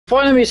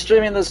point of me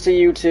streaming this to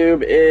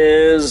YouTube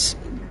is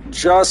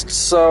just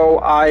so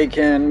I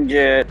can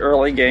get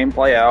early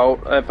gameplay out.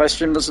 If I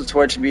stream this to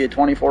Twitch, it'd be a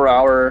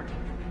 24-hour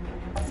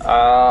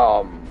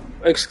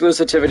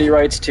exclusivity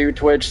rights to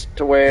Twitch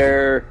to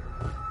where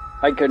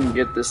I couldn't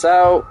get this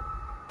out,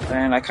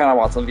 and I kind of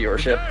want some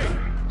viewership.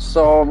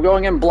 So I'm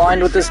going in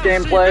blind with this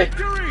gameplay.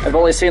 I've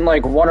only seen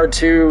like 1 or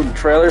 2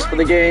 trailers for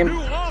the game.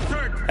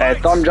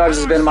 Thumb Jobs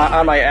has been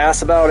on my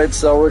ass about it,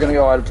 so we're gonna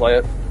go ahead and play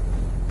it.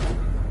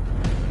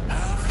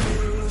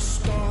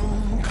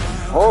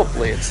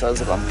 Hopefully it says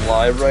that I'm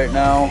live right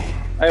now.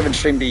 I haven't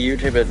streamed to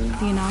YouTube in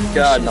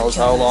God knows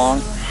how long.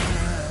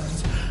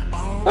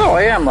 Oh,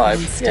 I am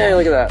live. Yay,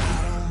 look at that.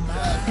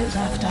 It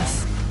left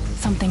us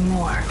something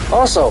more.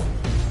 Also,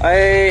 I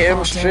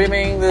am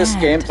streaming this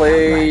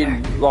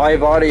gameplay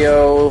live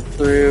audio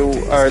through,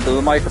 or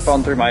the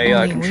microphone through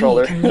my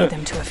controller.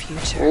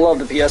 Love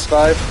the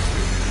PS5.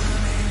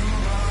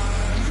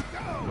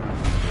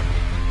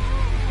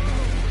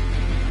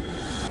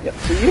 Yep,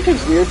 so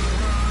YouTube's weird.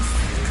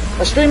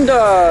 I streamed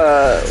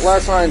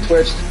last night on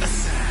Twitch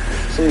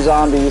some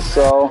zombies,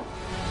 so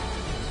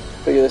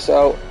figure this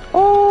out.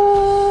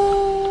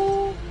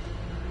 Oh,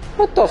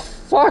 what the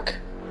fuck?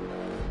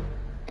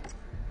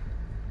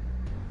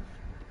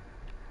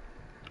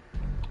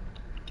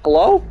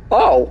 Hello?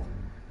 Oh.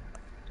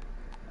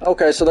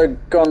 Okay, so they're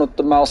going with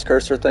the mouse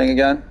cursor thing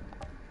again.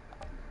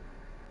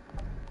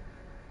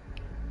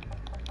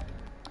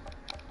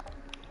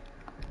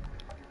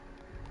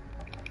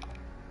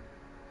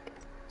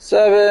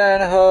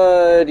 Seven,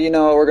 HUD, you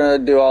know, we're gonna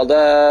do all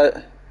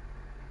that.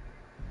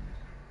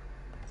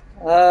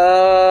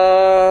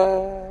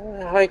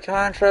 High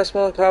contrast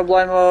mode,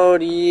 colorblind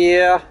mode,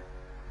 yeah.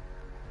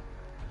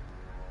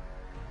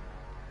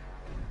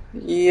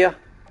 Yeah.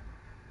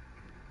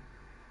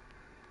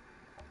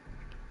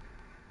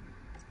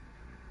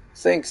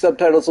 Think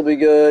subtitles will be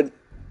good,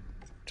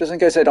 just in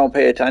case I don't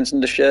pay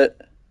attention to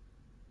shit.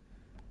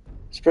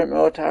 Sprint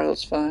mode,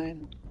 title's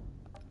fine.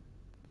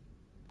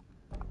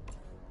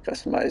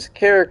 Customize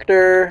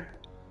character.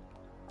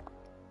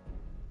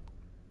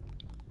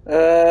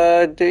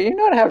 Do you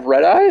not have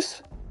red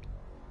eyes?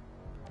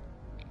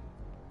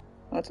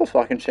 That's a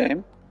fucking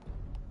shame.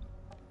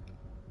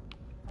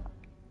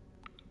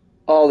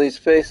 All these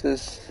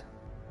faces.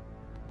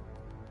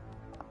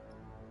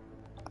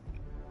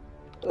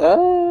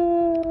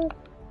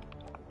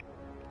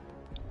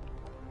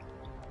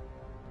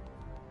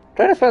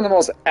 Trying to find the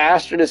most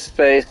asterisk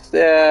face.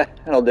 Yeah,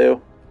 that'll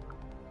do.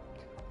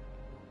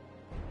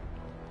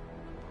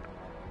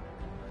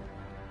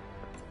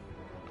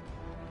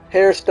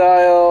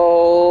 Hairstyle.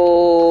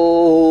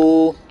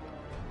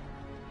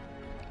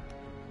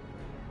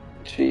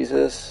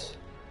 Jesus.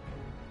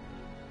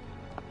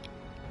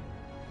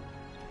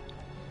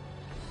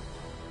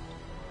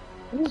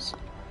 What's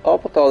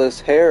up with all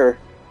this hair?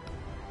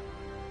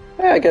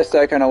 Yeah, I guess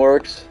that kind of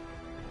works.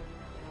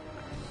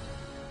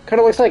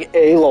 Kind of looks like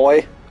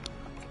Aloy.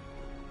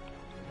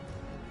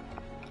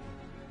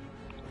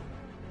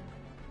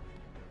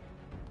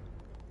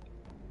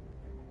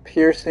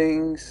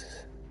 Piercings.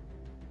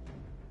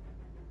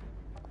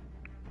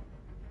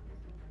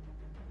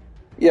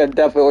 Yeah,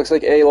 definitely looks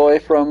like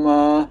Aloy from,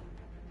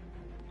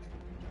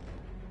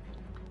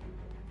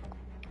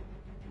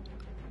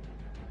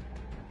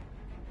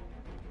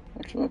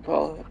 actually, I'm gonna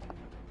call it.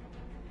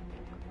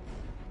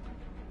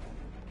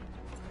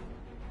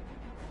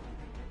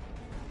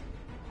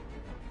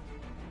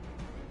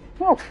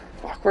 Oh,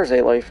 fuck, where's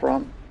Aloy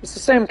from? It's the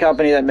same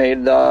company that made,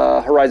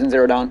 Horizon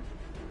Zero Dawn.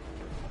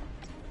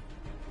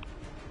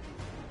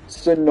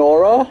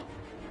 Sonora?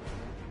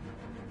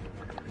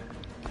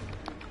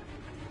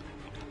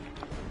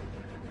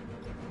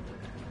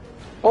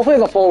 Hopefully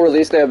in the full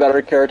release they have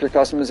better character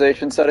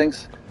customization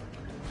settings.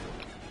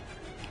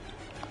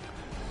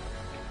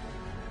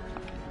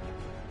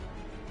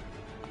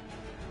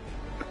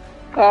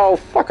 Oh,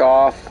 fuck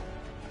off.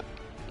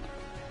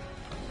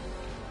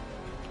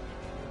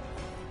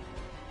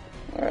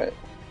 Alright.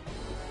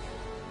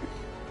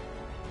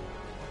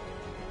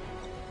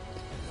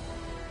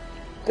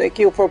 Thank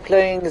you for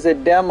playing the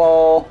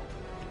demo.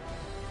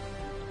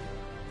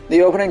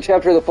 The opening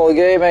chapter of the full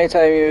game,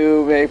 anytime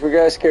you may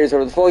progress, carries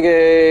over the full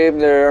game.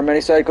 There are many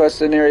side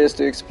quests and areas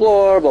to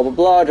explore, blah blah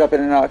blah, drop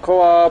in and out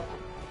co-op.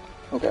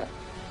 Okay.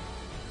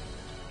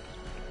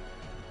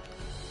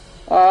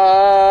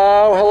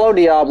 Hello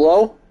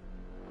Diablo.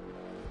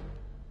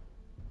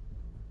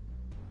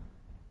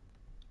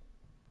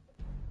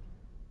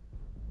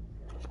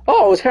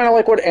 Oh, it was kind of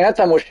like what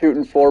Anthem was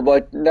shooting for,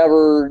 but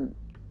never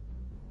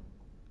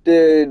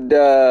did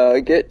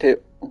get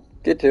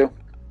to.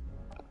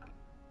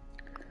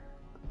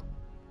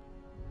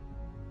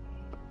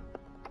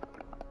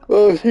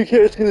 Oh, you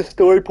can't see the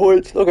story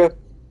points. Okay.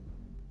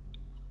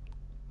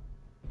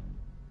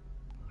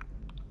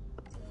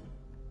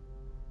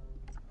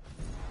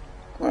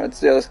 Alright, let's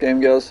see how this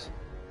game goes.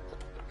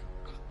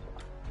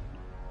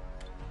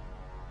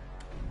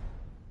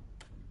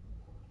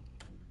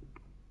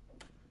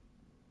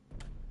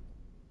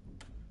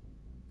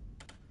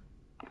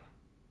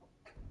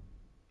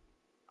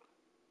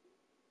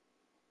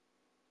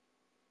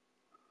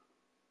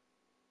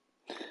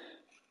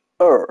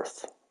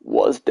 Earth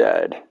was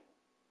dead.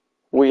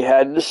 We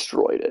had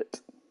destroyed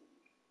it.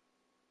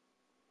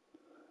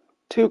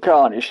 2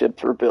 colony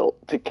ships were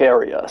built to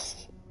carry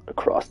us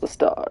across the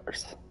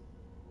stars.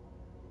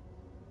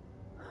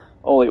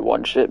 Only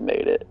 1 ship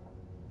made it.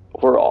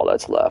 We're all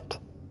that's left.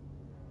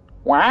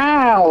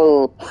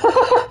 Wow!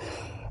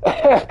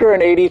 After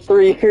an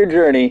 83-year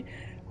journey,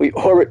 we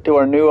orbit to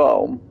our new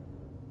home.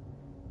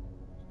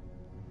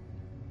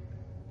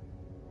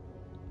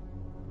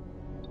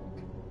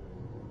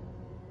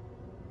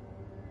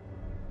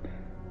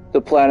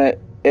 The planet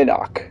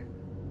Enoch.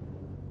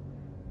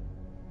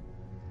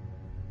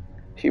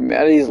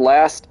 Humanity's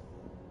last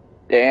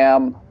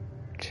damn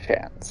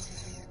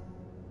chance.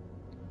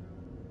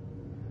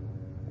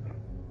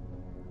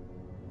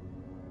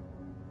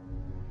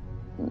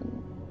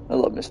 I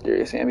love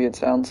mysterious ambient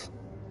sounds.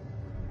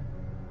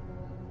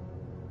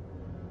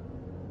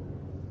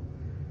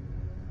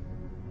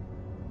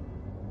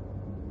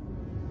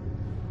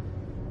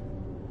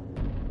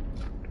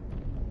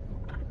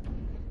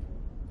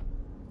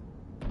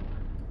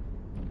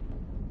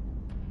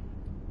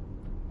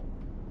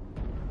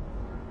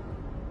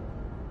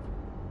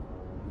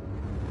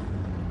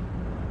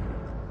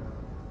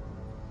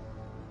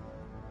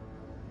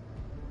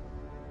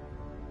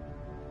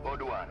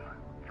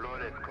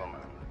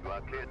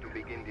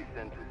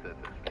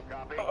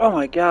 Oh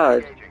my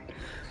god.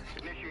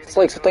 It's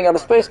like something out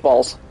of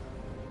Spaceballs.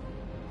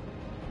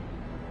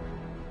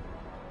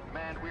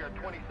 Command, we are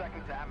 20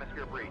 seconds to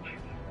atmosphere breach.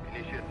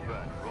 Initiate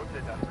burn.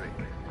 Rotate that rig.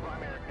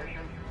 Primary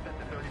ignition set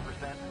to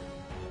 30%.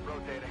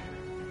 Rotating.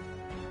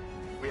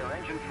 We are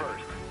engine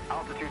first.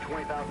 Altitude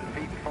 20,000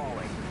 feet and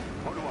falling.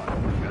 Mode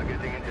 1. We are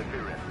getting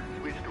interference.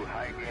 Switch to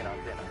high gain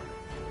antenna.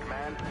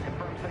 Command,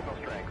 confirm signal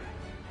strength.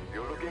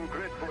 You're looking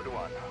great, Mode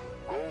 1.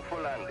 Go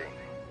for landing.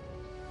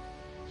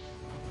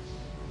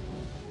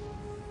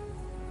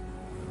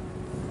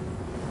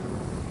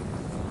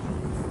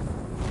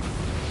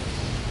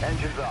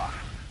 Engines off.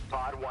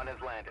 Pod 1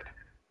 has landed.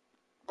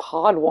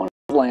 Pod 1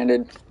 has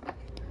landed.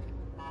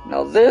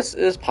 Now this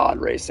is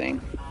pod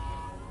racing.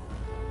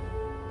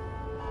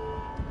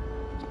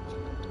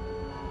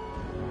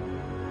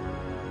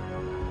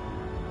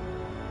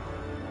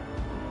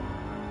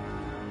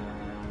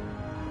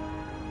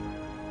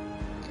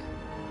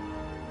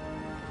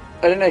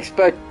 I didn't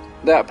expect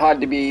that pod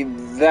to be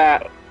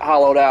that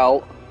hollowed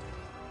out.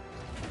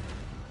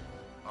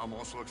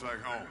 Almost looks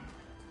like home.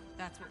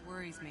 That's what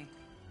worries me.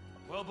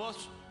 Well,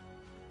 boss,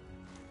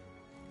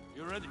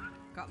 you ready?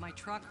 Got my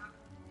truck?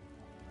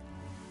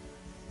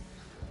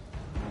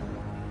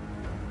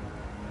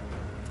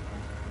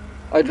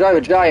 I drive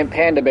a giant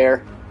panda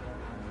bear.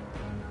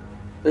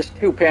 There's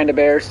 2 panda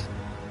bears.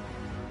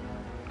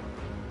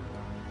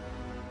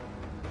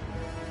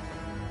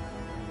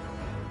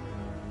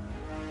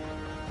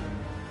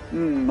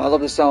 I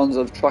love the sounds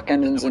of truck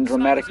engines and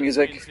dramatic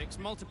music.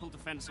 Multiple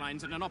defense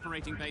lines and an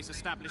operating base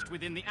established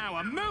within the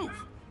hour. Move!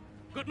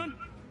 Goodman,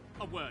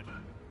 a word.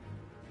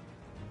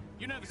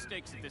 You know the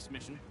stakes of this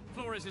mission.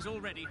 Flores is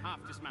already half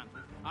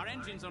dismantled. Our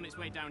engine's on its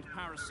way down to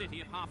power a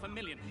city of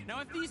 500,000. Now,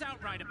 if these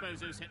Outrider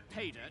bozos hit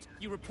pay dirt,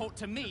 you report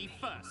to me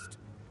first.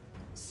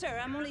 Sir,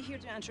 I'm only here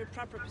to ensure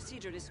proper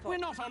procedure is followed. We're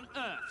not on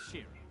Earth,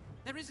 Shiri.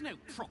 There is no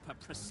proper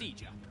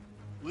procedure.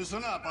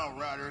 Listen up,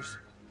 Outriders.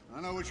 I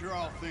know what you're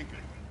all thinking.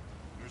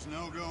 There's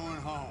no going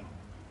home.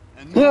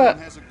 And no one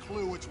has a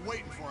clue what's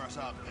waiting for us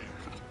out there.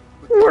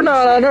 We're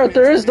not on Earth.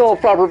 There is no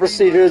proper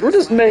procedures. We're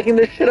just making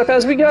this shit up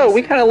as we go.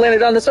 We kind of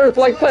landed on this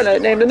Earth-like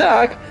planet named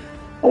Enoch,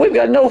 and we've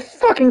got no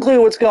fucking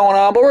clue what's going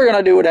on, but we're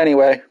gonna do it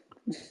anyway.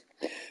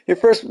 Your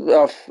first...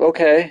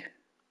 okay.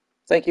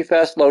 Thank you,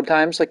 fast load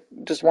times. I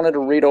just wanted to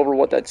read over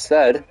what that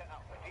said.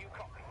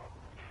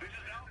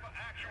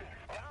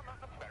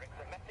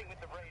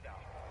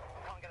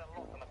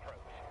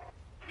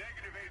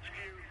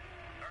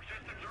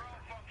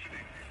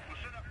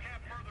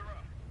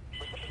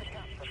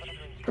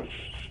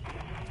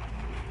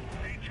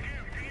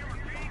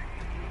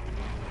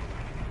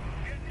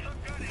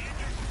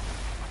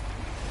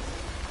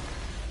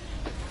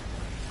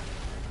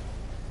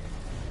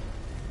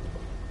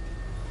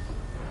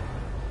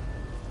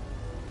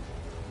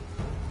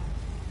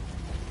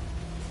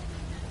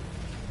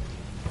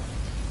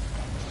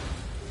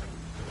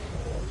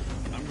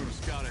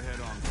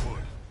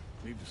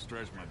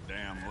 Stretch my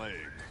damn legs.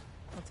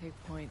 I'll take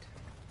point.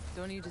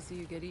 Don't need to see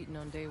you get eaten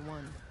on day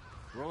 1.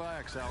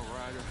 Relax,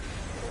 Outrider.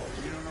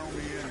 You don't owe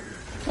me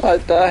anything.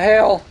 What the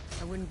hell?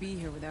 I wouldn't be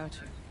here without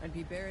you. I'd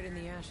be buried in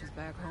the ashes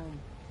back home.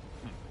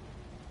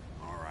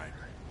 All right.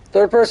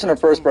 Third person or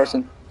first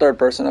person? Third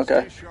person,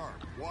 okay. Stay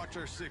sharp. Watch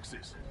our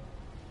 6s.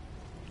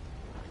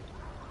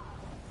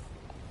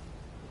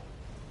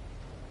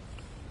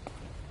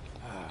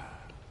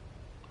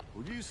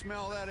 Would you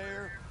smell that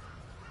air?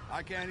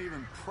 I can't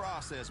even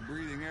process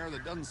breathing air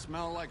that doesn't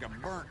smell like a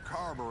burnt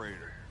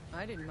carburetor.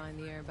 I didn't mind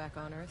the air back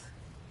on Earth.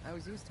 I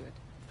was used to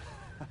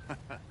it.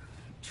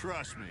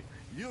 Trust me,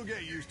 you'll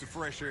get used to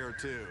fresh air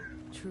too.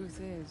 Truth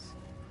is,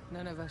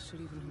 none of us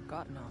should even have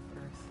gotten off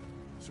Earth.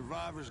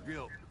 Survivor's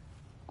guilt.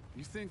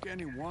 You think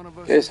any one of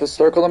us... Okay, so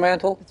circle the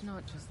mantle. It's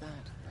not just that.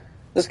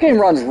 This game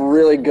runs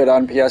really good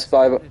on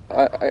PS5.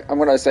 I'm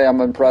gonna say I'm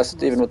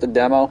impressed even with the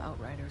demo.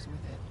 Outriders with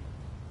it.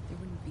 They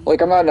wouldn't be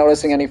Like, I'm not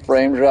noticing any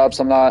frame drops.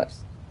 I'm not...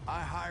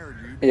 I hired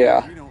you because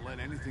Yeah. you don't let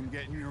anything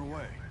get in your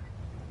way.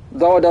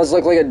 Though it does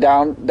look like a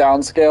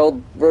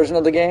downscaled version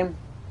of the game.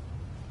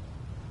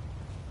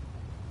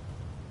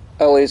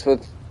 At least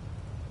with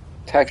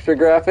texture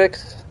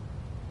graphics.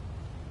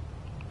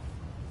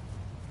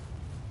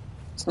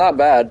 It's not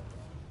bad.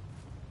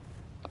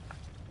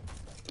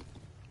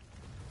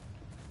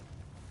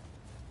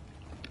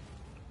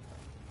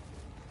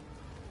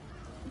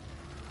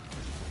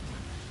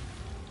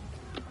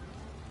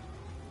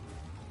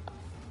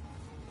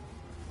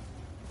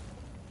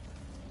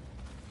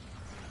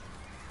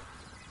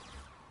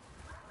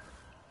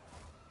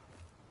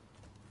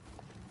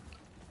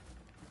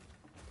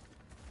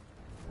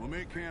 We'll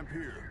make camp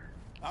here.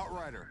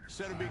 Outrider,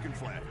 set a beacon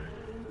flag.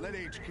 Let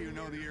HQ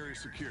know the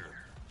area's secure.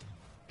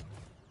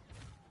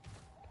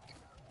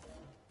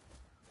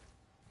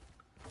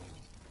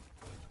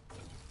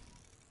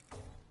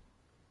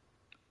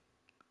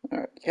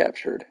 Alright,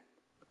 captured.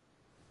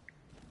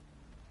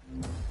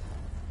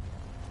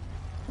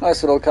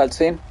 Nice little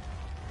cutscene.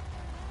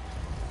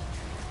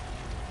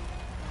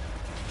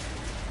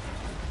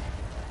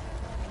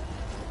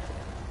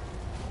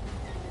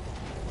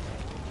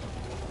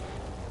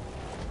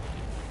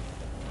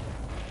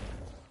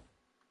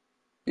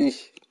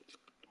 Eesh.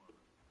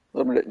 A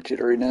little bit of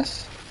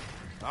jitteriness.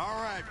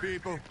 All right,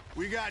 people.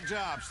 We got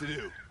jobs to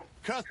do.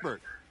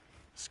 Cuthbert,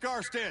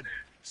 Scarstead,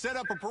 set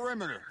up a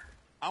perimeter.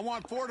 I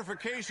want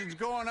fortifications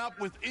going up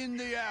within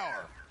the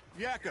hour.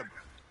 Jakob,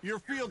 you're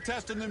field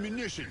testing the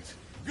munitions.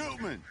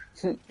 Gutman,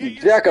 get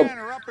your Jakob.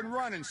 scanner up and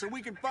running so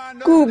we can find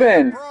those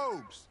Gutman. damn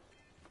probes.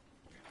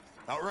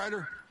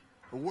 Outrider,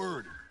 a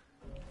word.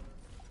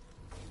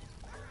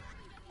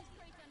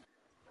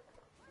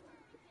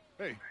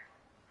 Hey.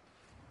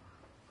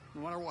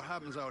 No matter what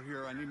happens out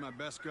here, I need my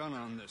best gun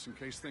on this in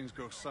case things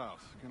go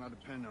south. Can I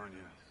depend on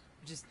you?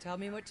 Just tell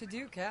me what to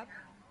do, Cap.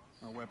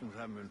 Our weapons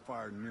haven't been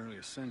fired in nearly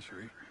a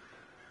century.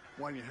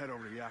 Why don't you head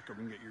over to Jakob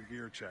and get your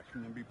gear checked,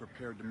 and then be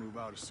prepared to move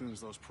out as soon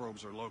as those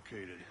probes are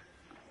located.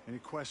 Any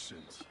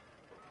questions?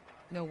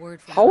 No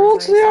word from How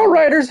old's the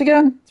Outriders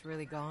again? It's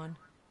really gone.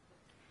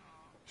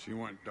 She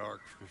went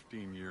dark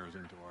 15 years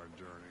into our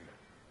journey.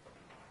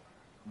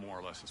 More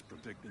or less as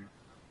predicted.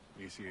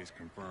 ACA's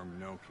confirmed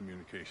no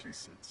communication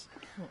since.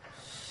 Oh,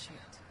 shit.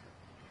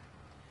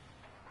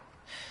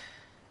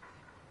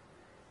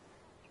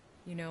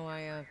 You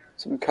know,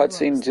 Some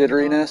cutscene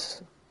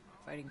jitteriness.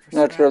 fighting for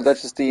Not sure if scraps.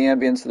 that's just the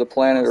ambience of the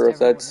planet or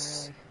if Almost everyone,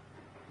 that's...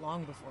 really.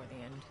 Long before the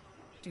end.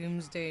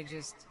 Doomsday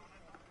just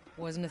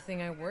wasn't a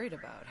thing I worried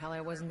about. Hell,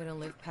 I wasn't gonna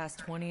live past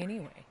 20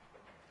 anyway.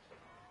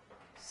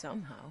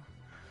 Somehow.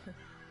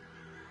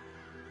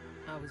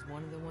 I was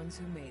one of the ones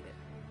who made it.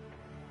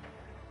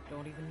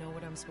 Don't even know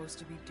what I'm supposed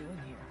to be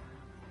doing here.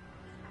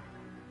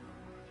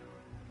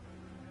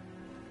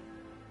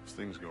 If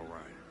things go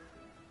right,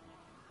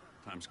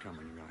 time's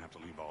coming, you're gonna have to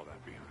leave all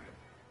that behind.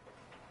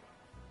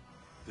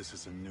 This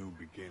is a new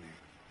beginning.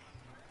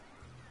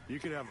 You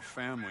could have a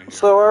family here.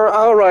 So our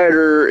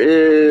Outrider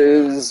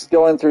is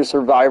going through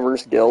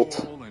survivor's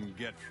guilt. Roll and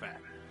get fat.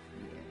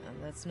 Yeah,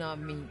 that's not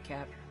me,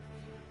 Cap.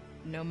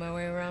 Know my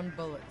way around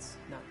bullets,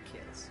 not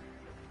kids.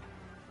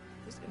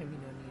 There's gonna be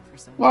no need for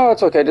someone. Well,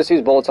 it's okay. Just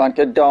use bullets on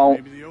kid.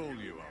 Don't Maybe the old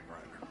you,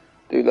 Outrider.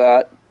 do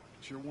that.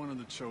 But you're one of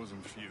the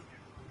chosen few.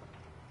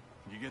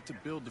 You get to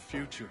build the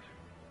future.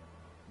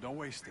 Don't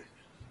waste it.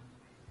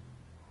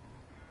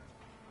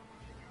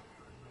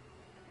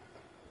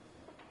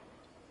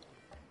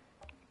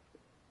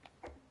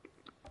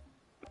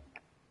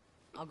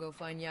 I'll go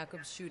find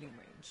Jakob's shooting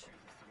range.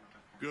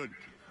 Good.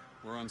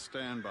 We're on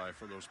standby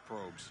for those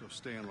probes, so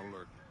stay on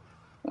alert.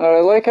 I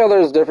like how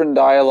there's different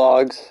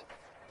dialogues.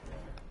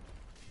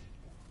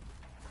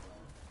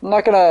 I'm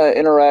not gonna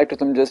interact with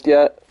them just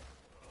yet.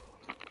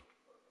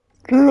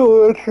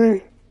 Journal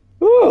entry.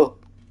 Ooh.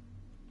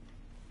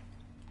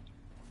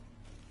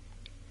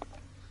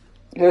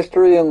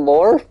 History and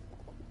lore.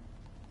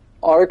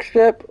 Arc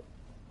ship.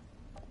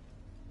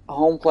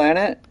 Home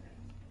planet.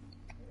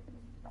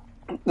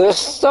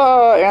 This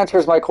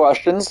answers my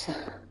questions.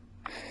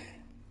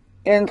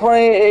 In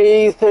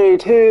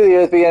 2032, the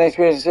Earth began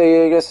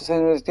experiencing, I guess the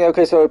same as,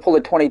 okay, so I pulled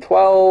it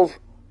 2012.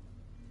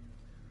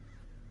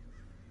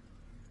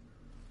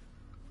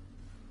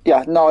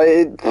 Yeah, no,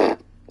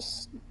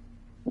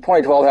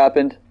 2012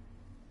 happened.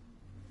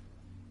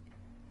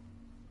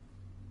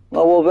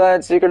 Global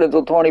event, secret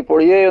until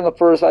 2048, when the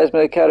first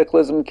seismic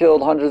cataclysm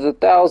killed hundreds of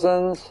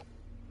thousands.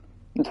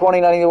 In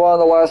 2091,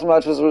 the last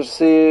message was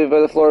received by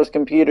the Flores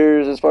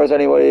computers. As far as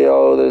anybody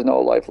knows, there's no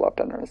life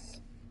left on Earth.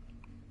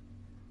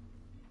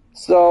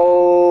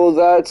 So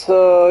that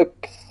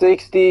took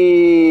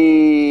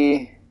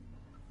 60.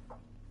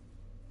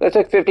 That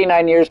took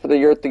 59 years for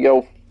the Earth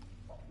to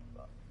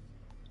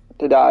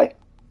die.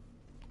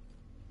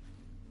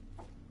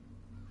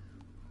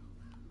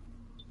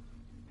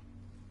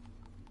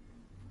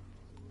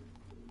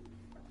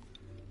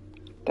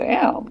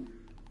 Damn.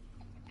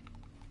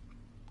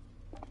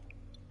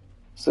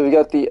 So we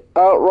got the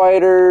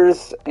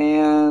Outriders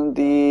and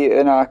the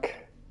Enoch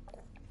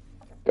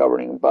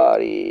governing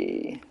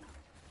body.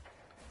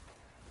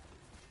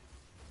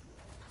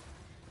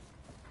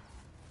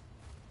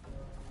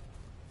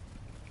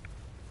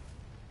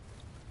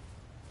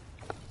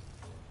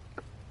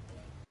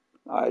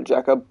 Alright,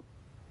 Jacob.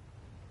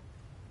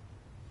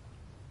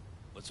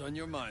 What's on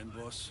your mind,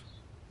 boss?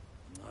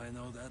 I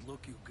know that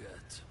look you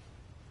get.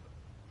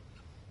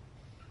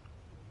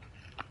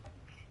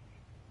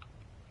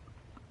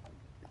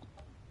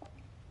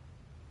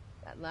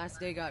 That last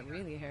day got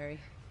really hairy.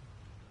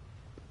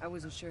 I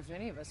wasn't sure if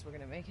any of us were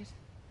gonna make it.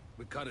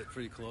 We cut it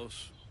pretty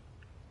close.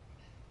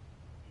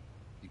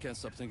 You can't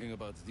stop thinking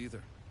about it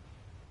either.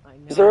 I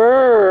know.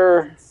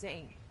 Sir. It's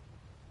insane.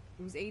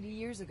 It was 80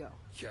 years ago.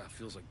 Yeah,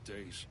 feels like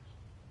days.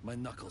 My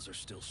knuckles are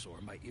still sore.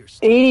 My ears.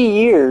 80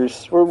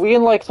 years? Were we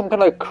in like some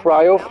kind of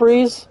cryo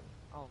freeze?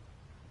 All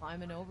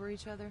climbing over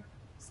each other,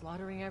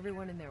 slaughtering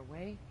everyone in their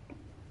way,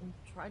 and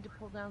tried to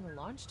pull down the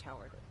launch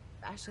tower to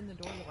bash in the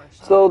doors of our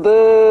shop.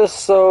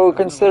 So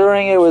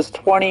considering it was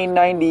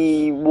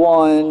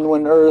 2091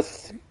 when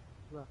Earth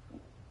Look,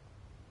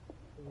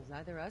 it was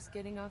either us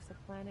getting off the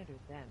planet or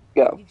them.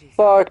 got We just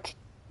fucked,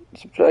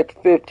 subtract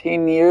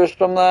 15 years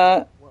from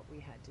that, what we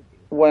had to do.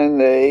 when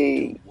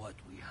they... What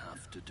we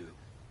have to do.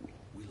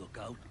 We look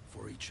out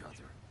for each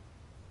other.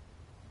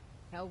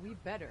 Hell, we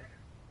better.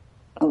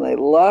 And they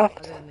left.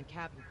 Other than the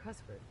Captain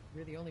Cuthbert,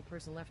 you're the only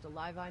person left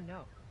alive I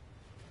know.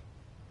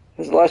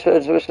 His last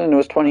exhibition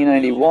was The only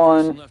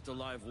person 2091. left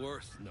alive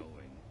worth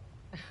knowing.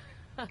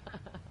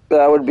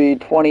 That would be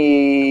Glad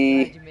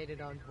 20... you made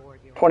it on board.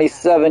 You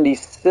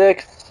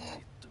 2076.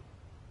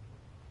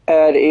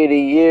 Add 80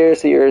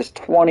 years. The year is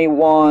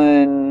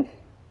 21...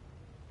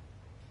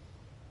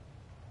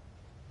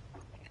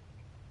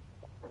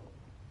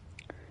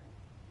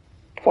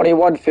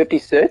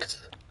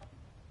 2156?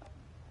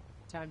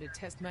 Time to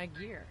test my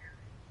gear.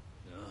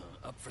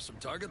 Up for some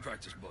target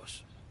practice,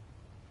 boss.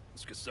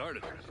 Let's get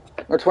started.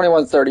 Or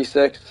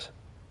 2136.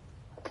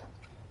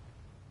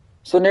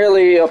 So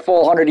nearly a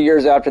full 100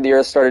 years after the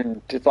Earth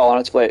started to fall on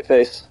its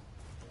face.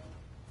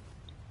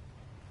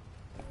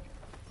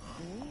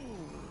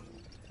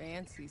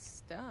 Fancy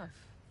stuff.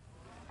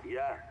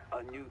 Yeah,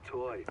 a new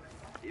toy.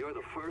 You're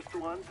the first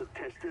one to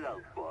test it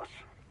out, boss.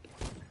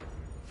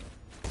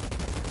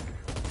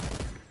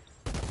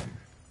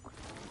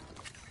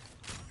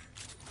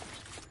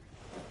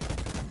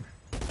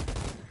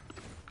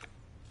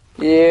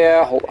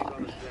 Yeah, hold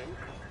on.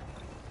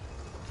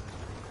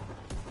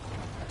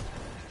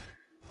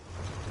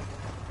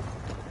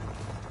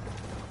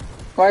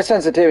 My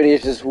sensitivity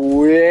is just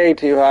way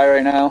too high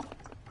right now.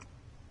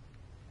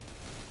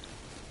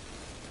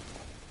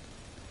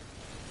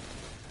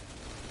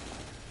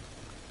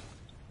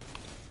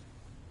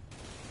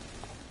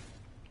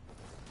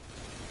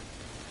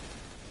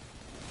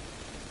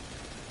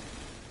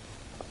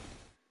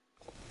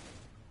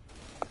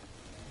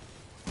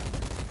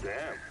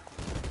 Damn.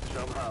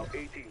 Somehow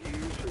 80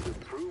 years has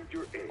improved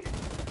your aim.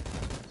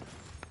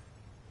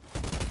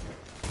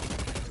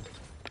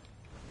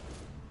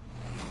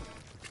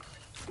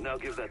 Now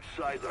give that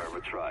sidearm a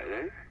try,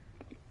 eh?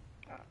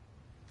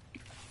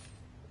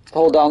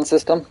 Hold down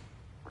system.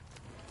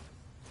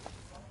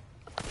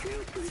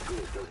 Feels pretty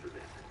good, doesn't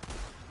it?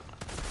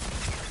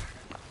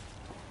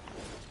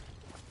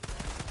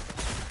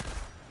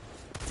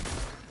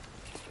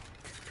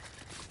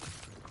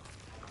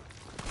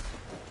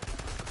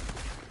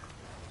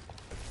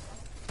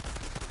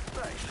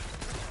 Nice.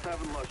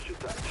 Haven't lost your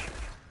touch.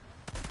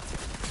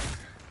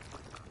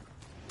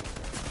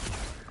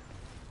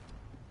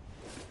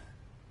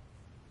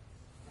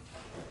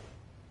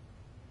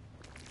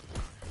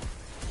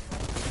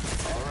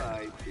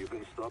 Alright, you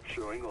can stop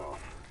showing off.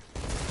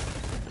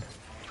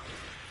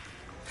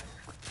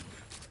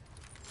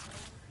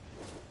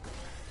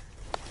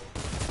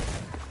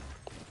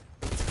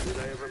 Did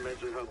I ever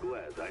mention how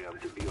glad I am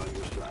to be on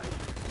your side?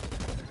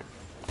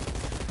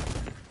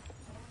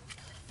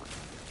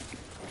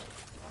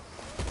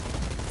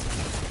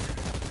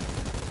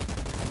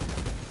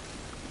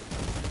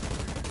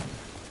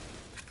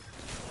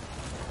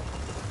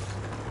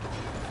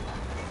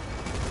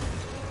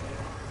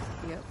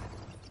 Yep.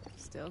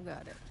 Still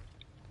got it.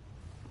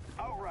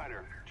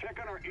 Outrider, check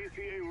on our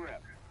ECA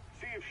rep.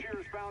 See if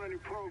Shearer's found any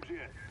probes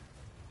yet.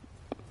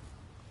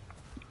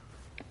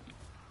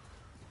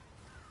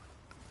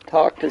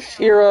 Talk to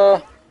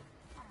Shira.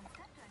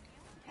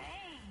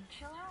 Hey,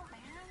 chill out, man.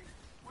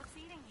 What's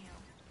eating you?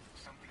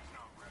 Something's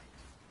not right.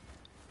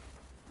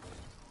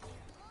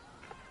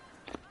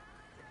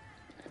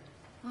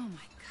 Oh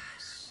my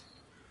gosh.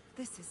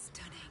 This is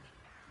stunning.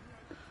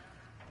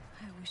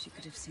 I wish you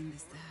could have seen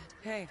this, Dad.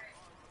 Hey.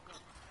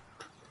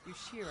 You're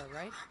Shira,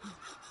 right?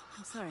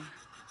 I'm sorry.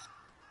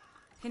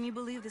 Can you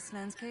believe this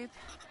landscape?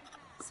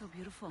 So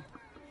beautiful.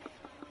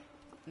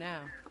 Now,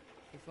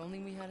 if only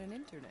we had an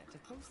internet to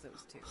post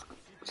those to.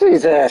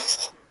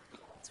 Jesus.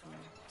 It's where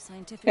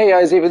scientific... AI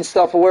is even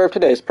self-aware of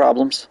today's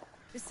problems.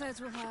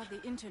 Besides, we'll have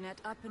the internet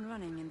up and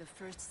running in the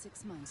first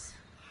 6 months.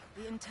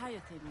 The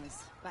entire thing is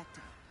backed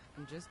up.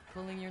 I'm just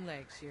pulling your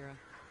legs, Shira.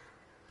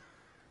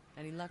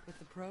 Any luck with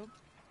the probe?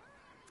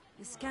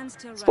 The scan's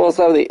still Supposed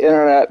to have the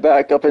internet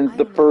backed up in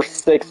the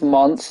first 6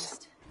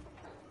 months.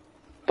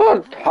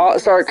 But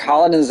start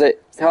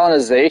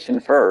colonization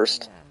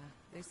first. Yeah,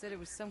 they said it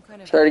was some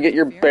kind of Try to get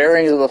your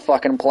bearings of the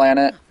fucking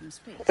planet.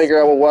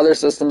 Figure out what weather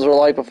systems are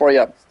like before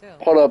you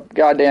put up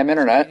goddamn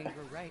internet.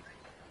 We're right.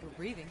 We're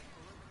breathing.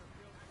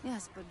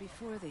 Yes, but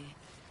before the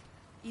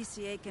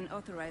ECA can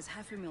authorize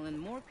 500,000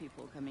 more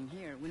people coming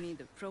here, we need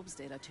the probes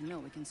data to know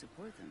we can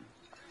support them.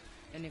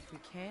 And if we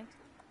can't,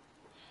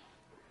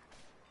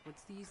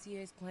 what's the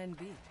ECA's plan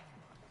B?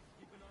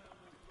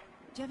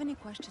 Do you have any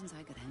questions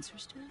I got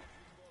answers to?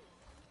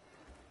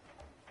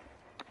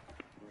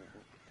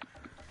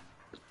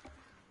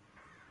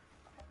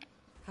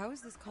 How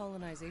is this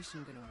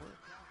colonization gonna work?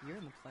 You're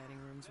in the planning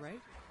rooms,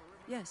 right?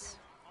 Yes.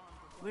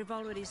 We've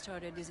already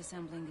started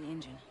disassembling the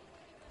engine.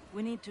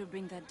 We need to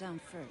bring that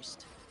down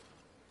first.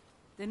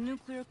 The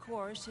nuclear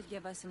core should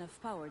give us enough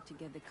power to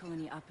get the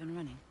colony up and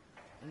running.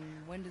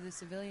 And when do the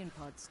civilian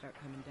pods start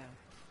coming down?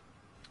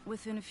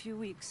 Within a few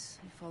weeks,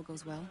 if all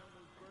goes well.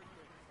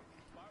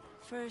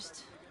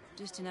 First,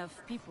 just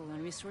enough people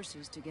and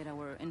resources to get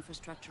our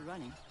infrastructure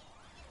running.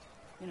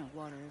 You know,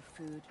 water,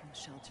 food, and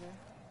shelter.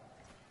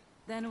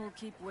 Then we'll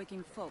keep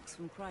waking folks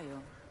from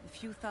cryo, a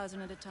few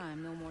thousand at a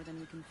time, no more than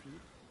we can feed.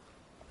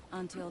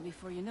 Until,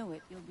 before you know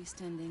it, you'll be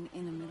standing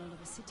in the middle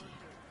of a city.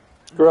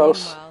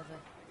 Gross. Meanwhile, the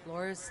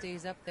Flores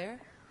stays up there?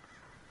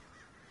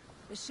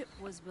 The ship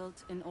was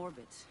built in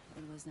orbit.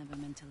 It was never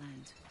meant to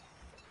land.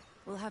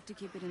 We'll have to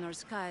keep it in our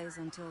skies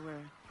until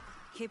we're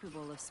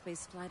capable of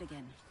space flight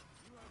again.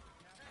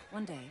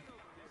 One day,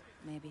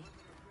 maybe.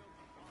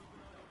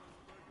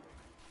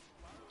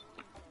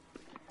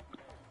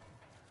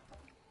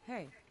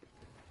 Hey,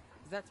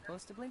 is that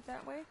supposed to blink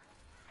that way?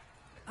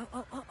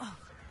 Oh.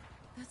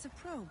 That's a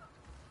probe.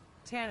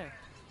 Tanner,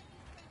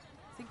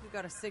 I think we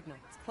got a signal.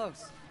 It's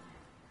close.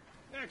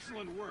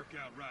 Excellent work,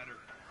 Outrider.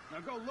 Now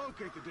go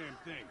locate the damn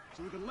thing,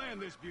 so we can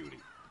land this beauty.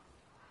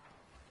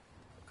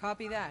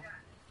 Copy that.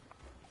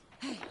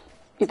 Hey,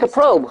 it's a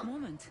probe.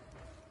 Moment.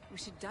 We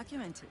should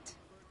document it.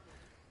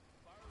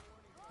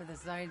 For the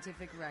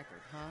scientific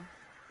record, huh?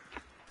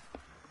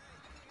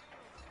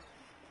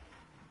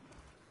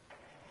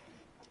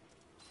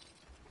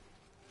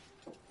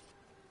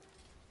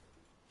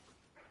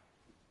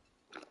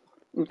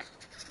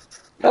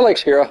 I like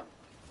Shira.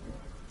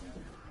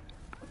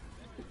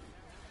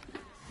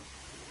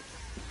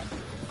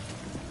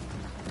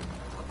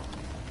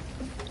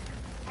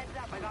 Heads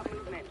up, I got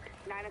movement.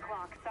 9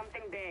 o'clock,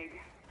 something big.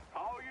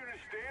 All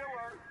units stay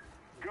alert.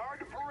 Guard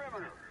the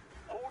perimeter.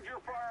 Hold your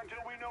fire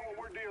until we know what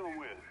we're dealing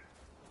with.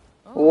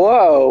 Oh,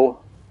 Whoa.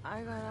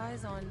 I got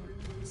eyes on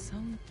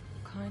some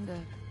kind of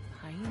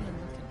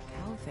hyena-looking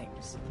cow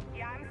things.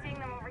 Yeah, I'm seeing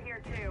them over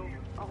here too.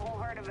 A whole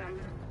herd of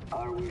them.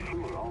 Are we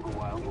sure all the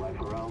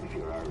wildlife around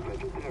here are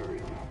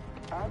vegetarian?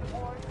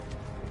 Herbivores?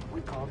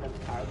 We call them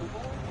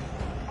herbivores?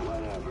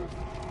 Whatever.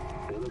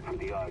 They look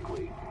pretty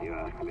ugly, you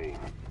ask me.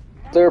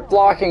 They're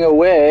blocking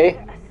away.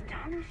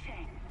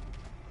 Astonishing.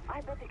 I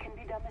bet they can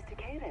be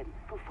domesticated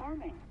for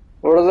farming.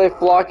 What are they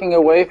flocking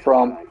away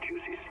from?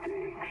 Juicy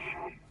steaks.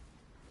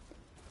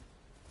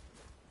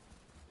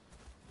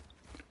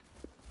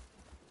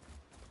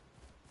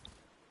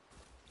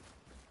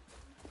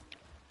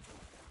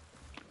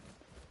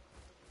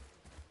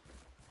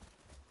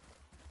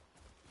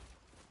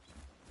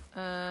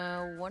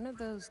 One of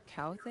those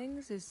cow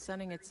things is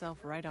sunning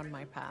itself right on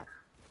my path.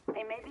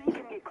 Hey, maybe you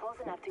can get close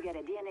enough to get a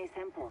DNA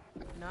sample.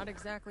 Not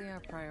exactly our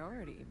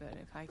priority, but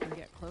if I can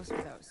get close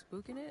without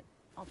spooking it,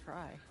 I'll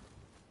try.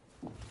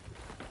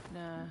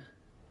 Nah,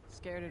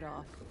 scared it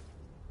off.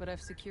 But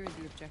I've secured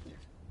the objective.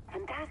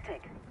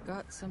 Fantastic.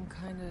 Got some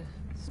kind of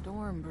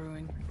storm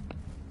brewing.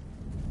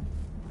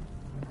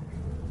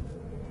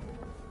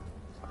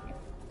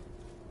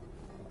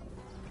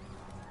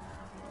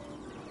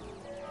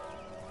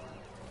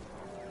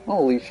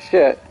 Holy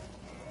shit.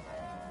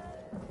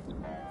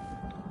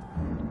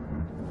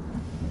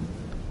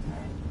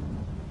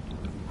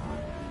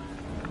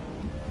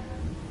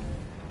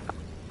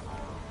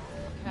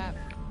 Cap,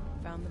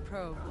 found the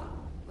probe.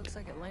 Looks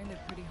like it landed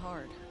pretty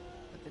hard,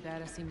 but the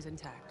data seems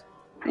intact.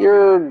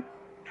 You're...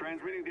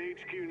 Transmitting to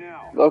HQ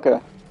now. Okay.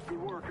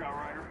 Good work,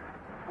 Outrider.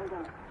 Hold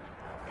on.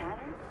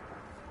 Tanner?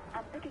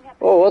 I'm picking up...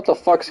 Oh, what the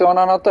fuck's going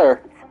on out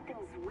there?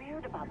 Something's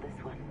weird about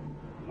this one.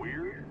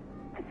 Weird?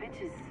 The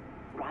pitch is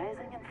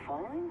rising and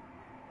falling?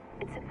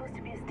 It's supposed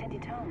to be a steady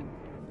tone.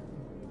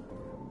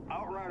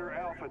 Outrider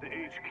Alpha to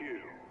HQ.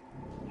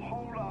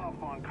 Hold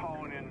off on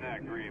calling in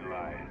that green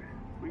light.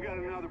 We got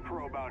another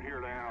probe out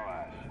here to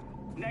analyze.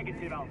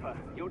 Negative, Alpha.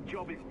 Your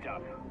job is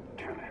done.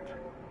 Damn it.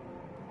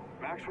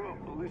 Maxwell,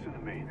 listen to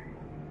me.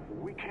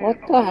 We can't... What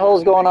the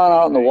hell's going on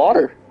out in the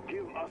water?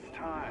 Give us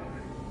time.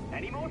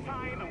 Any more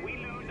time and we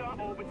lose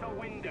our orbital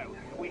window.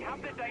 We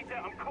have the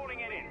data, I'm calling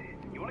it in.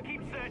 You want to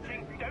keep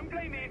searching? Don't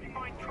blame me if you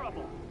find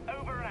trouble.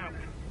 Over and out.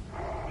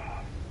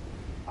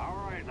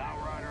 All right,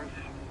 Outrider.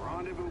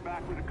 rendezvous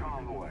back with the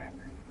convoy.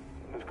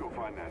 Let's go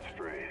find that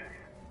stray.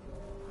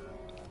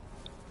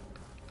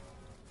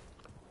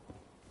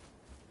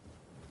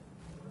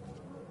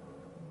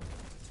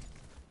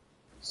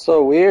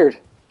 So weird.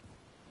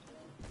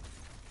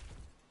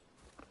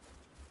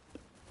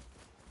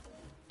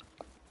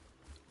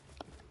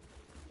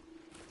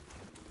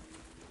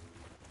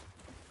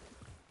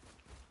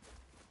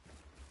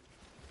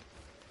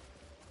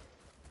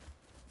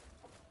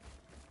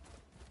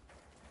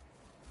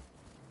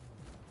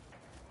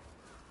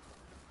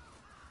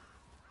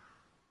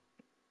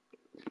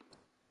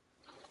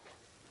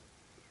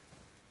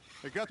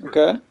 Hey, Cuthbert.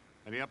 Okay.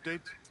 Any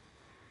updates?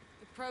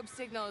 The probe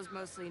signal is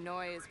mostly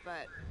noise,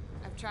 but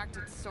I've tracked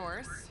its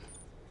source.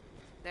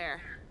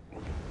 There.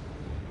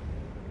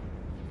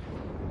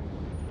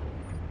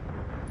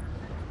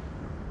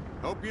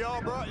 Hope you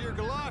all brought your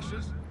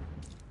galoshes.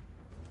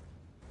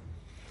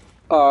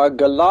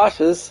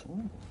 Galoshes.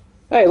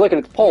 Hey, look at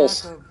its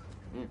pulse. Jacob.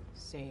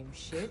 Same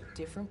shit,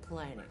 different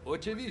planet.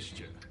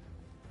 Oczywiście.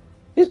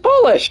 He's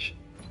Polish.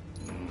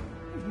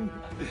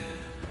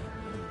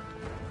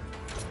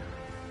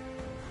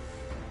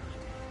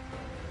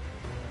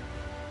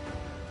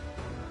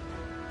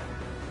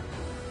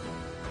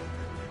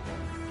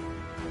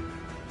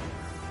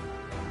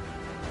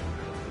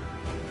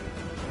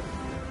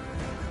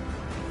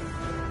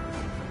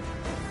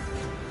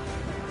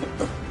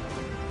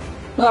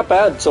 Not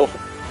bad so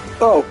far.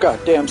 Oh,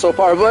 goddamn, so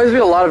far. It reminds me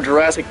a lot of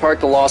Jurassic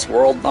Park The Lost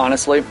World,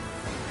 honestly.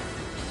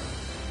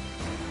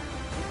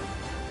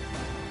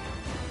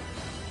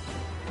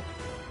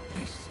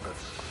 Piece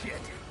of shit.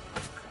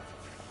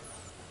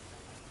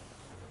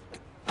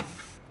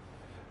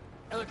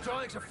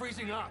 Electronics are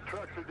freezing up.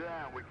 Trucks are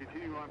down. We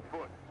continue on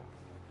foot.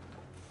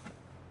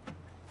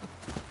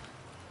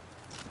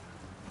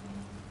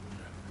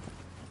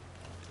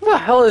 What the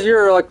hell is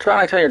your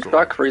electronics on your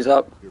truck freeze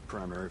up? Your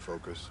primary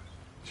focus.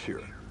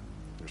 Sure.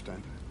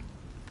 Understand?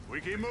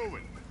 We keep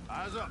moving.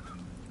 Eyes up.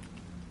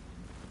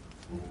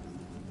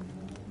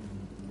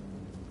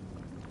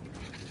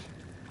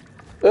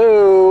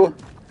 Ooh.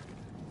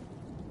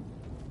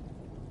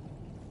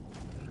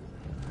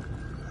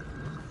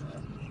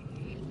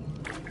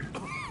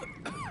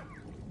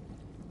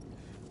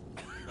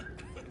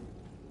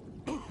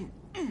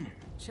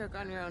 Choke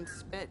on your own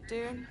spit,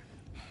 dude.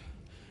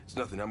 It's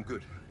nothing, I'm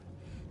good.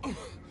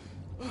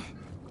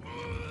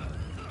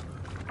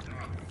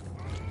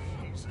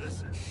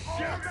 Jesus.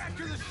 Get back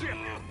to the ship.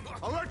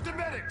 Alert the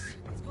medics.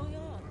 What's going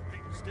on?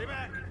 Stay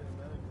back.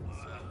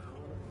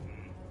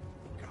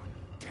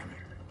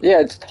 Yeah,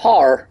 it's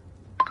tar.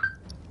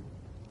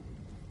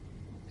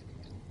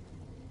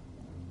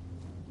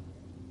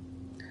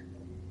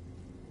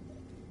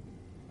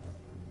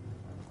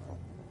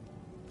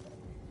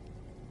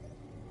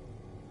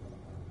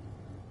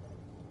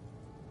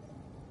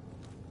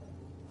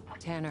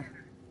 Tanner,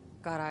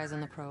 got eyes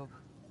on the probe.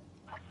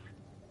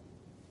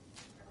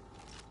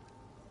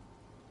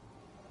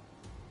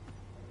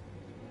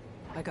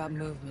 I got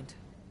movement.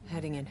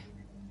 Heading in.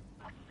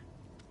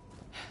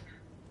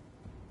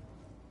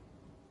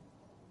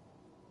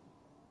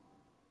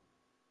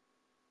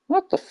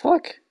 What the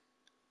fuck?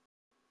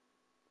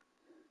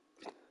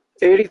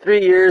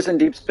 83 years in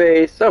deep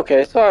space.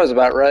 Okay, so I was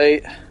about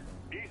right.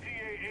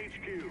 ECA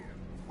HQ.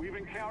 We've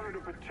encountered a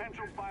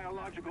potential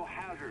biological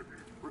hazard.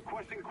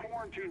 Requesting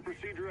quarantine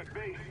procedure at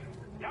base.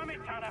 Damn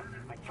it, Tanner.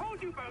 I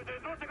told you both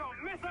not to go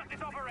mess up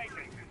this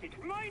operation. It's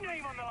my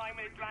name on the line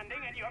with this landing,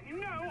 and you have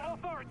no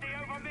authority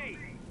over me.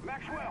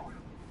 Maxwell!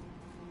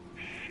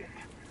 Shit.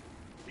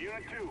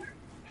 Unit 2,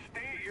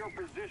 stay at your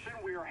position.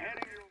 We are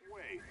heading your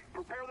way.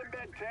 Prepare the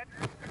med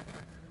tent.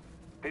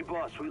 Hey,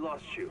 boss, we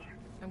lost you.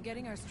 I'm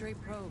getting our stray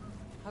probe.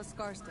 How's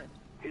Scarsted?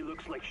 He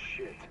looks like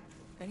shit.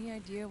 Any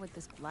idea what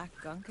this black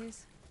gunk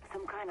is?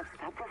 Some kind of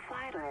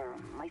saprophyte or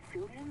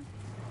mycelium?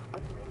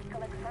 But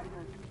still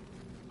expensive.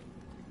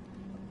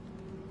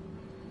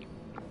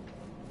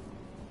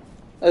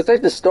 I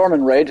think the storm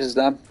enrages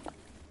them.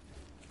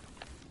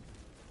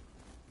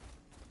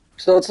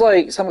 So it's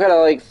like some kind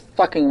of like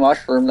fucking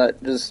mushroom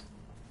that just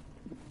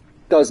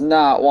does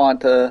not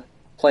want to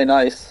play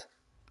nice.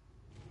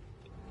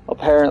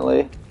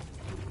 Apparently.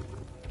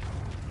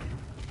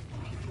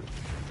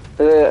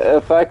 It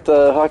affect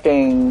the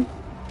fucking...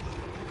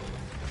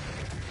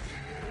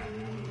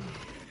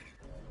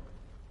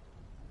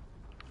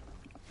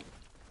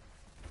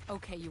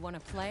 Okay, you wanna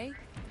play?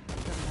 Then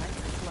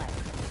let's play.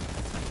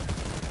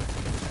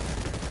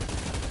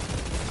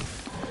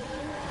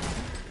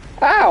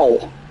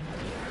 Ow!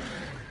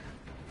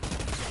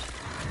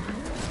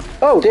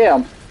 Oh,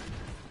 damn.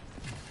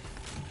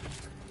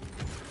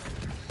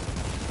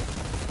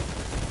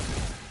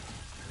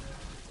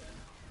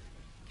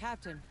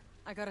 Captain,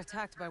 I got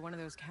attacked by one of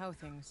those cow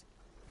things.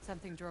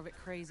 Something drove it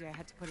crazy, I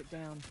had to put it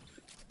down.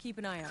 Keep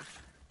an eye out.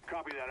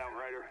 Copy that,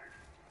 Outrider.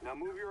 Now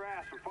move your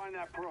ass and find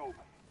that probe.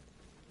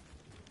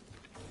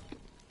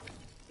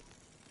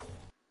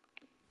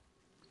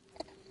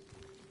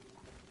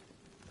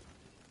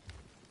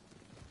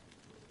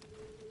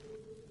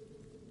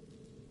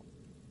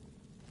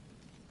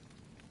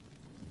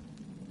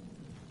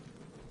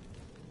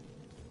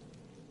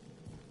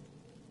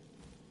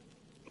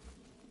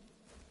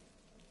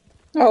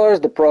 Oh,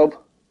 there's the probe.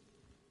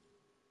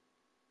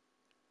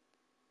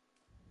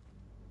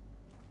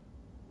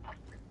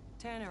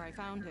 Tanner, I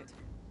found it.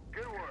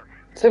 Good work.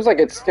 Seems like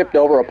it skipped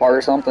over a part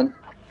or something.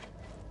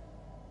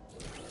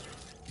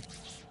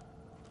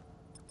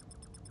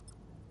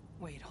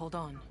 Wait, hold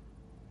on.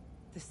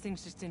 This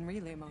thing's just in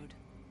relay mode.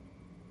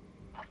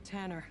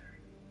 Tanner,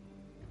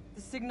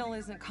 the signal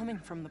isn't coming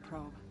from the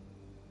probe.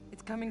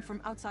 It's coming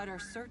from outside our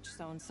search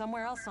zone,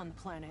 somewhere else on the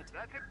planet.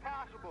 That's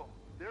impossible.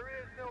 There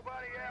is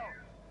nobody else.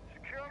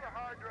 Secure the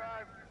hard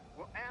drive.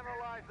 We'll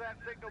analyze that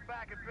signal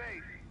back at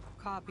base.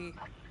 Copy.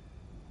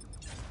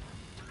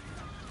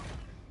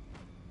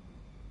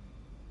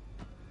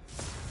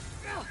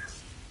 Ugh.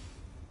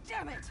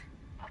 Damn it!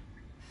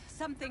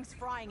 Something's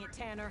frying it,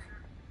 Tanner.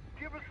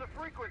 Give us the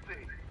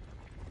frequency.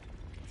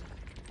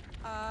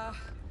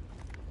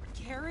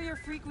 Carrier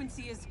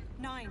frequency is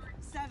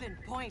 97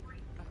 point.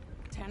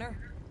 Tanner,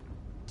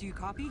 do you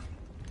copy?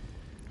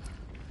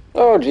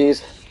 Oh,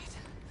 jeez.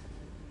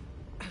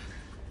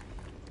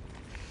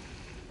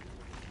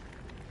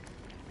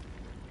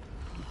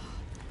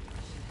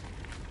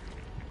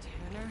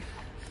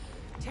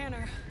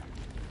 Tanner,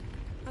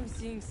 I'm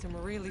seeing some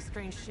really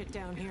strange shit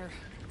down here.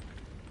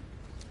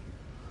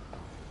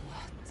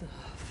 What the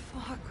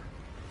fuck?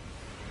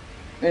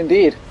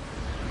 Indeed.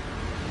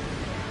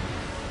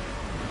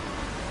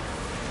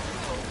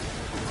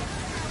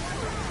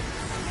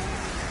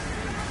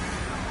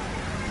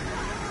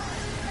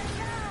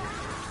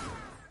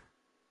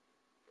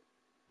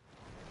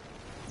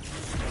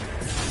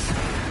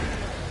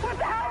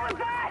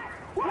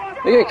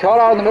 You get caught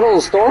out in the middle of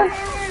the storm?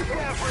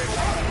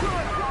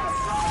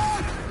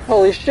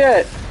 Holy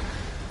shit.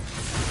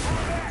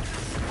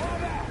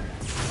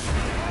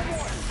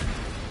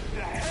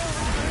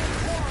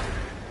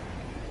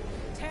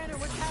 Tanner,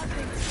 what's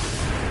happening?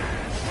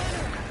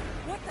 Tanner,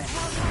 what the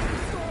hell kind of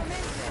storm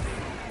is this?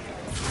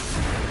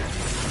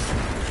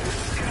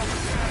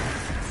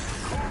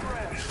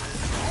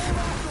 Hold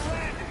off the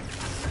landing.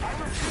 I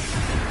repeat,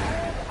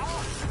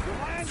 hold off the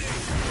landing.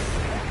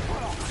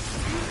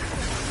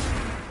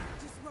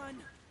 Just run.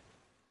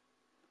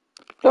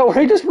 Don't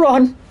worry, just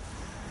run.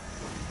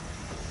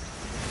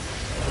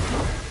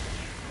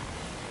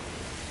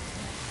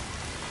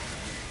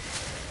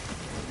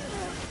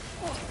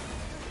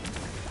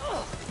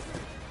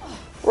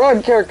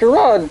 Run, character,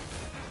 run!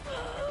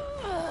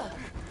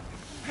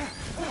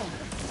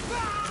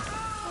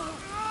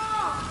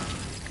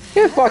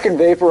 Get fucking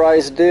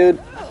vaporized,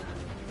 dude.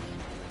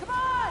 Come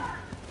on!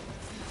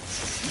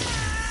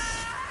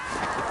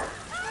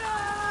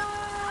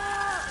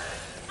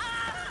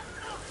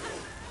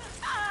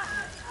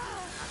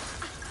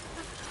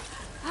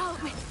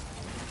 Help me!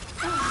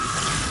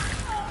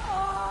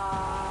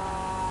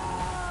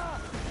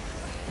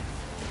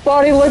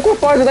 Body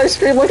liquefied and I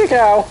scream like a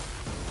cow.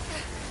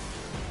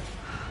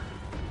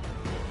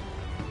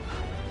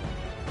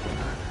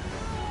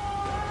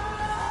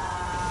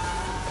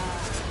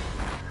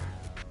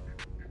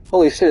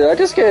 Holy shit, did I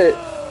just get...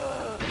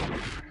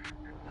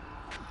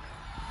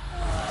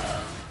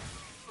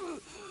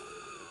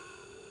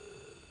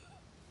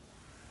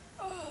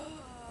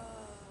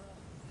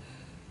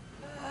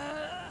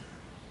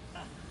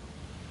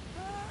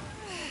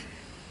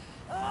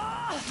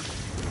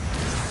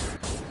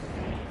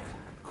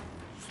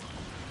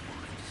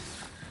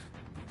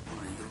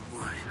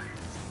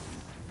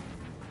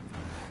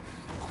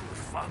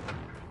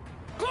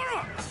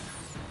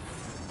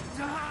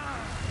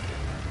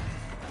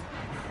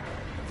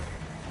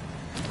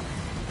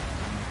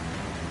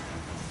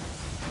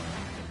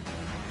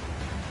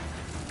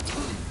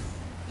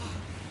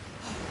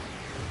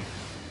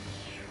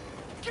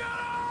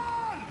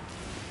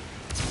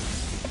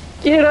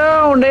 Get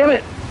on, damn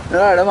it!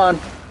 Alright, I'm on.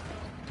 We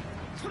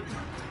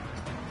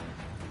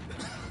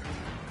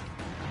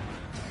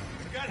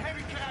got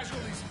heavy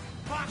casualties.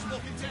 Possible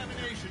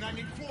contamination. I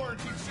need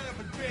quarantine set up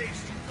at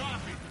base. You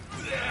copy?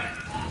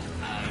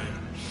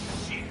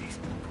 Shit.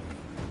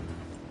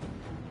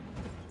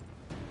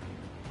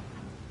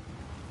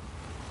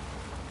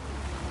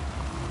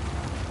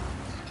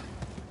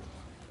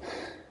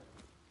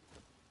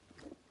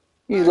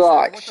 He's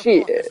like,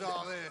 shit.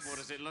 What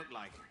does it look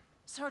like?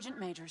 Sergeant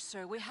Major,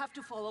 sir, we have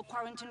to follow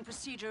quarantine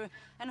procedure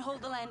and hold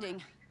the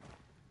landing.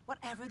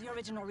 Whatever the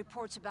original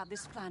reports about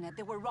this planet,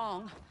 they were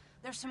wrong.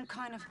 There's some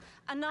kind of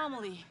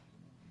anomaly.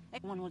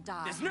 Everyone will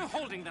die. There's no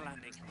holding the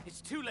landing.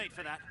 It's too late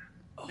for that.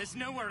 There's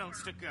nowhere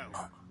else to go.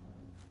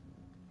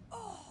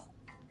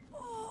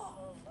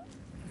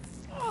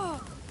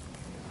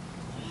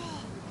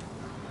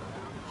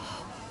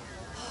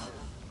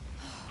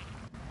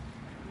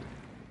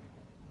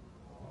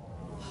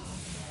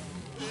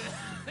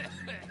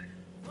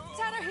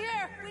 Tanner,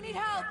 here! We need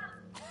help!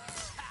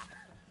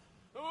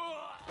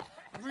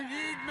 We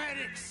need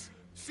medics.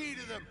 See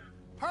to them.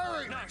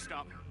 Hurry! No,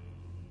 stop.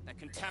 They're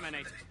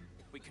contaminated.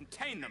 We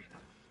contain them.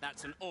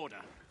 That's an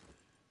order.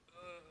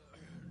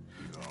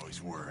 You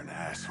always were an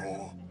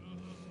asshole.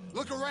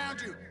 Look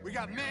around you. We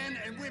got men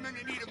and women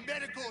in need of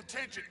medical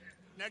attention.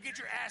 Now get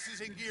your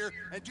asses in gear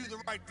and do the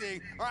right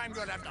thing, or I'm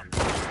gonna have to...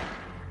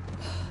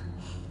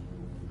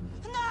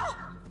 No!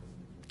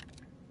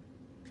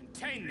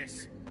 Contain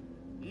this.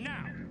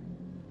 Now.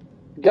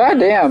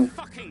 Goddamn.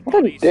 Fucking What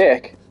a bodies.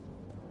 dick.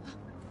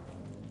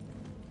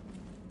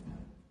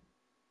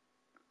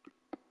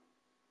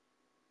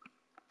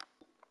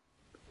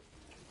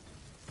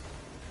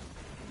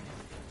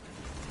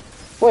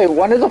 Wait,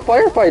 when does the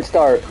firefight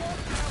start?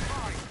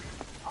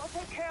 I'll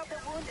take care of the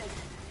wounded.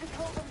 Just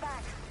hold them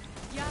back.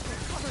 Yeah,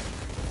 they're covered.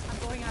 I'm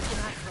going after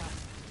Maxwell.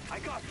 I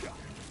got you.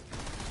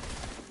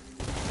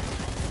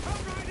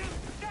 Outriders,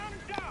 stand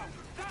down.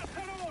 That's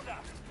an order.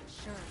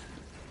 Sure.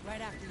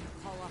 Right after you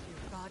call off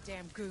your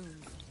goddamn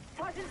goons.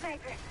 Sergeant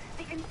Major,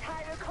 the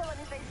entire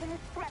colonization is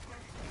threatened.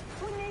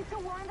 We need to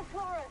warn the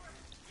florists.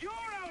 You're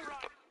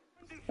Outriders.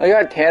 I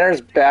got Tanner's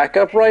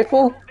backup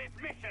rifle. This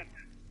mission.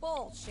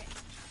 Bullshit.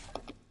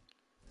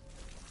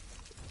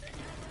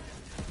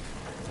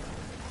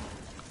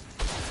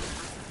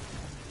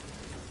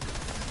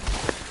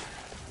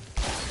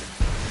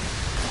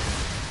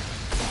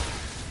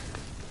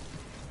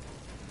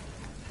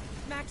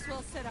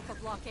 Maxwell set up a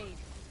blockade.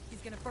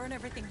 He's gonna burn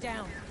everything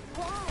down.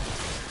 Why?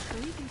 So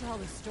he can tell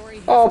the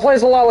story. Oh, it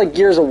plays a lot like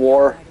Gears of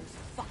War.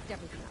 Fucked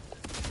everything up.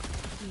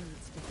 He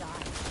needs to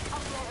die.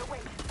 Operator,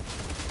 wait.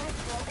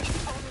 Maxwell is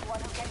the only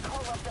one who can call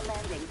off the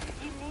landing.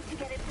 You need to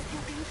get it to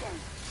Beacon.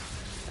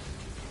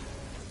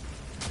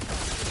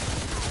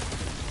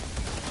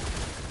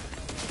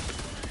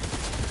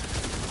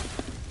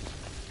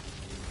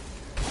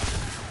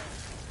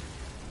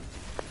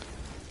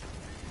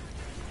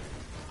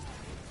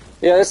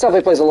 Yeah, this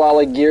definitely plays a lot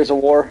like Gears of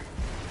War.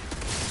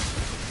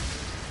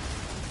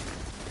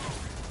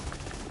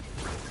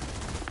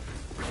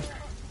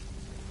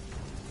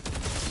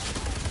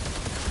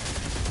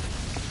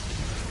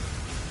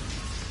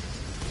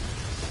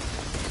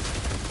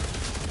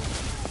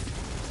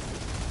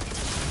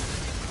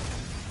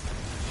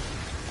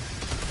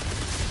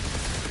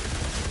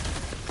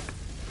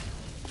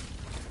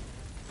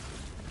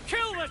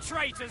 Kill the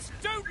traitors!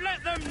 Don't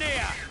let them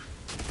near!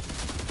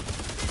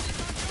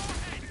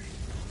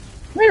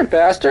 Come here,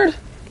 bastard.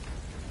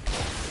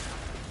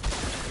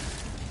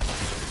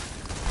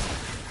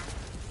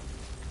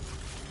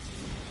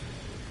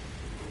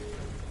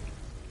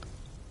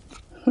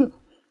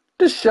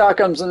 Just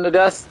shotguns him to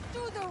death. Do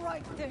the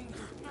right thing.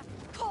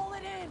 Call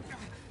it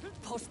in.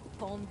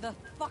 Postpone the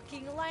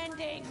fucking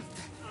landing.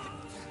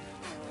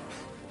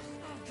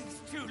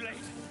 It's too late.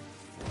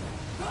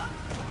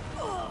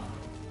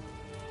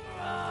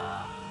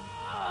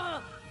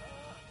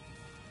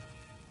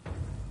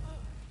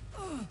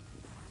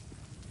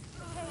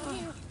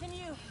 Can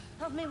you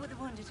help me with the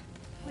wounded?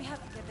 We have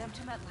to get them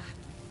to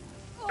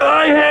MedLab.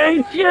 I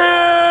hate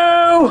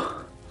you!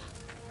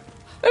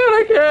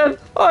 Anakin,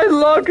 I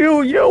love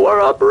you. You were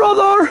a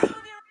brother.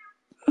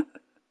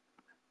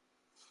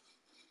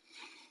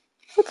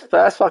 That's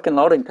fast fucking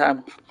loading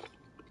time.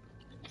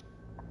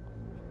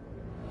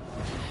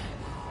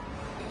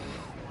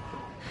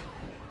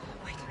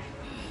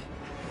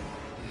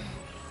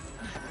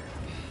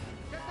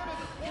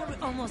 We're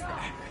almost there.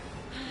 I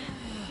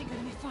think we're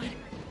gonna be fine.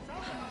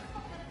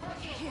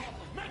 Here.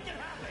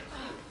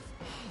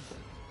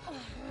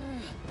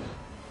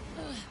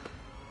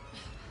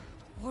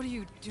 What are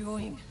you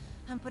doing?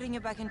 I'm putting you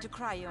back into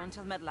cryo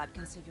until MedLab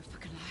can save your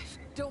fucking life.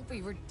 Don't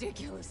be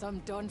ridiculous. I'm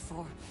done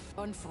for.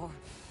 Done for.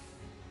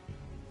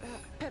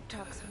 Pep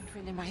talks aren't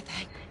really my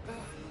thing.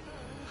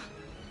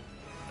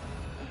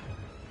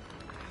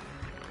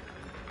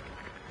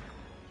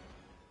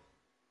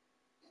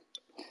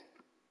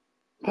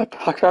 Pep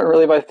talks aren't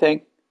really my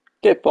thing.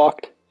 Get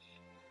fucked.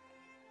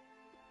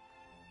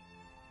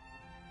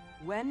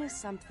 When is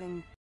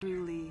something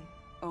truly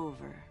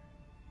over?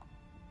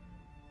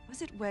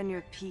 Was it when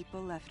your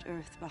people left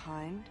Earth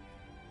behind?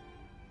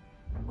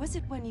 Was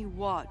it when you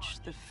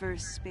watched the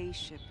first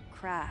spaceship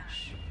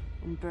crash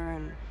and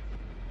burn?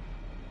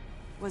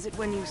 Was it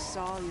when you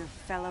saw your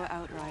fellow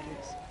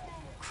Outriders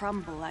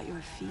crumble at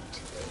your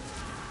feet?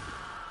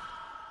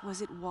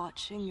 Was it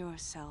watching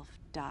yourself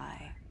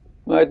die?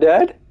 My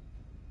dad?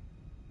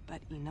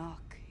 But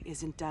Enoch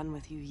isn't done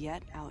with you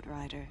yet,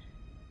 Outrider.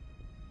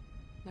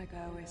 Like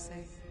I always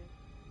say,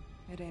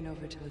 it ain't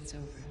over till it's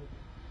over.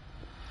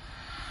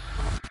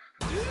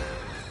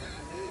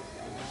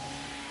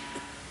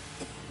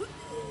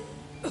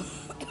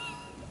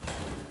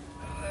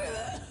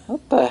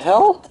 What the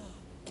hell?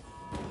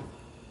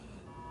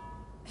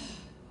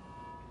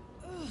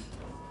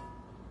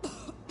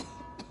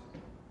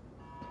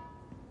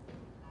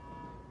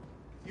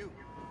 You,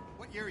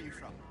 what year are you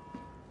from?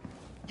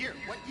 Year,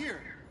 what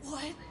year?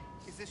 What?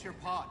 Is this your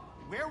pod?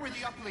 Where were the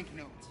uplink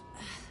nodes?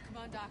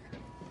 Come on, Doc.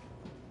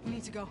 We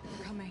need to go.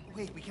 We're coming.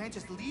 Wait, we can't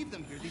just leave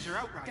them here. These are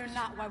Outriders. They're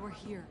not why we're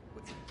here.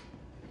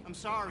 I'm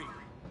sorry.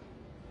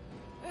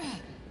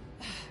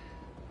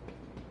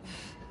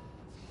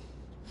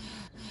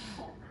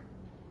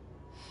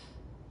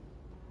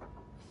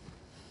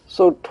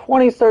 So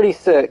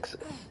 2036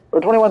 or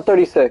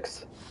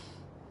 2136.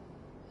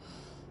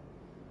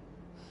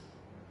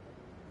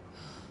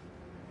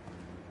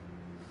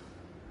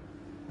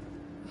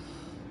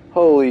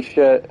 Holy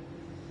shit.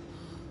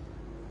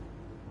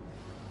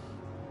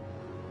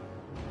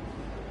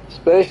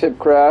 Spaceship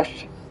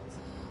crashed.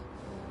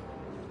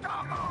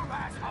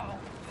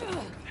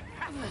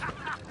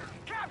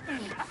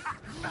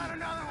 Not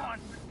another one.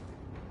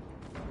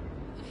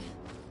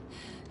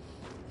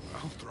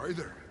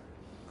 Outrider.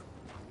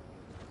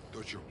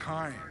 Thought your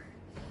kind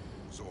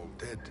was all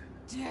dead.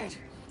 Dead.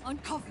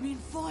 Uncuff me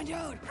and find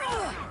out.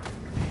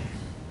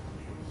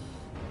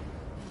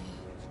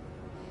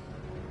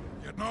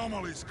 The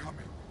anomaly's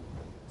coming.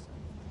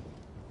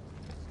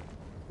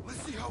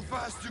 Let's see how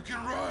fast you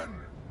can run.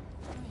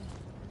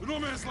 The no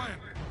man's land,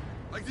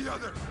 like the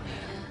others.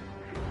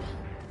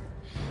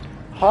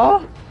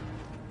 Huh?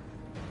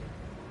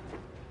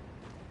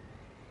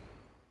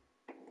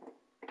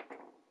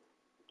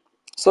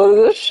 So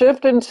did this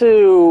shift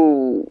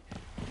into...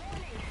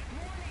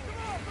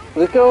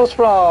 This goes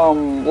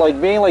from,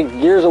 like, being like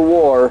Gears of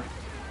War.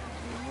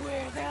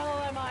 Where the hell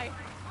am I?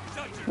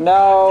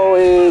 Now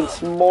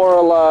it's more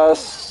or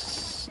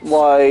less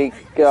like,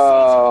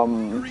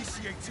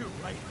 Appreciate too,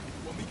 right?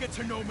 When we get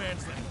to no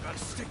man's land, we gotta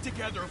stick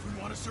together if we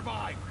want to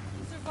survive.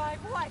 Survive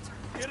what?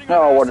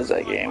 Oh, what is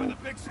that game?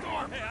 Big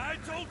storm. Hey, I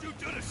told you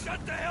to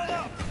shut the hell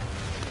up.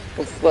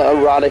 With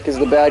Erotic is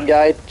the bad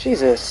guy.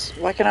 Jesus,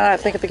 why can I not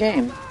think of the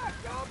game?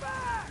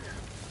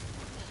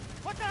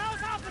 What the hell's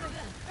happening?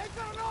 They've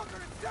got an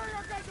Aldrin and tearing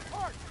our guys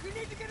apart. We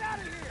need to get out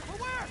of here. But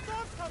where?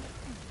 Storm's coming.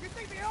 You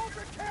think the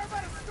Aldrin care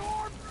about a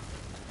storm?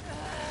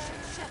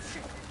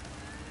 Shit.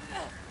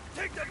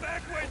 Take the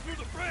back way through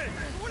the bridge.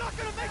 We're not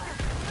gonna make it.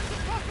 Let's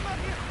just cross them out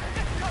here and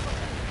get cover.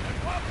 And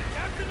Bob, the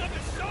captain of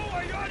the show,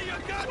 I already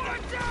got that.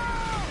 Watch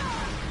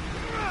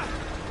out!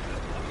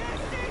 Okay,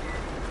 Steve.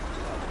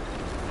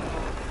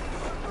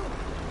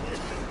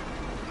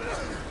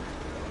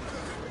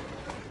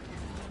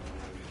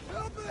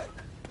 Help it!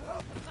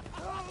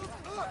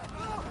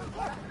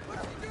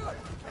 What's he doing?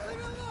 Leave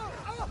me alone!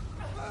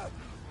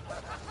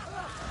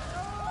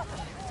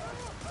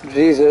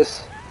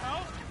 Jesus.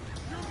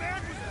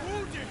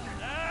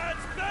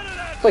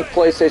 It's like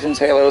PlayStation's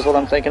Halo is what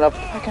I'm thinking of.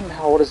 Fucking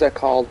hell, what is that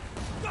called?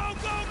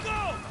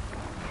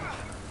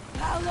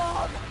 How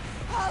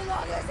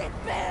long has it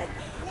been?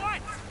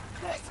 What?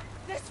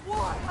 This war,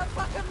 how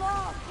fucking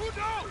long? Who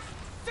knows?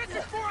 Since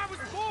before I was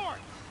born!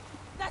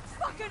 That's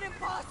fucking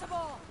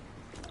impossible!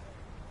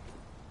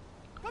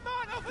 Come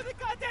on, open the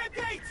goddamn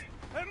gates!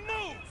 And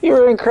move! You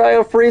were in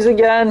cryo freeze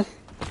again.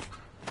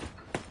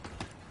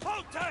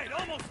 Hold tight,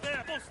 almost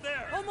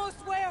there.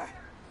 Almost where?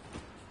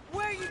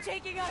 Where are you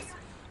taking us?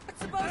 What's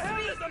supposed What the to hell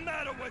be? is the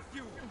matter with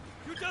you?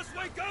 You just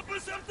wake up or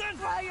something?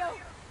 Cryo,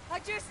 I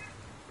just...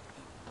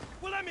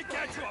 Well, let me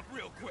catch you up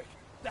real quick.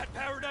 That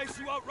paradise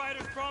you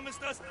Outriders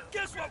promised us,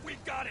 guess what we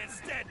got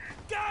instead?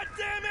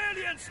 Goddamn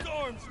alien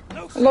storms!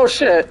 No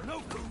shit. No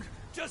food.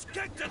 Just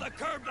kicked to the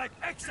curb like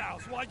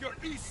exiles while your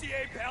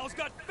ECA pals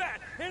got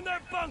fat in their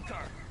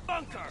bunker.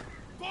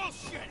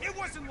 Bullshit! It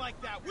wasn't like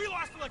that. We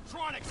lost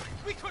electronics.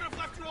 We could have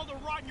left you all to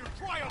rot in your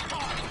cryo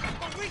pod.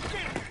 But we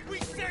didn't. We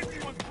saved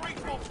you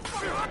ungrateful.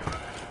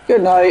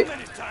 Good night. How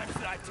many times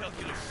did I tell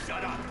you to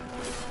shut up?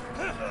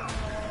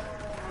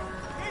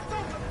 It's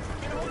open.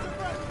 And hold your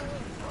breath.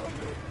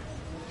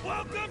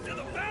 Welcome to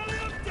the Valley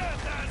of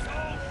Death,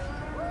 asshole!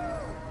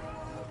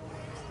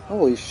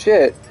 Holy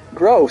shit.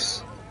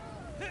 Gross.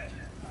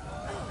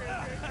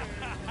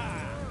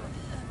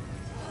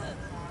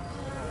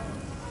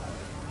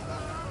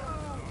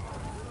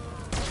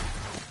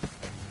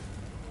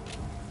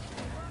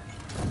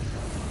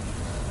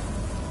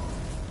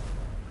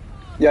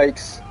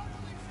 Yikes.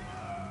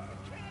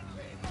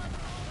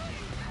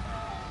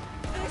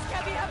 This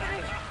can't be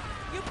happening!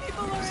 You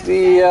people are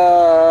The,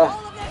 all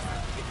of this!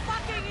 It's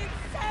fucking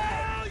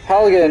insane!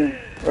 Helgen,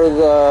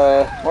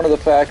 or one of the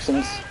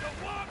factions.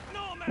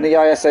 And the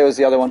ISA was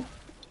the other one.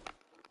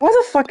 Why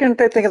the fuck didn't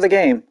they think of the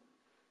game?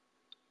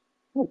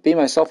 I'll beat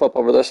myself up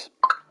over this.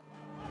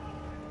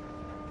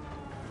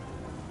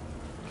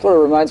 That's what it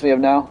reminds me of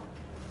now.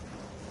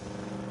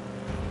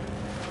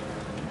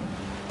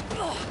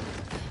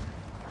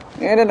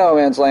 And in no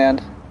man's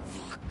land.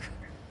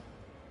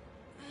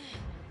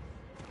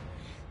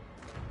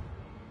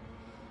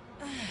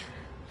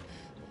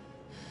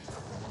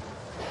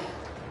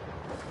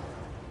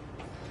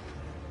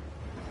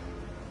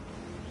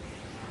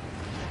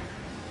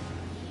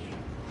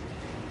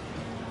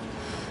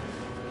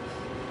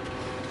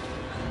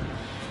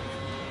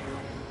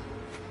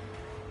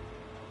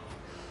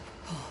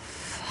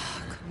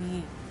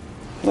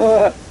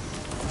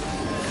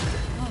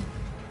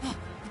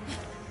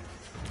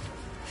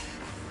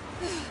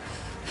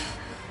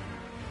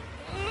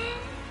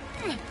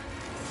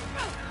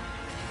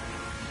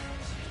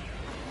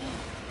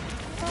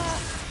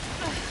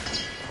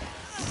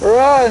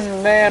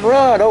 Run, man,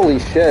 run! Holy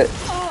shit.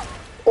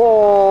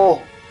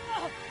 Oh.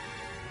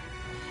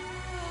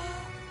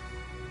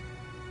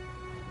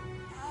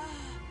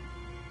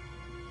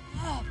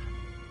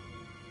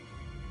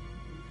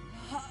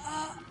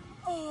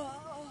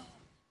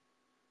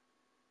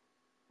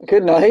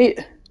 Good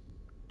night.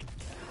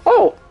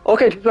 Oh,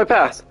 okay, choose my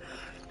path.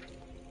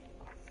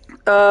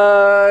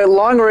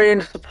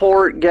 Long-range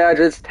support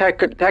gadgets,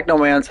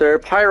 Technomancer,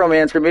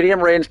 Pyromancer,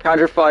 medium-range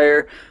counter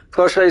fire,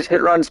 close-range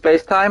hit-run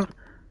space-time,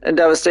 and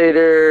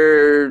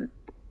Devastator,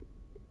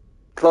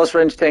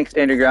 close-range tank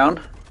stand your ground.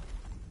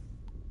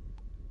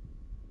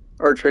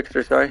 Or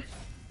Trickster, sorry.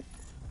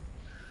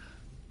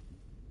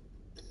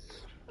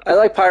 I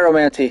like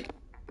Pyromancy.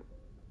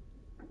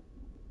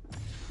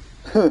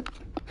 I'm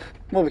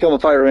gonna become a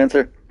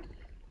Pyromancer.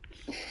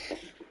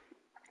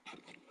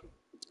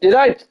 You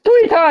died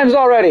 3 times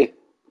already!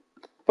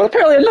 But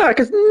apparently I'm not,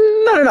 because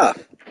not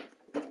enough.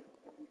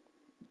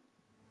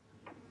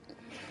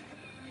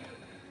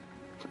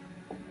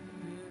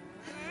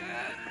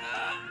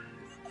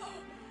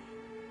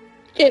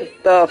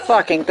 Get the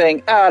fucking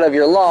thing out of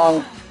your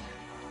lung.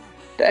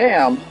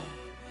 Damn.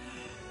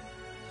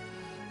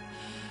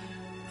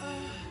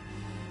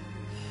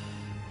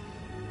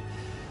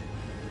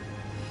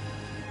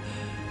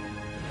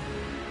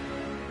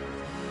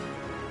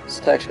 These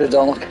textures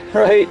don't look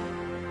right.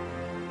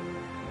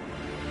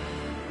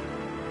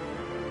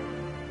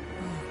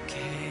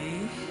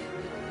 Okay.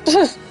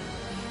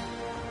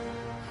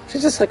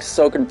 She's just like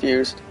so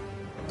confused.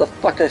 The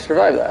fuck did I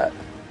survive that?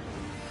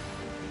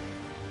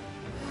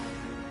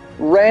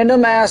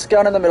 Random ass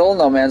gun in the middle of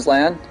no man's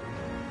land.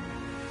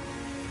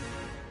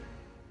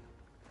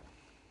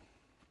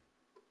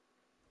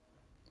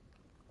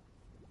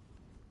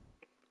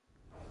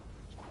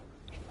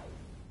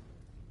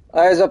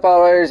 Eyes up,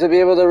 Outriders, to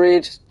be able to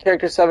reach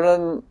character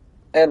 7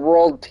 and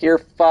world tier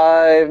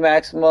 5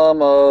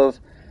 maximum of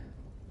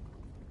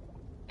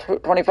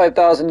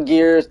 25,000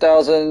 gears,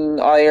 1,000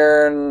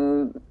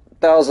 iron,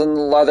 1,000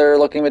 leather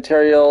looking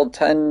material,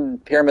 10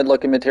 pyramid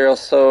looking material,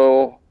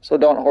 so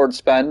don't hoard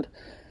spend.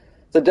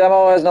 The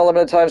demo has no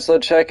limited time, so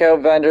check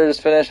out vendors,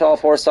 finish all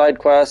 4 side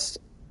quests,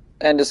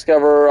 and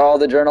discover all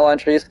the journal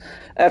entries.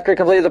 After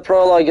completing the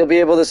prologue, you'll be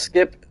able to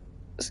skip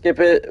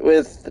it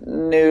with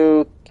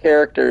new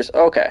characters.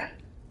 Okay.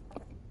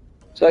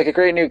 So I can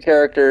create new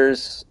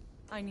characters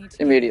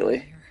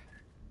immediately.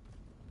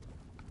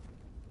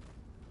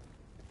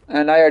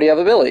 And I already have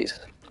abilities.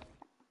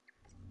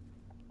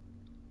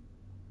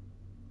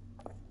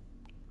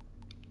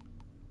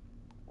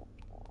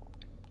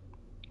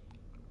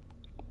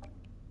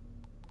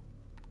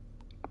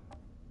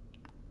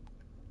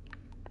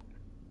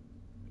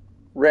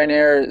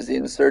 Rainier is the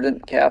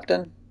insurgent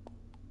captain.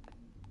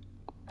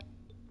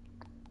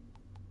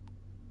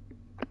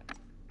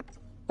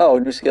 Oh,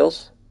 new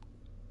skills.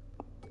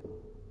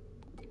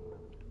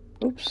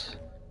 Oops.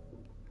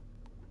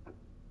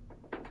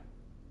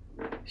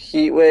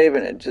 Heat wave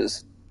and it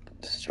just...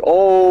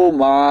 Oh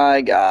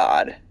my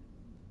god.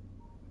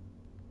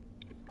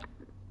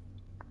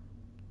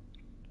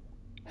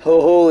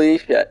 Holy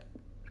shit.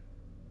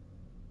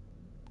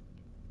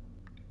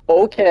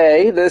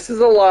 Okay, this is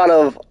a lot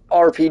of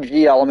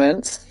RPG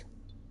elements.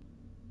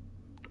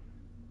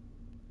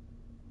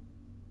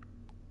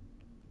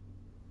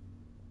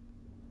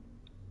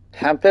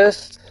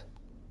 Tempest,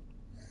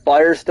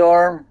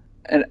 Firestorm,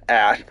 and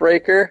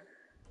Ashbreaker.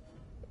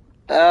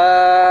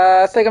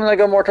 I think I'm gonna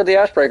go more to the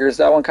Ashbreakers.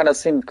 That one kind of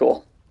seemed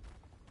cool.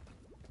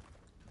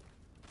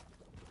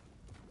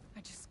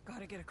 I just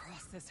gotta get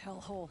across this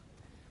hellhole.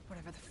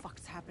 Whatever the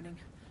fuck's happening,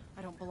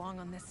 I don't belong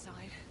on this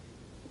side.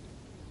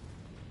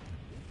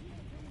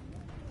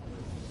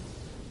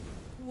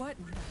 What?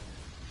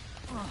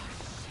 Oh,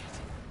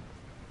 shit.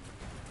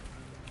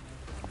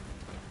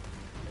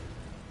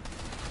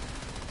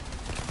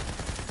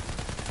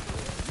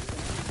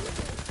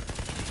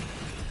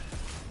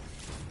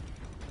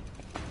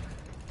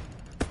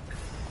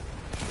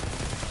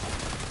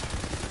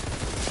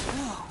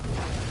 Oh.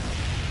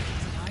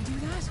 Did I do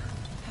that?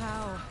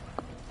 How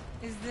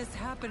is this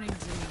happening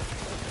to me?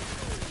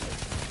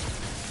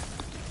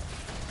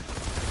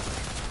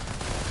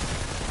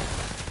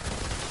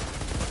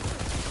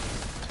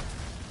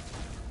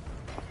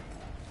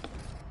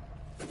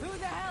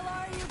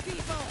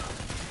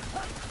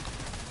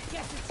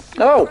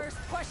 No. First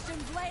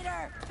questions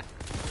later.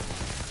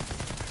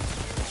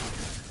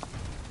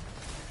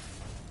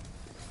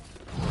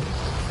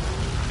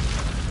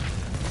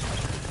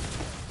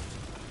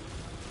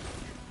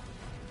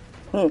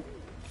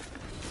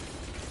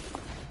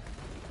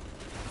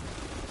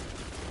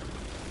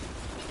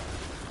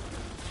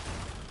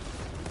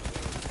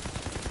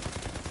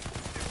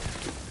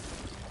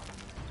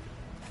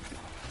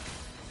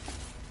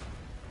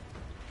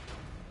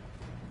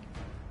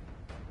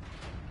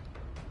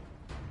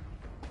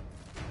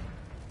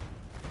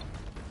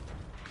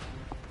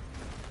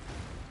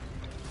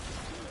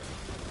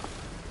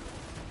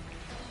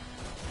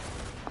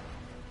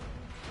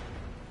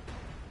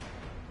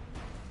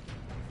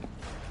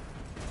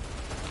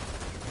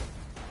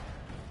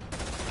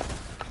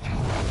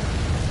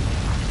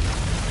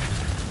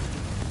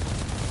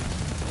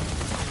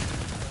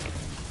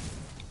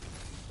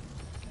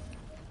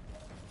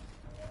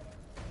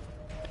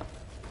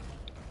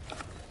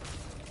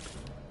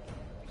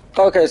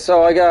 Okay,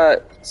 so I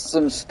got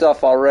some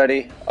stuff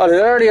already. Oh, did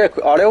I already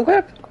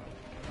auto-equip?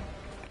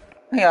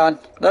 Hang on.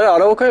 Did I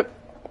auto-equip?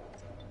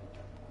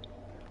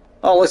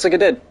 Oh, looks like it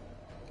did.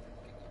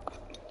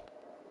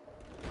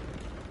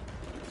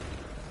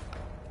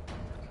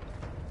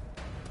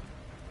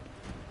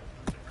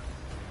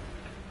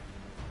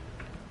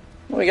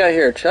 What we got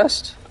here?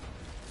 Chest?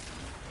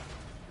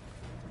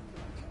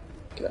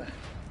 Okay.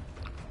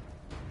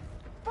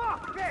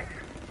 Fuck this!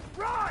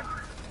 Run!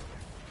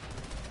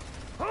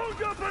 Hold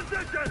your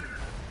position!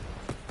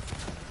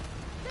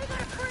 They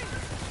got a freeze!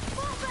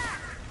 Fall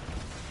back!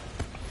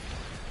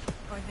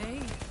 Are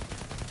they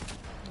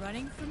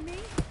running from me?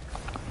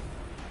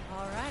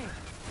 All right.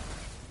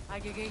 I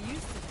could get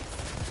used to this.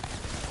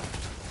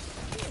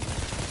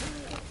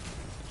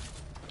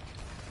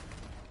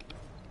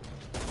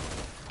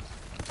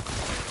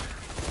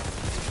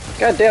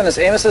 God damn, this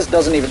aim assist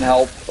doesn't even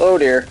help. Oh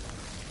dear.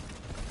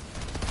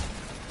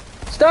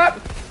 Stop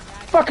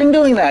fucking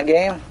doing that,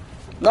 game.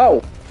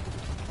 No.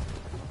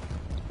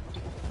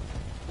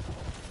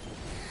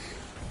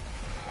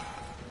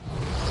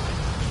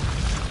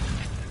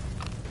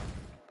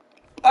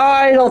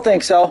 I don't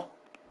think so.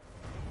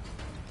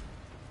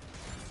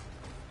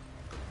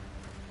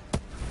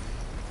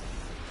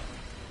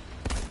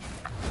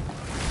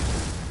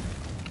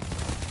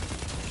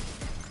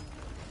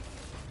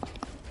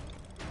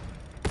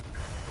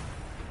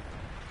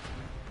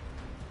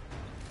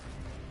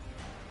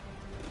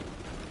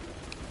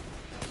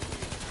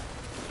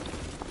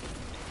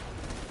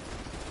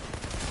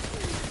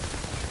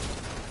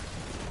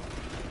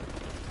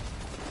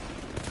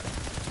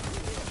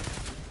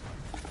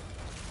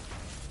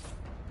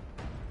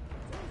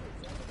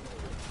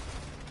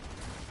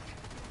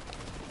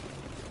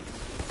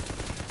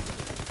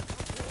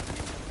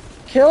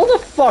 Kill the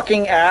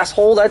fucking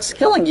asshole that's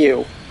killing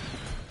you.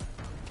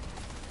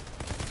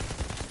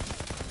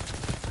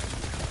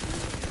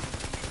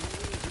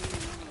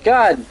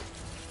 God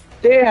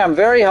damn,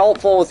 very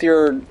helpful with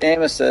your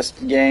aim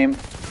assist, game.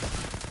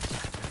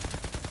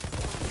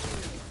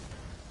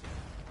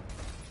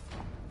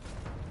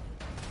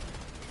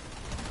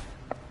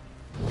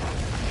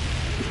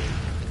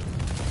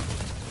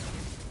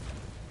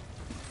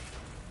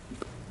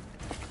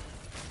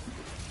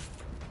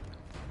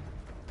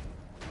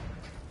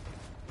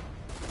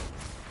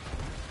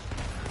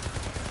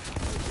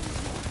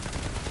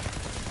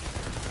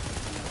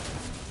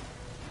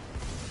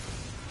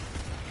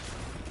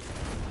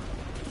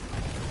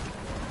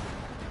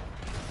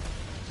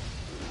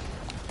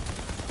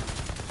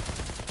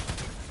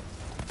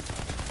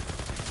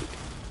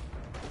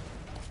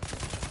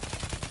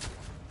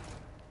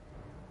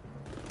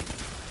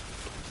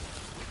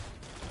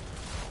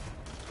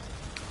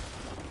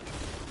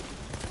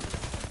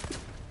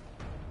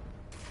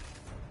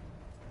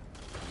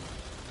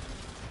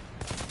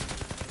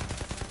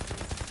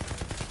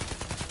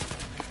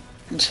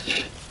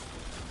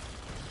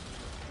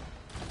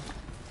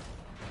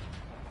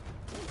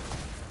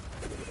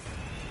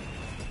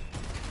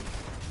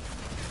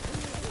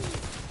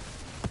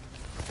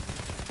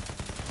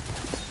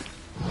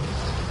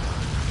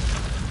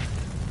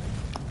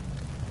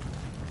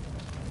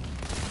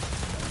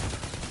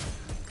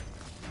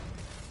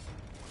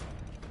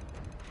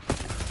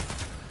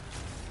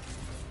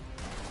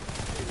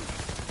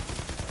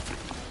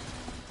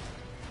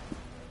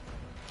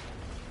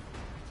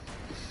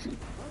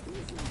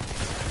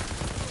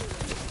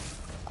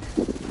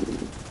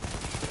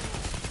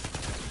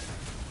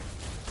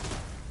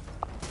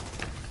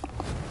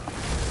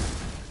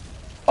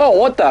 Oh,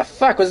 what the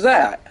fuck was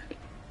that?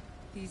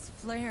 These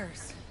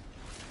flares.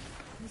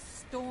 This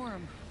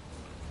storm.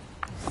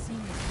 I've seen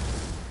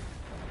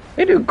it.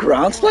 They do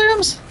ground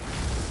slams?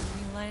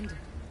 We landed.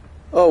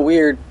 Oh,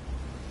 weird.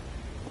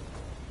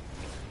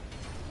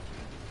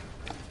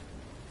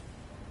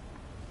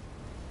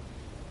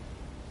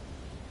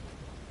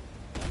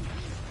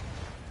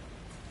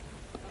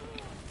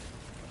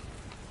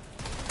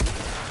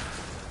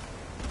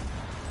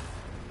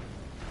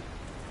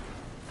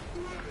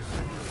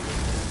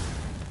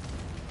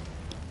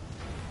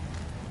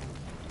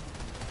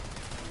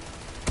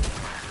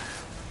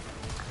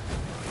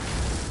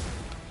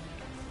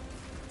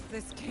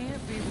 This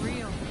can't be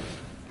real.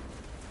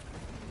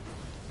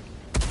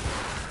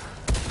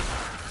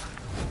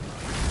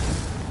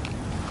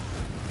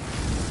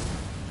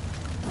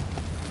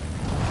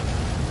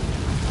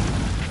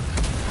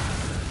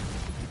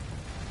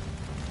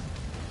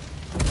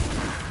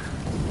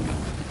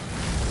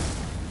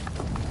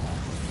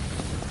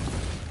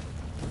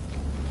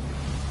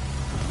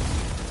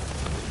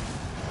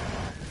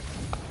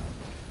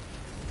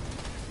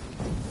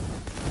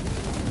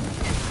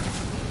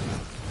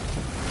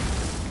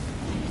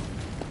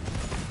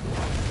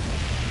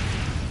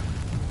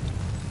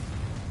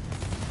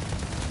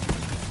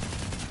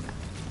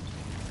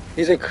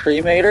 He's a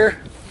cremator?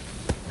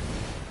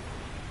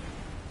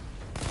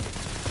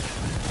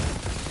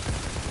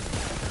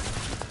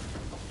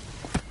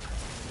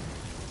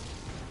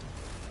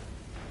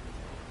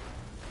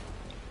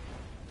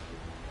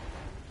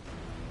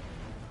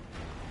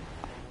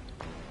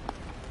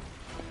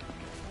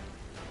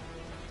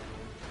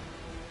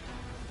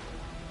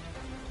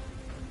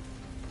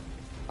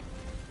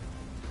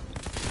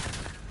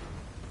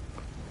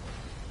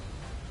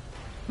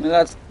 And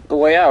that's the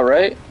way out,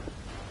 right?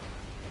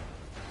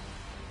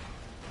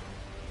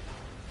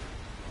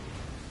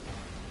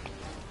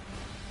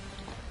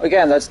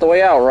 Again, that's the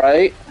way out,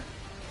 right?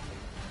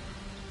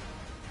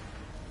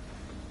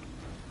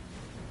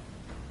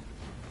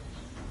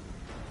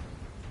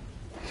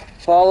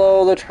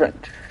 Follow the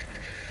trench.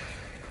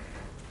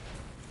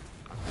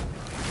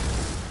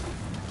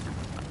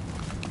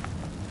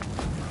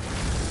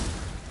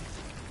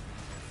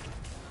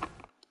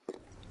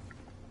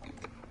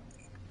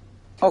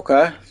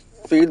 Okay.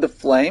 Feed the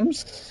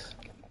flames?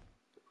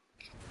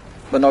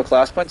 But no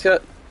class points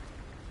yet?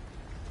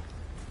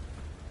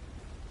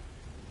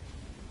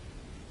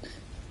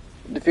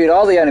 Defeat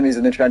all the enemies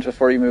in the trench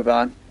before you move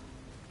on.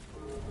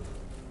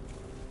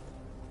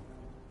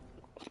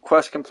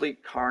 Quest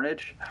complete,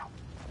 Carnage.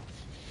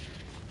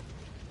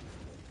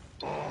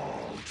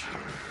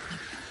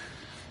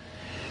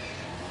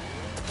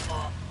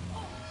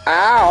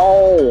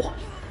 Ow!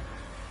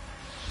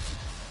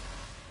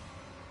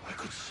 I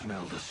could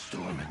smell the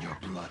storm in your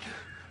blood,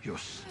 your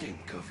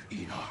stink of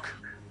Enoch.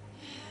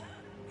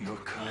 Your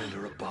kind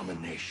are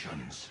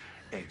abominations,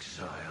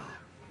 exile.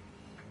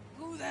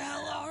 Who the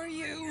hell are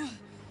you?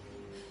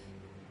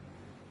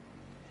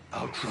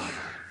 Outrider.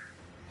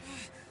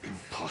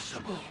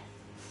 Impossible.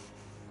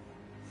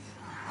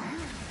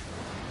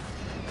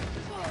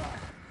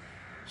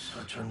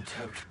 Such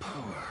untapped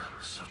power,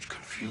 such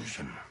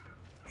confusion.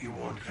 You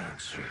want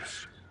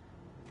answers.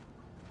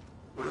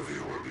 Whatever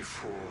you were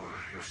before,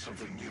 you're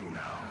something new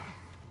now.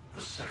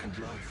 A second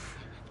life.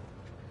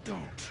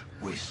 Don't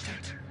waste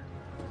it.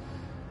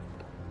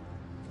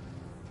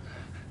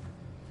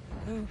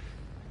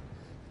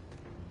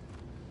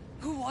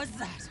 Who was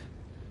that?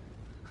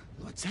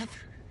 Lord Seth?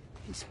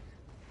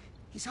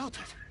 He's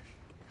altered.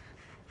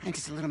 I think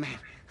it's a little man.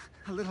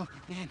 A little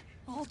man.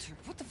 Altered?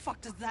 What the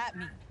fuck does that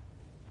mean?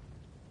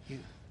 You...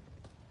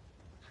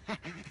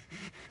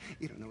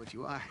 you don't know what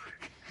you are.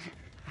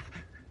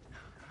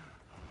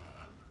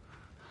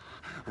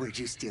 Where'd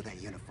you steal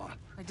that uniform?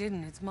 I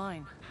didn't, it's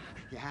mine.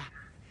 Yeah?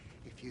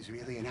 If you's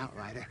really an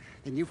outrider,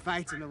 then you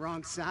fights on the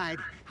wrong side,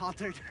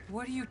 Altered.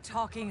 What are you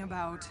talking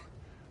about?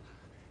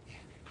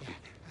 Yeah.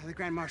 The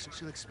Grand Marshal,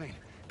 she'll explain.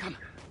 Come.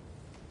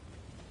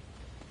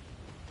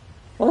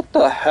 What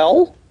the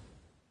hell?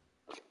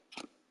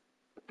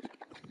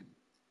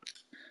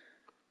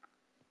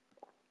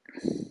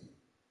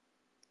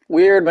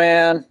 Weird,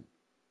 man.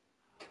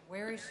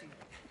 Where is she?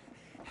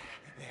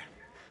 There.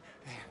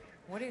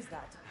 What is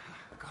that?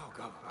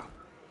 Go.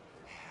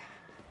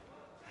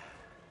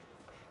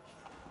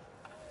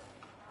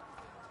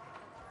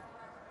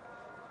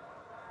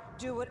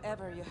 Do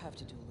whatever you have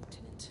to do,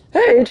 Lieutenant.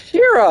 Hey, it's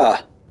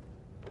Shira!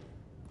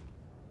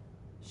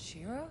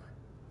 Shira?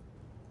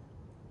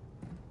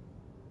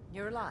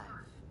 You're alive.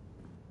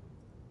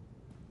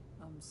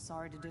 I'm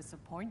sorry to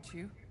disappoint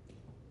you.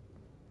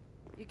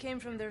 You came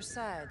from their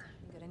side.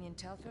 You got any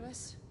intel for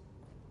us?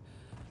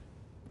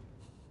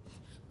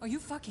 Are you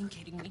fucking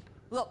kidding me?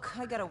 Look,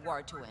 I got a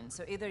war to win,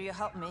 so either you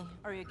help me,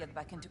 or you get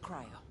back into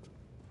cryo.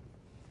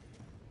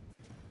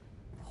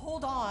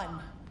 Hold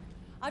on.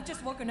 I've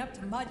just woken up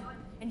to mud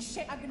and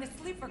shit. I've been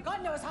asleep for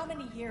God knows how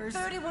many years.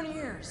 31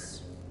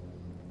 years.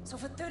 So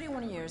for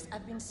 31 years,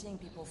 I've been seeing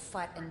people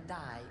fight and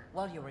die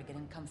while you were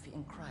getting comfy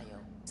in cryo.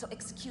 So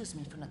excuse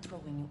me for not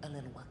throwing you a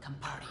little welcome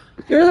party.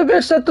 You're the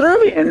bitch that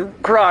threw me in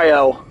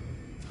cryo.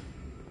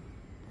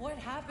 What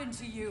happened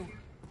to you?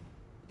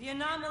 The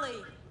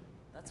anomaly.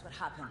 That's what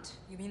happened.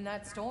 You mean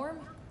that storm?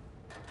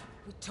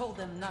 We told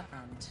them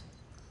nothing.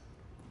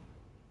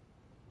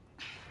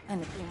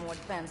 Anything more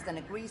advanced than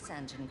a grease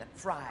engine got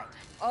fried.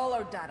 All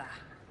our data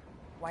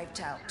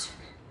wiped out.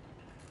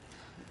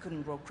 We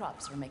couldn't grow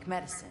crops or make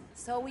medicine,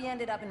 so we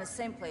ended up in the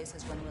same place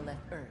as when we left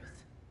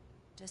Earth.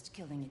 Just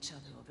killing each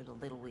other over the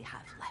little we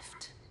have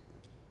left.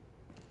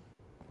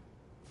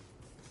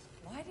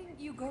 Why didn't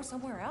you go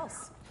somewhere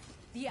else?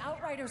 The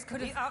Outriders could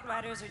have... The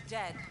Outriders are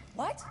dead.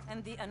 What?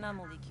 And the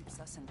anomaly keeps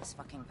us in this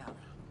fucking valley.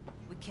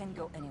 We can't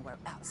go anywhere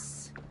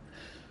else.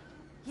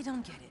 You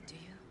don't get it, do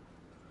you?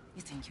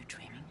 You think you're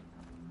dreaming?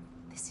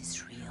 This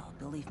is real.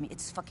 Believe me,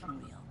 it's fucking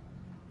real.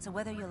 So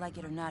whether you like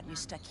it or not, you're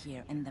stuck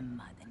here in the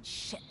mud and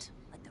shit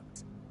like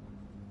those.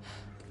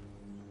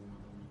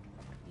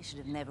 You should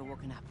have never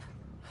woken up.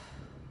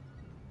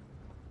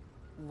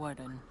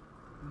 Wouldn't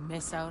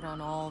miss out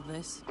on all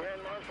this?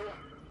 Grand Marshal,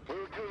 we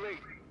were too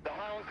late. The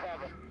Hounds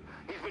have him.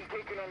 He's been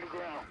taken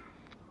underground.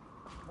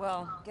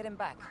 Well, get him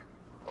back.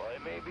 Well,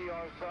 it may be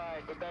our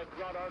side, but that's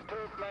not our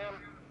turf, ma'am.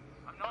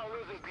 I'm not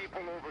losing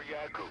people over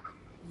Yaku.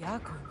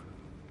 Yaku?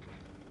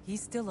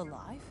 He's still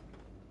alive?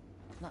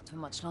 Not for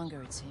much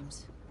longer, it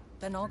seems.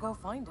 Then I'll go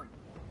find him.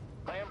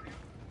 Ma'am?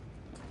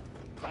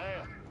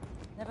 Ma'am?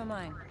 Never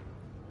mind.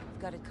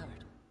 I've got it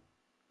covered.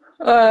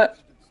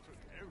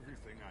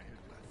 Everything I had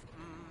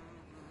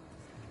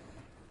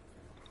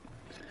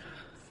left.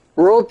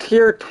 World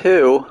Tier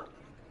 2.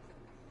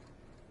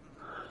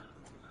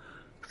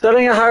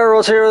 Setting a higher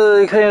world tier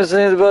that claims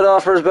but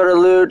offers better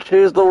loot.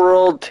 Choose the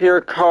world tier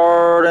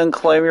card and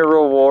claim your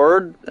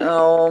reward.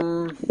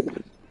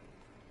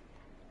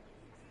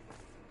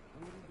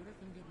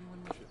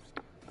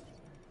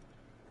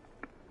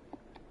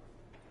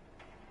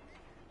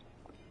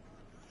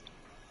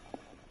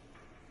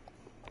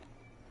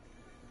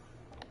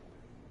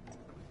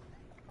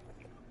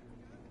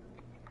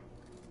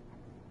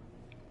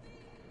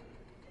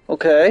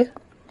 Okay.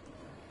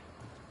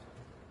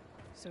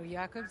 So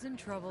Jakob's in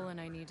trouble and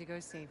I need to go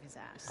save his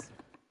ass.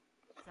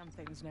 Some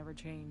things never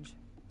change.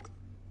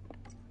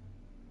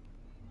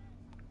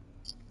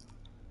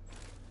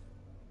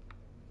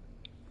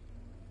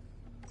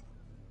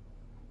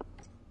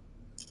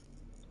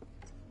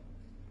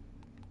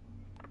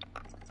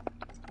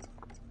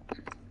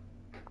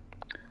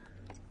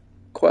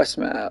 Quest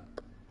map.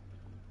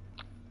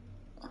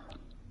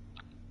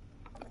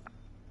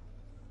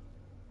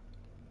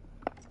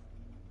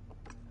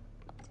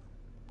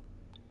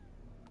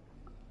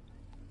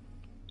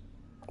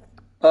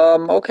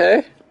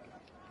 Okay.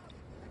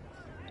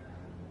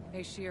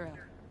 Hey Shira,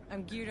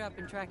 I'm geared up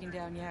and tracking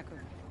down Jakob.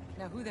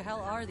 Now who the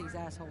hell are these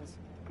assholes?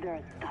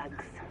 They're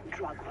thugs,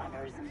 drug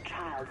runners, and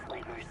child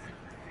slavers.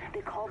 They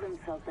call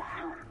themselves the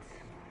Hounds.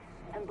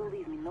 And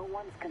believe me, no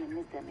one's gonna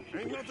miss them if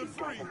you get a few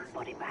dozen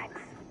body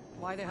bags.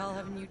 Why the hell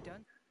haven't you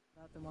done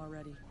about them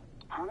already?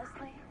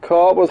 Honestly?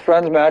 Co-op with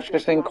friends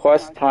matching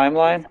quest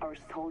timeline. Our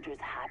soldiers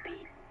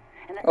happy.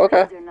 And that's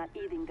Okay. because they're not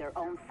eating their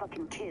own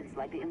fucking kids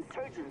like the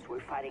insurgents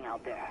we're fighting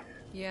out there.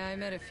 Yeah, I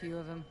met a few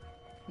of them.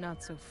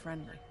 Not so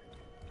friendly.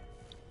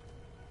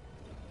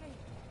 Hey,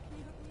 can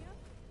you hook me up?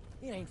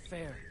 It ain't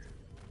fair.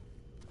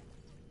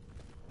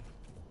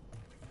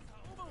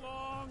 Move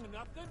along,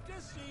 nothing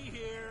to see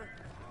here.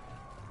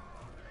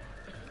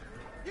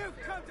 You've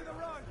come to the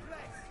wrong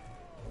place.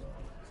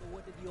 So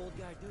what did the old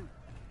guy do?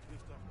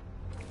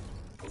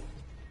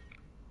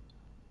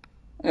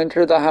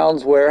 Enter the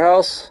Hound's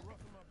warehouse.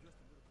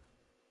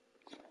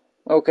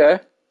 Okay.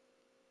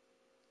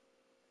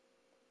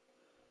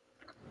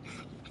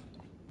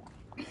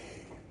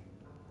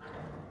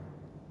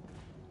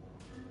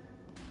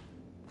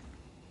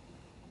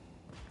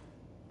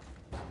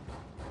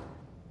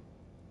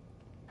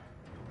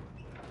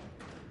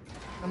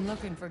 I'm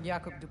looking for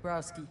Jakob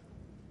Dabrowski.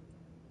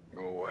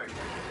 Go away.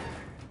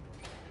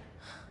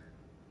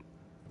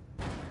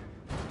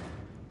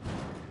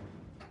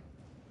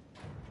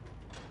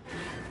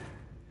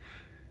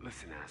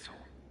 Listen, asshole.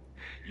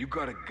 You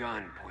got a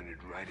gun pointed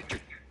right at your...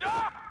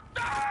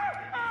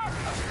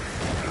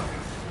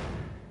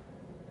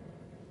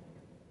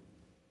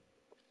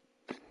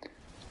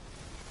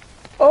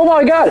 Oh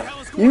my god!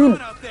 You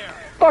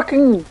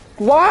fucking...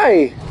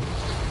 Why?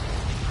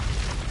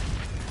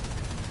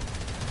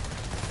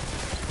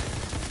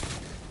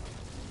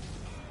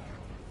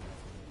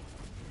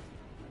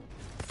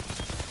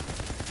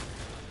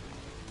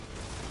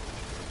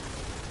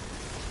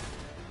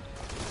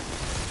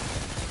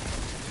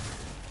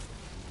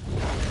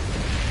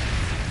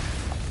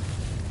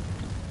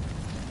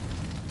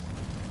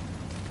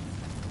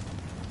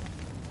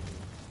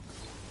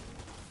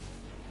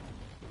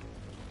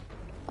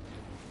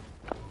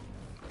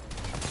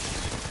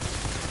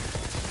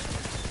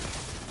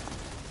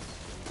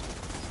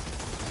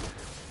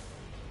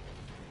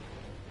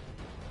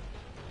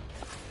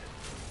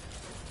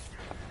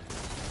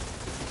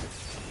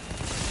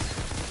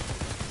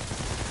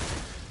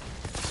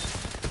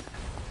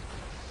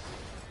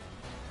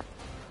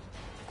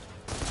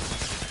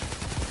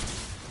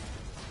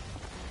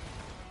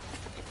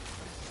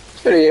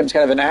 This video game's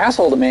kind of an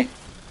asshole to me.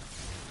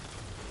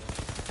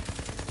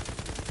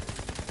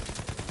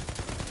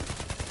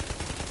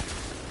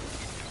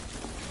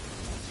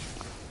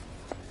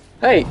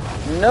 Hey,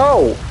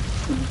 no!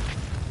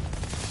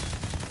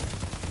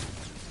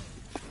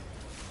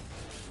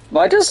 Am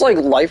I just like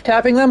life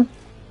tapping them?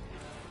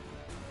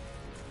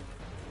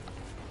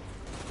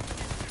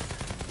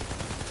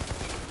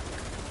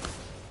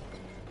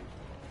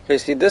 Okay,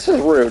 see, this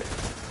is rude.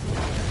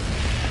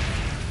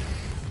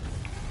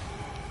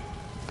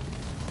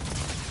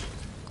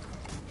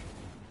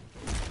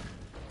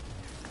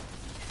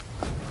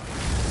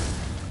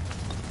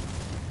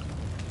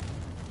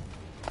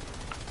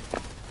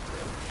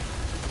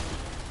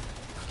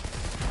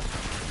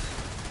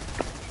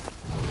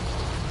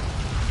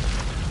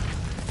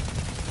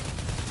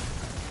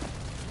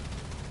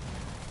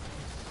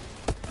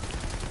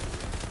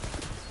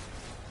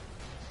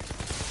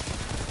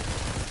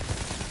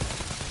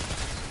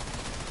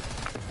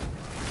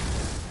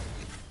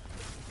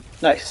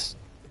 Nice.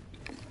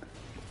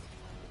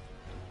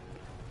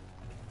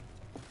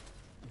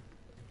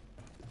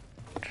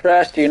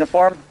 Trashed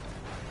uniform.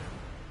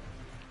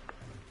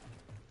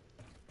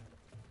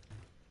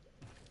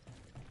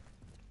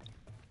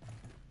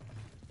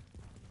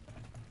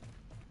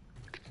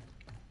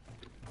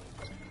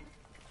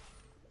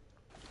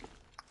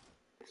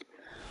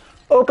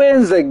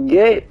 Opens the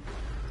gate.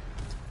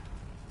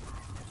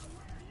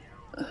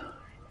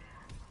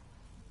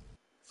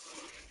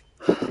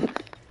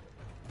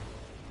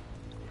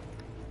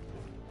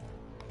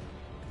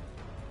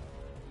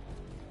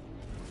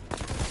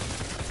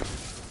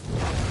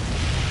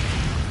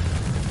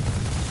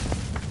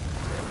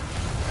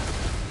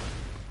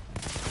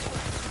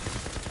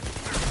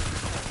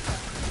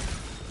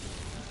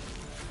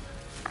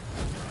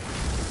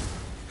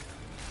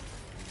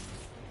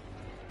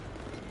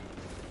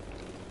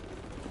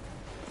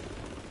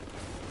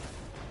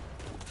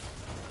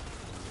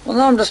 Well,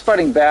 now I'm just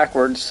fighting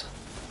backwards.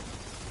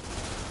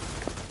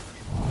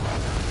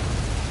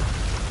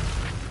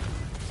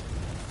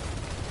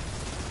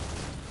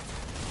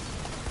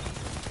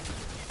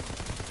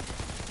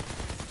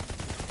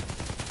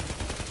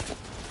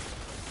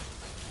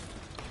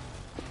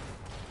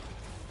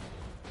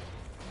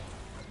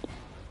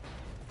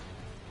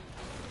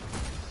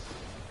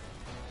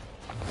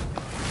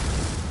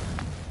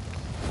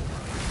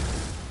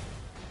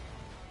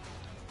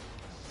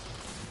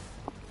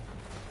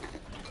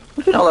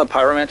 Did you know that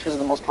Pyromancer is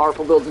the most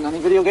powerful build in any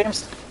video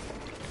games?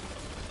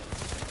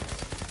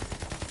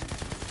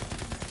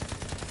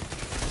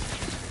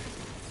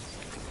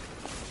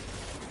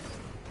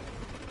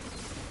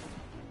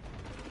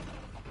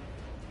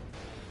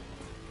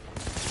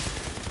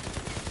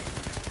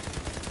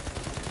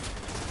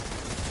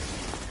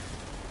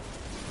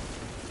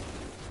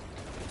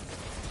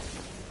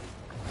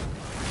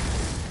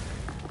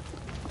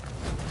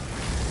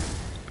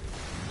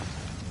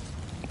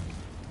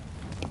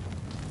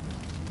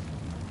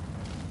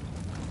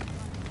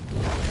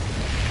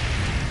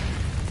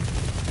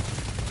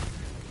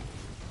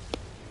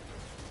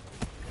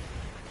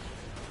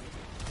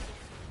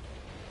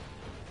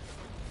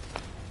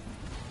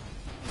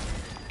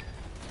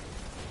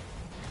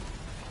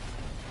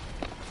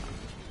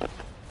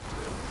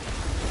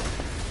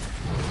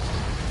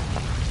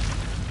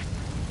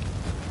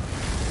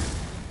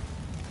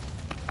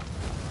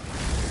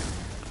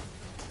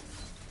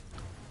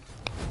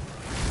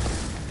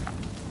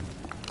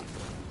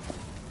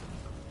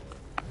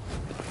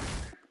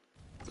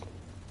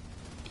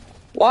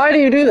 Why do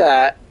you do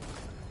that?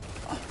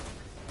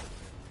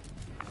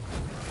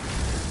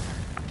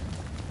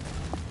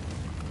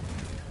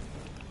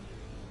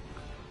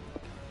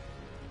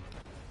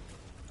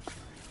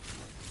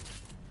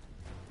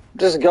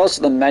 Just goes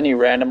to the menu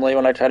randomly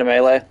when I try to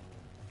melee.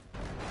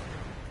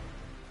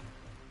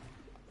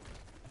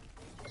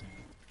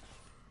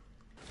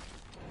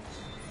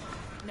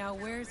 Now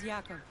where's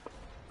Jakob?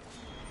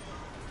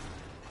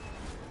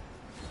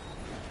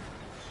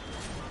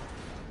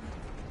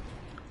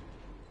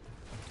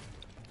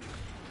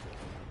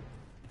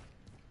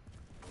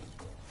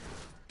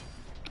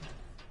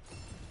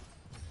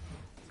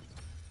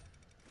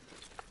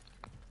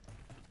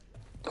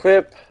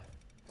 Equip.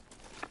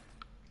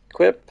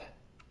 Equip.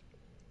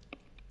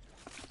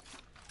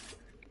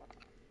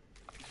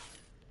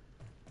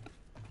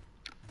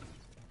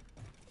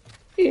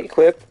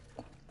 Equip.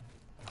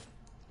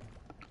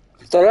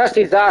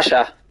 Zdrasti,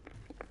 Zasha.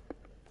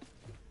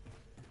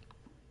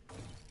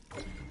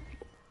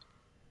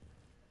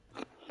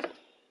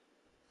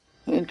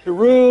 Into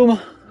room.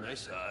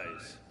 Nice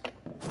eyes.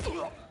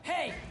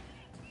 Hey!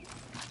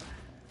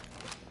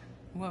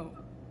 Whoa.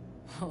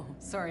 Oh,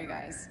 sorry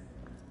guys.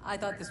 I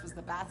thought this was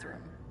the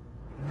bathroom.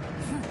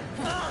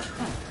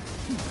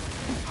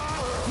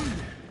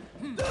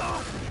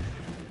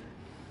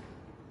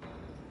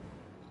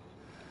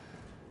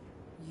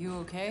 You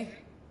okay?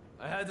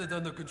 I had it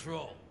under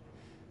control.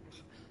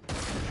 Been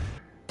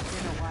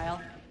a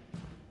while.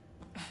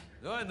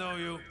 I know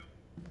you.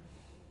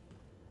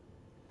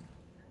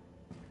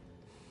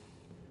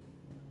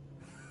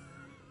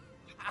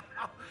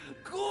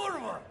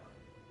 Kurva!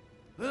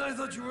 Then I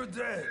thought you were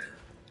dead.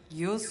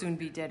 You'll soon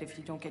be dead if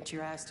you don't get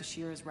your ass to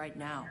Shira's right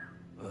now.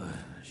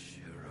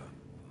 Shira.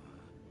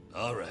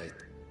 All right.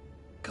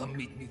 Come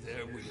meet me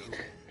there, will you?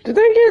 Did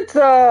they get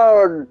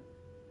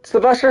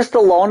Sylvester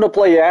Stallone to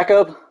play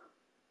Jakob?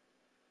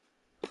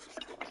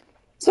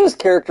 So his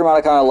character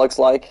model kind of looks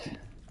like.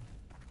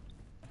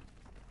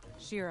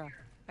 Shira,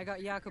 I got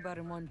Jakob out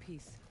in one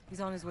piece.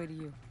 He's on his way to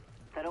you.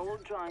 That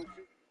old drunk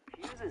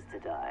refuses to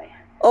die.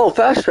 Oh,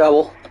 fast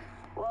travel.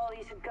 Well,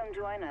 you should come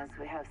join us.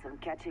 We have some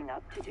catching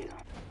up to do.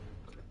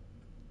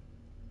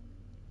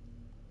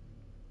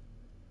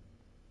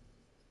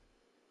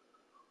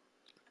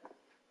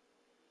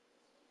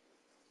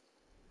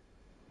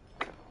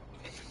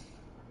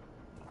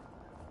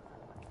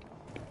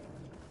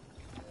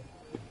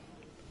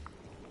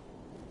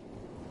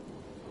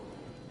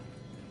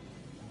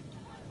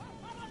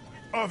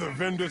 Other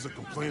vendors are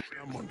complaining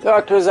I'm on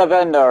Doctor's a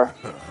vendor.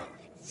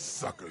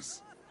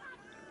 Suckers.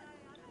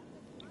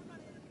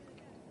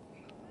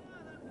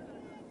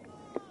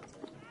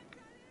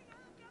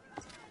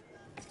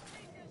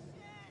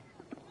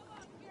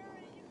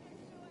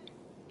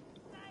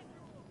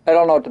 I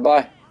don't know what to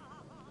buy.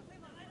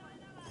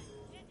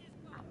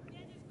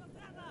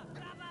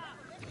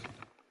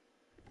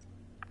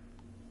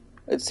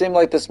 It seemed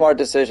like the smart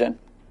decision.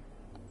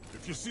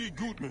 If you see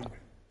Gutman,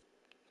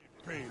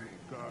 pain,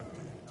 God.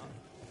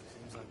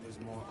 Seems like there's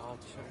more alt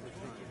shit we're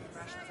thinking.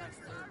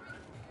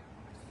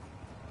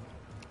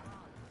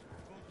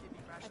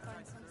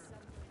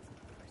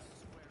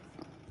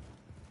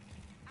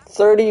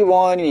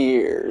 31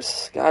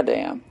 years.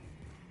 Goddamn.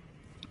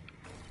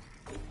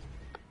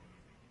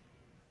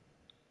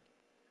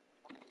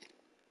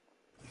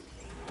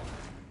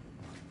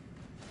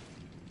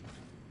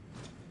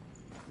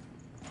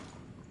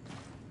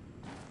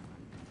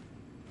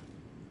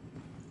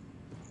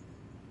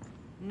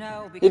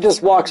 No, He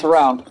just walks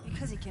around.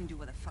 Because he can do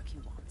what the fuck he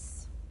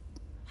wants.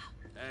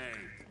 Hey,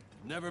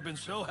 never been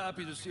so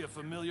happy to see a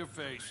familiar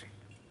face.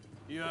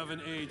 You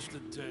haven't aged a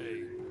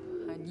day.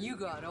 And you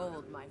got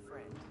old, my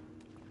friend.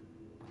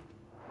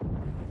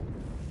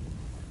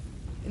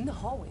 In the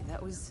hallway,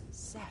 that was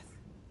Seth.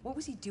 What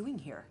was he doing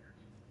here?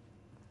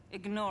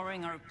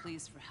 Ignoring our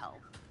pleas for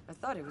help. I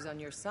thought he was on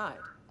your side.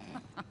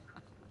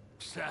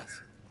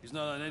 Seth, he's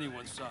not on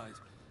anyone's side.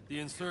 The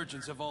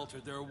insurgents have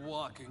altered their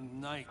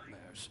walking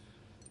nightmares.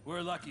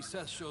 We're lucky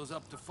Seth shows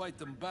up to fight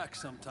them back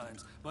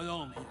sometimes, but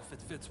only if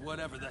it fits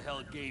whatever the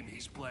hell game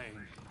he's playing.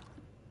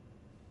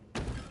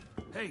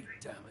 Hey,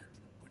 damn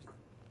it.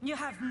 You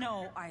have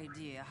no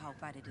idea how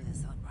bad it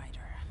is, Outrider.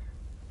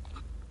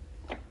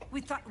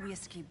 We thought we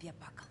escaped the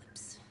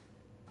apocalypse.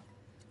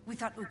 We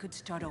thought we could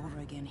start over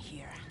again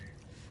here.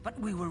 But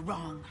we were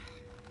wrong.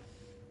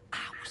 I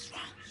was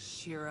wrong.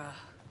 Shira.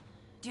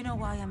 Do you know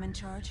why I'm in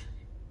charge?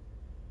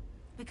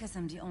 Because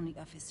I'm the only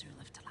officer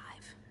left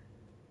alive.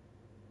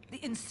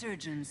 The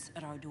insurgents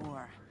at our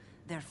door,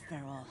 they're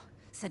feral,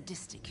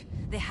 sadistic.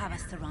 They have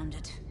us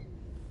surrounded.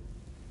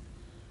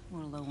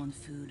 We're low on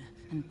food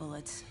and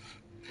bullets.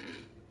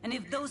 And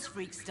if those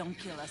freaks don't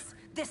kill us,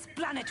 this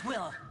planet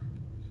will!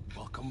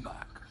 Welcome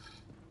back.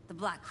 The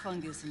black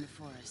fungus in the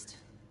forest.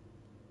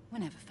 We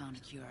never found a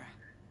cure.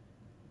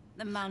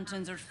 The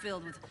mountains are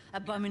filled with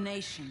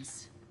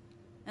abominations.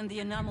 And the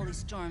anomaly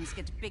storms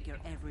get bigger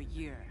every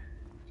year.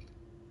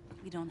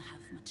 We don't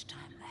have much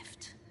time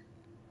left.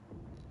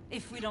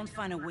 If we don't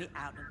find a way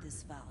out of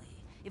this valley,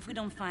 if we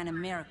don't find a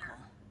miracle,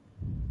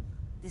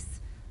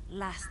 this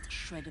last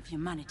shred of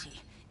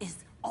humanity is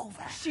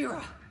over.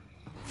 Shira!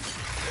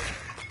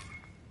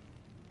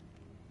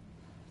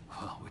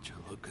 Oh, would you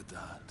look at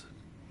that?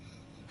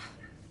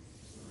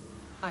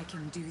 I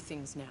can do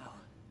things now.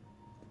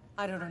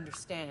 I don't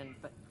understand,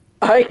 but...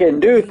 I can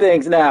do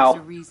things now.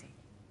 There's a reason.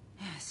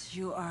 Yes,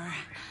 you are...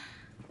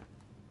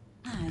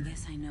 I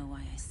guess I know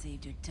why I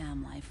saved your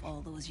damn life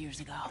all those years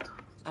ago.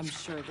 I'm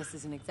sure this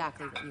isn't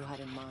exactly what you had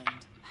in mind.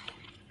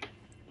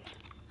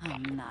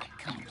 I'm not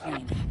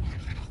complaining.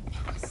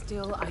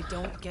 Still, I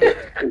don't get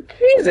it.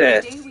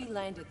 Jesus! The day we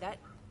landed, that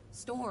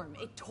storm,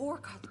 it tore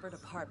Cuthbert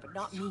apart, but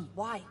not me.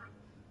 Why?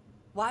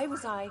 Why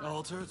was I...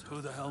 Altered?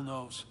 Who the hell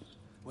knows?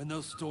 When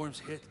those storms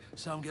hit,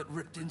 some get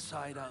ripped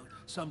inside out,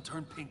 some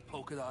turn pink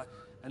polka dot,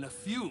 and a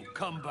few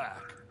come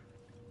back.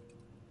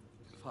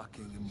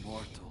 Fucking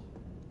immortal.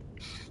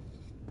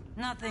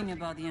 Nothing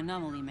about the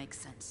anomaly makes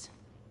sense.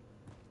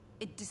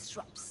 It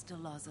disrupts the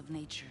laws of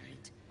nature.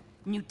 It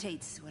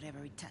mutates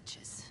whatever it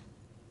touches.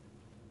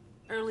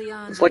 Early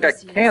on, It's like a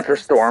cancer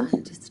storm.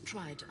 Scientists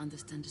tried to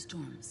understand the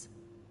storms,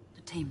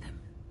 to tame them.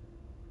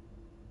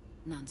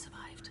 None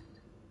survived.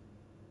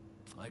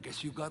 I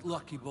guess you got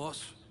lucky,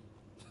 boss.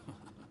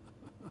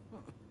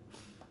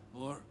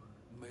 Or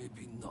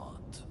maybe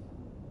not.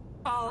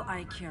 All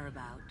I care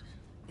about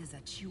is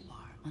that you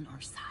are on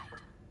our side.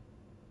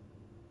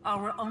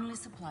 Our only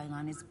supply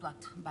line is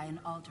blocked by an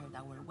altar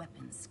that our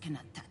weapons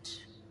cannot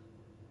touch.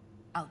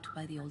 Out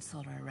by the old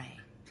solar array.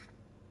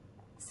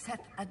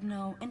 Seth had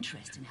no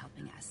interest in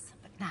helping us,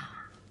 but now,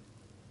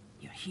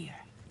 you're here.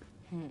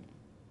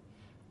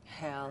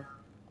 Hell,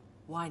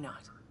 why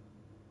not?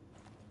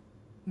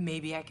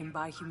 Maybe I can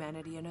buy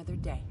humanity another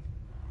day.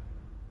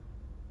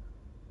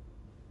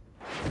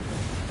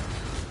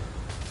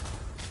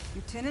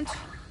 Lieutenant,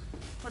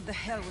 what the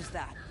hell was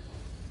that?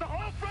 The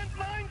whole front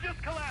line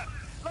just collapsed!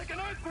 Like an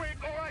earthquake,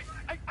 all right.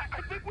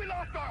 I think we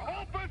lost our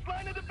whole first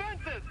line of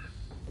defenses!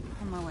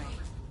 On my way.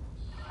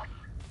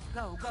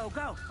 Go, go,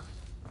 go!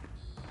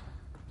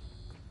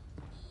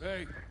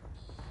 Hey.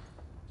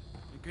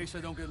 In case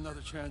I don't get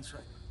another chance,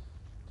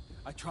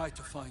 I tried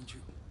to find you.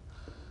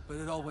 But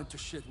it all went to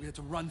shit. We had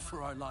to run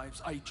for our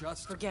lives.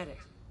 Forget it.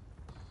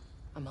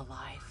 I'm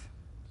alive.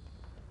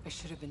 I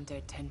should have been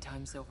dead 10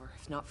 times over,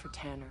 if not for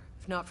Tanner,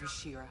 if not for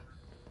Shira.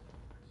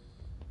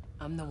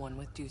 I'm the one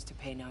with dues to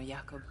pay now,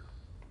 Jakob.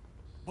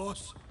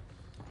 Boss,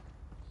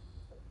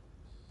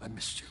 I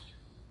missed you.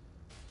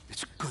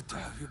 It's good to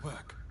have you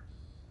back.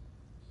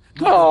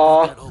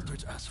 Aww. That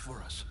Altered asked for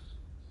us,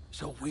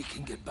 so we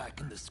can get back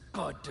in this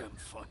goddamn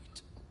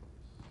fight.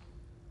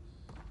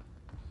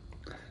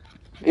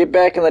 Get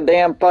back in the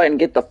damn fight and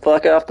get the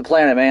fuck off the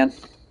planet, man.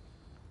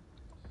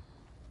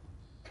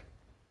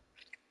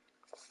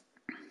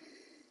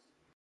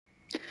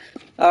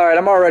 Alright,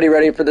 I'm already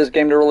ready for this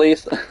game to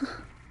release.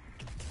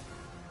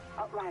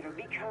 Outrider,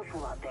 be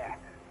careful out there.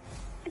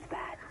 It's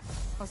bad.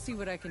 I'll see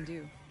what I can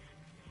do.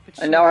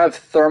 But I now have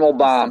thermal I've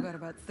bomb. still got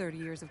about 30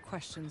 years of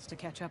questions to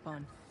catch up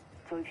on.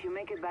 So if you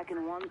make it back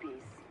in one piece,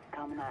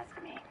 come and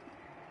ask me.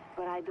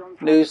 But I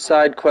don't... New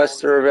side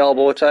quests are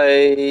available, which I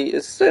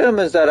assume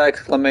is that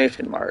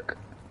exclamation mark.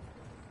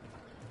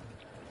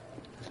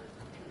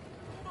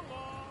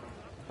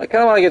 I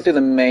kind of want to get through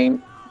the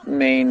main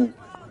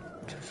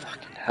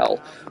fucking hell,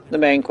 the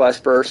main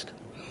quest first.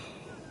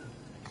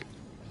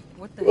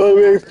 What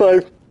the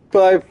hell?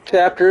 Five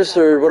chapters,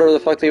 or whatever the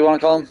fuck do you want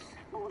to call them?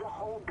 Move the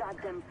whole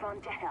goddamn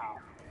front to hell.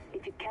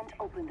 If you can't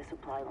open the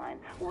supply line,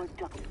 we're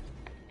done.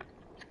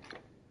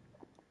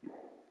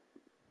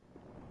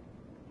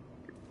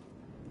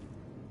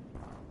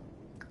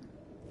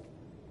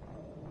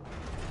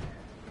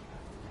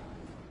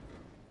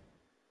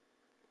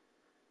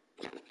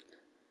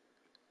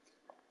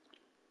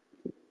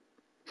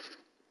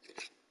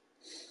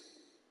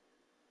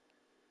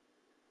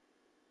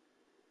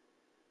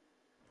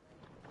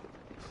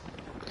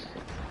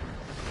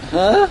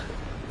 Huh?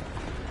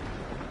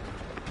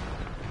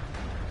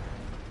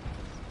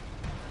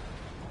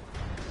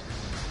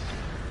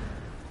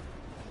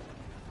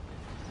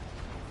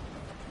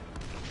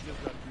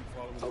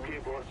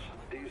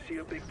 see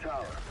a big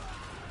tower?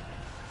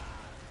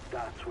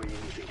 That's where you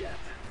need to get.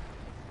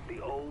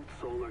 The old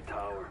solar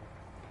tower.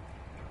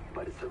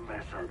 But it's a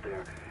mess out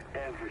there.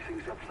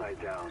 Everything's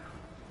upside down.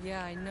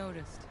 Yeah, I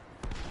noticed.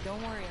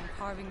 Don't worry, I'm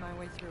carving my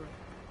way through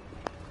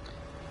it.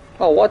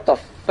 Oh, what the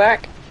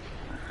fuck?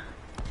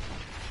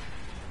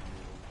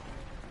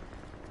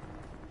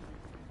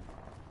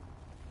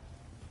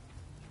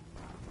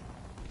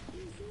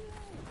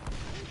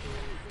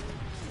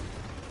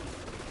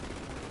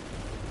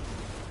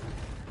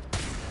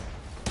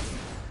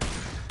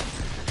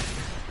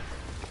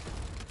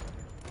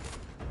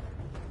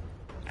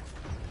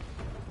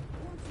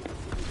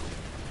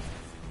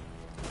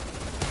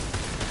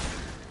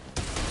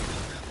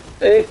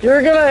 If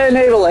you're gonna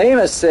enable aim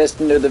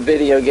assist into the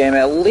video game,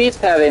 at least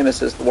have aim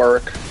assist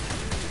work.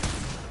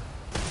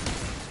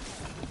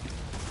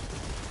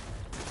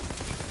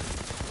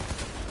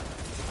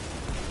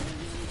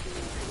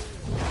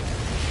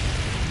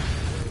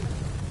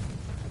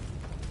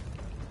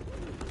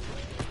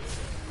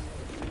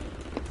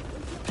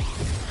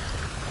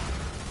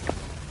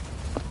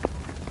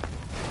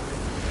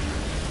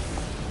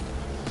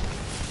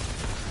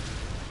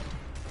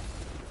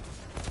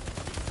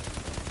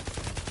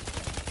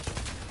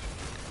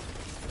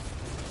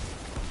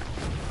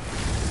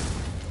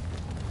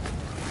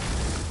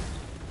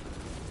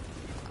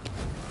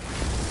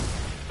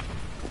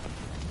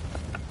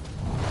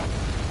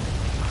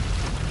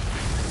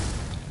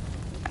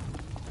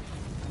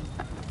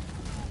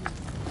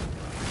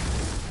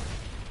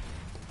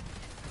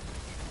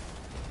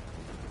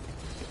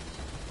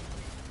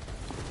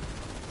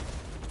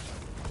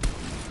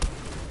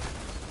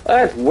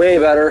 That's way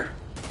better.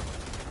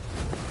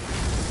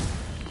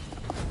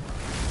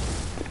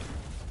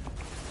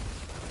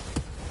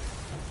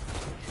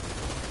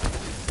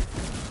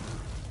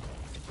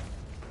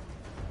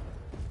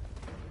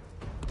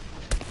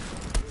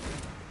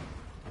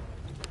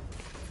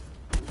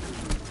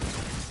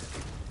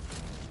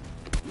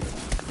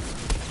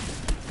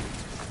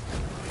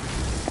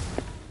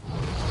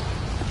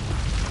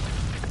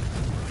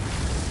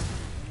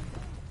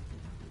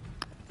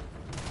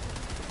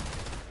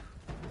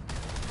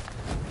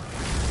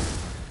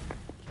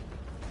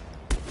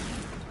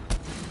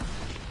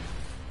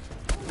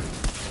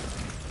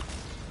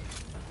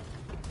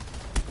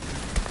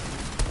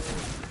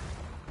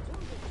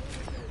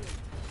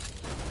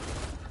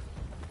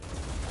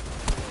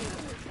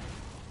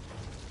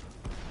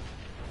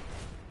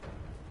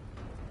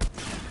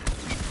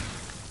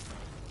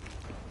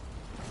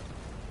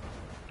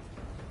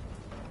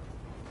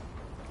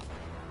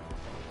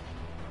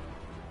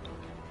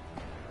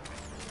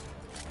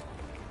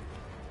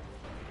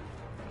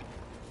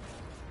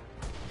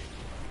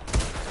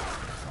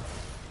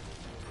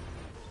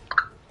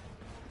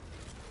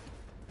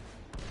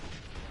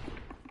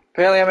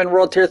 Apparently I'm in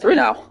World Tier 3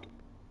 now.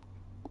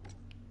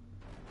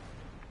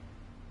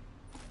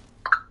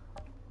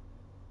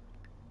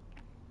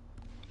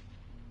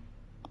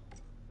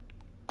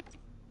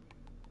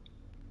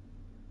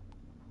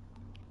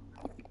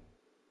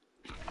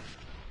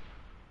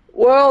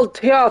 World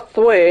Tier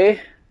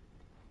 3.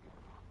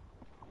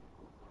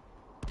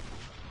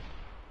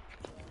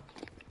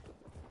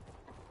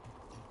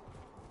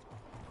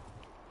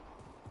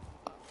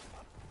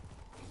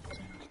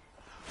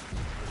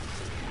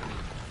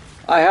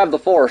 I have the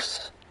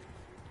Force.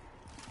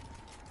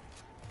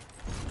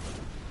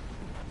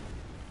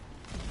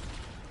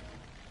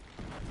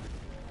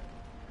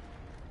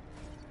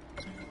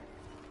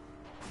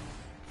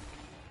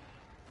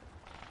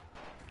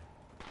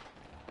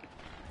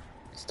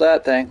 It's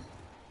that thing.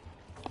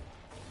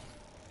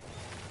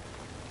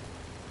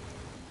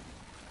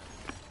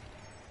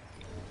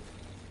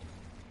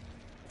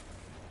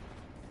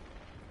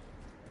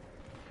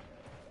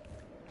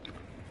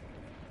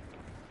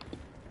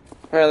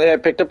 Apparently I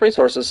picked up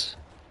resources.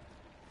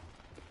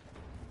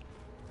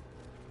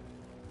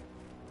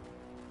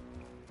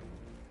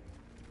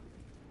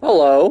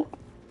 Hello.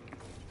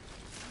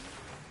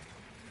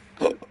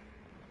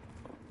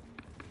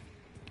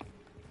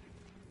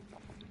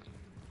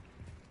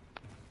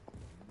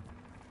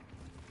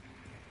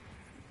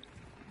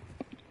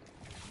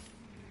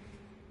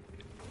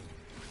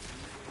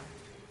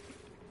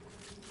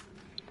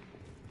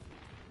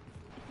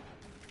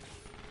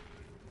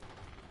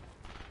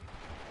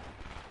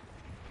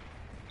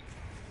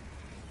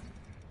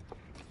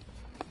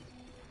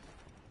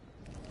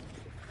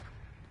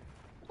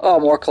 Oh,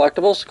 more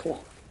collectibles?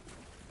 Cool.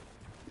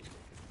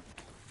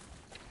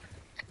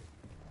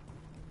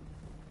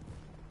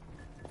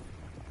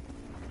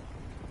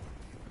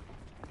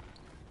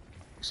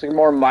 Looks like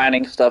more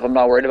mining stuff. I'm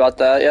not worried about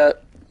that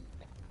yet.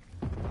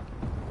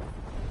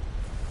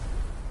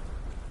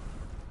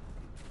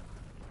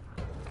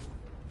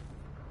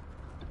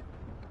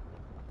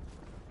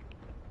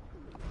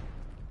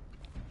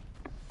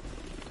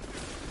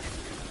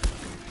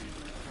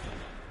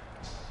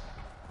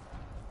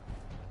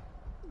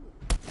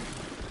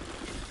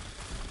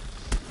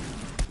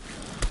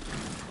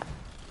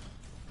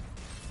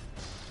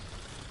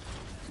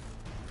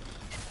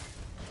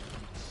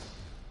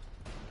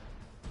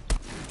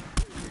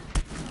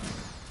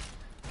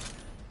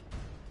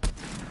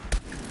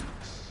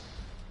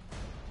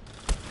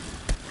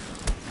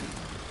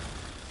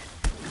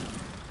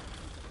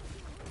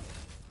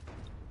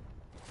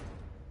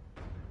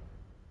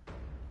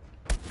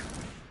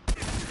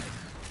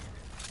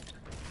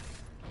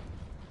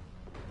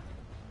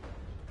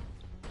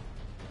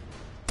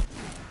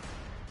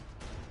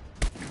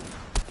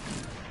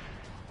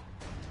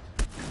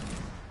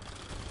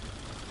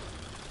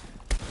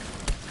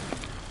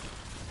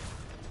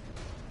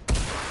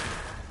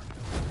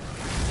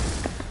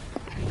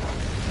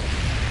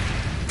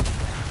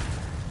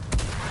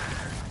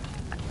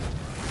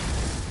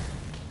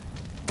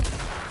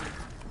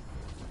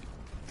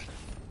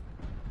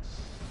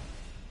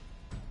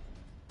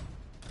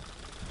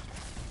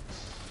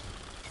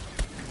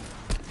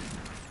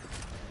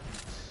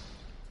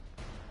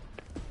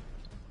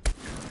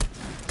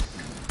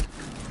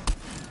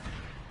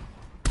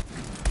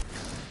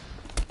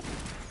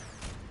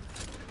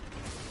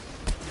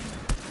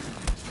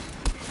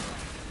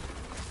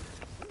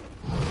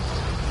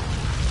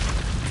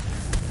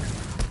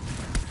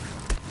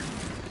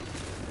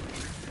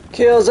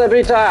 Kill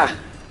Zebrita!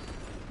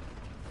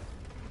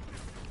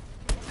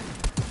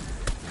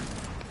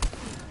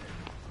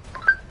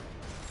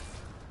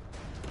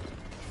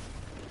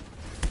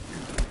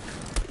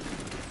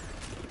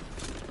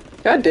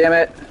 God damn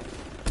it.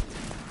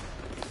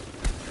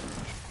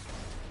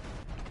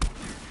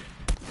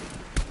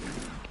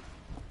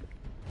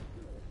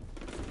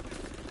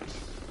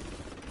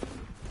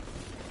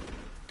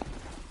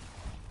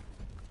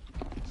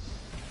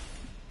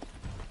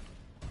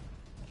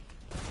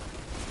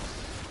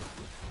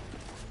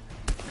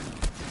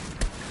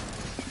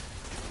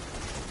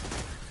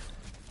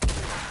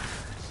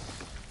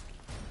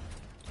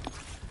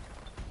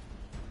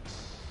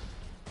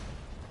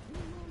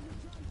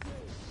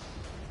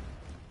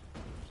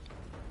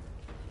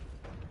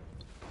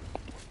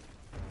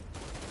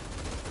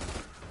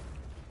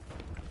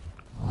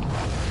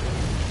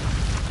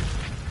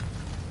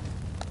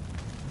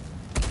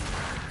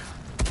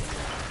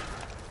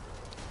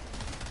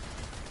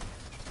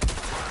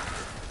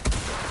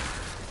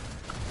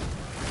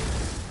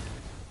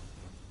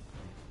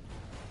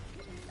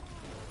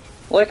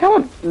 Like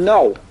how?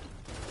 No.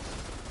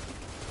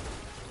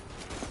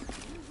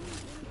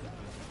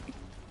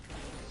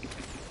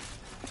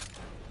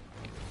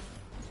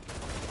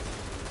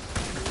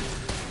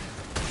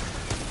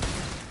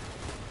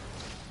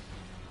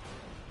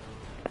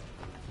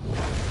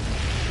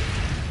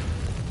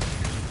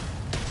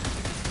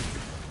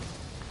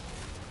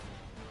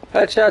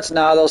 Headshots?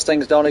 Nah, those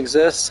things don't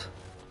exist.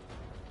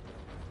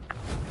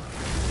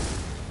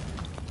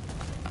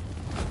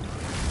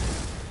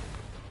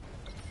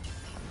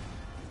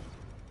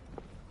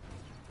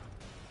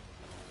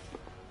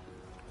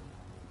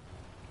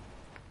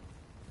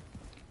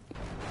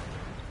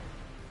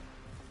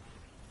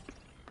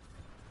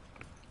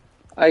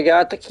 I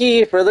got the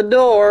key for the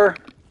door.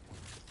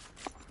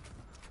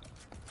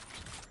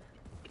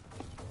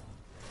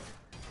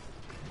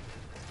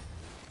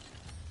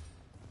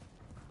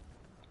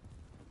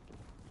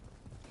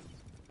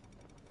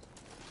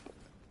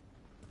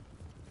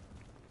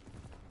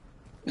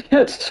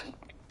 It's...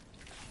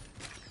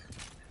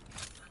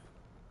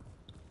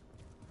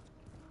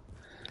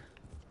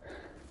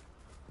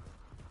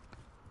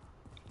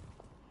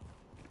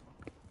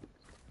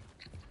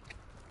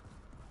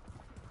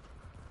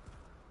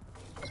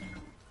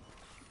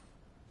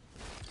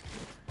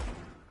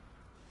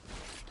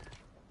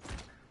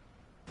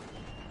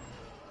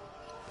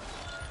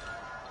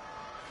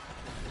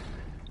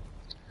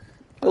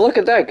 Look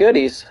at that,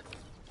 goodies.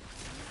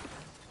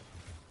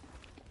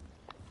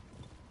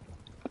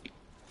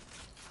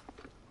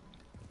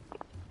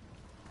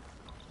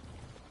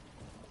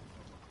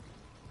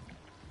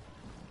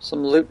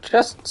 Some loot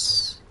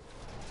chests.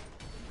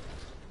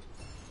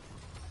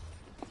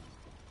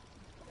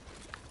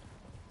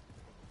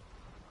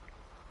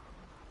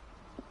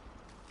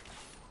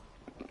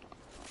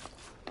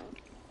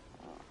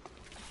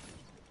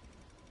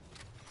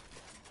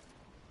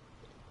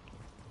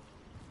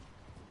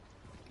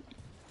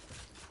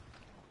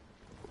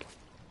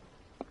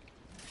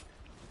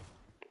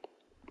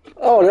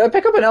 Oh, did I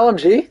pick up an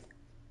LMG?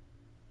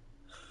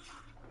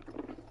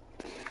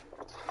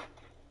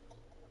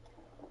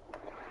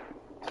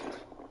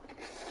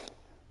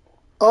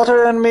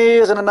 Altered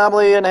enemies and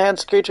anomaly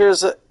enhanced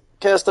creatures that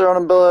cast their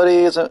own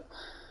abilities and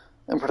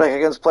protect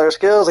against player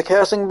skills. A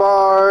casting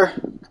bar.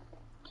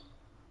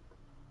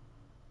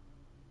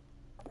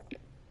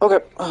 Okay.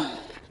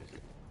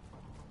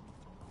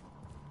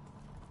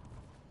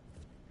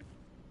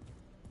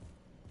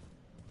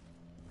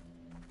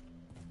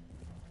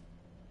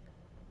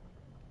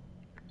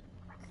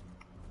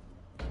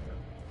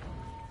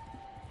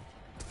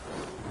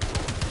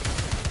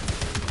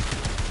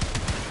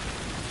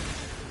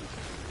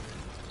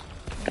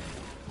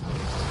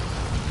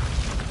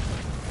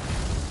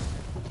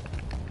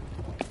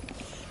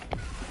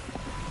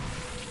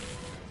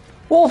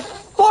 Well,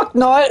 fuck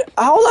no.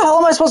 How the hell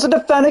am I supposed to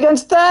defend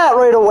against that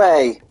right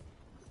away?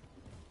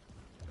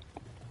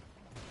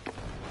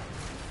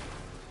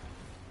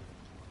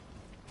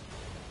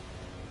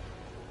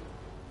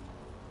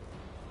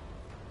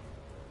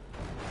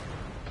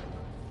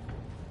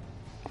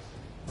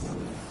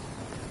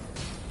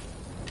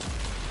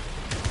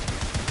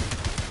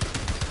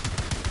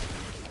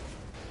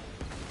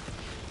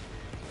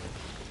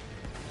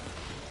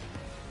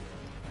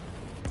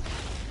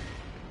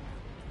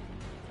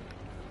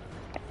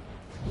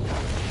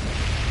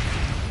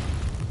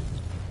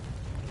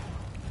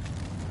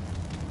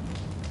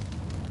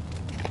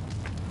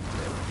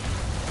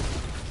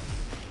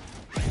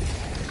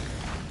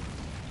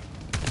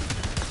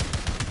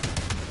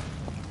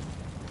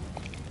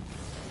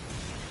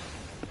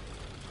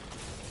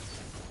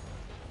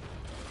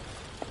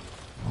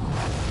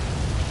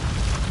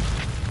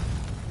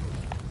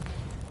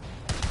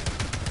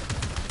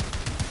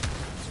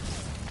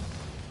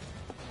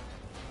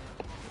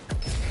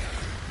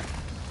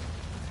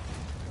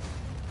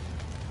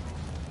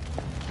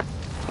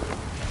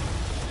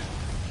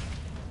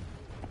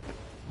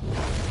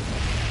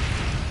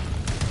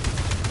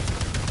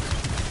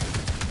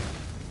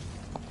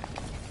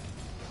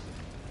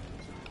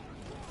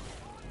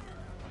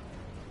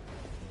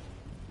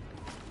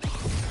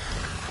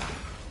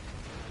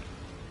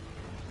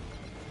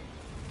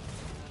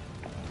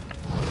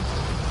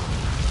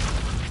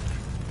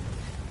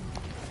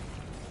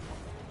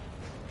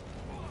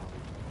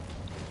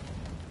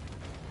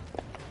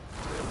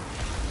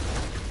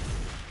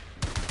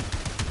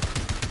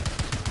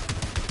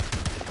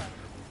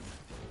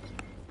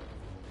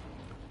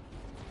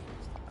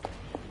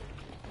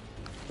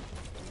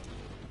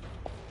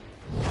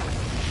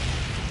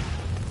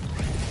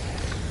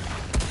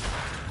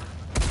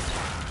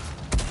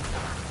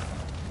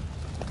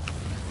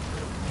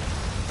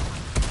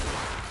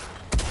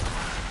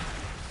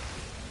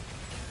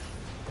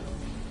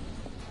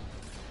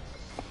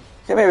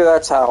 Okay, maybe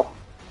that's how.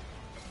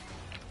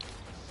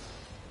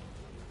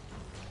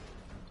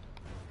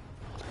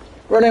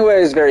 Running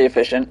away is very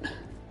efficient.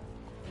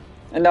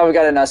 And now we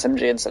got an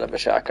SMG instead of a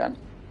shotgun.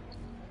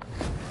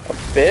 A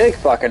big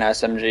fucking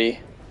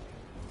SMG.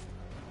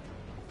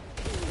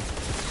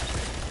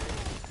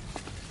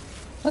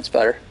 That's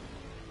better.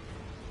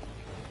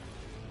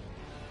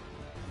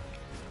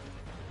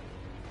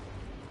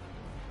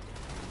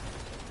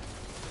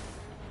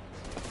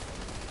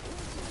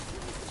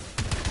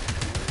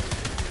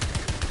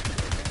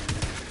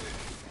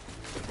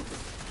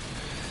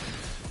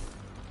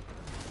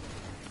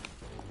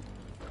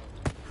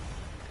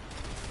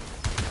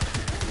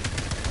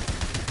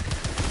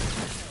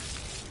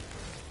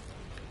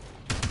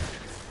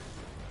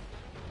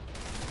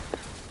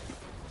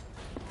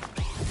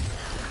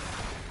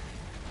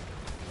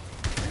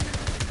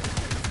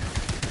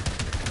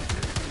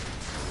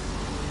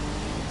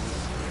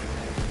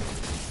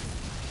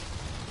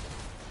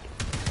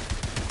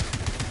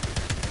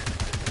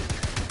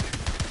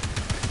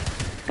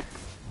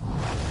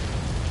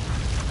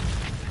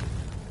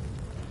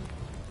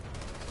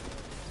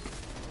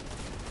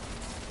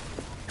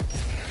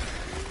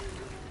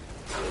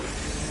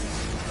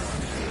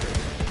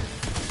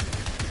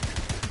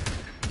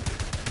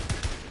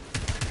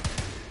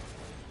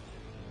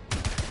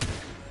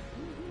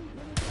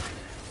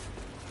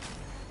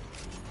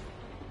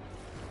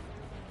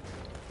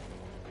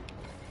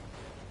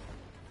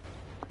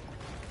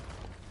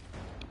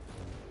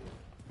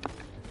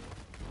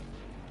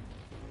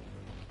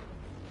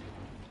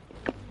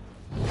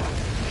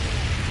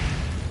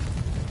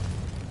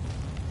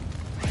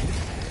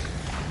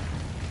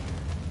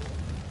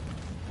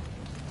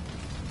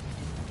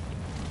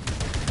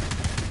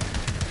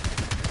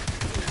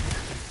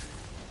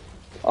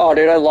 Oh,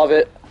 dude, I love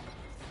it.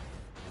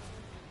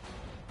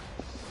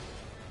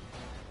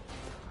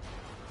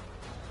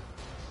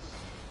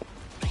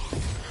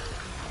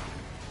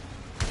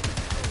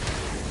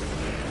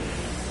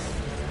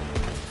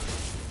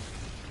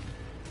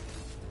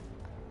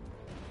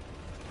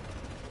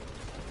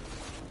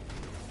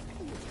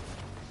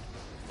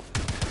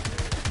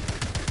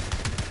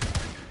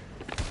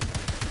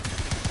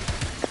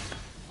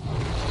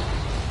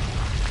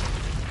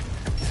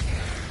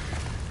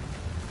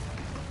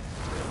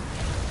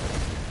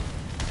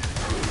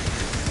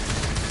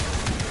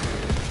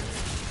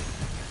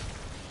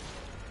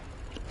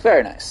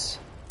 Very nice.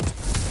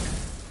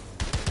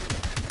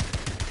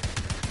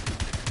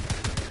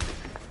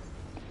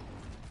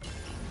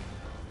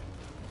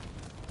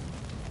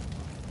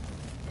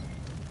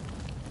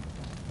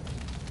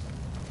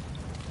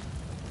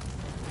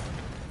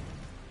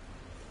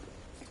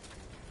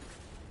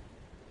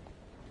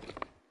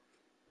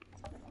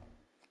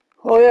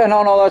 Oh yeah,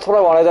 no, that's what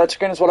I wanted. That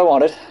screen is what I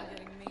wanted.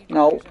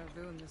 No.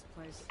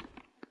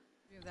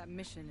 We have that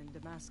mission in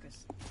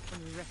Damascus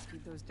when we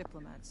rescued those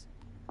diplomats.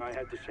 I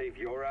had to save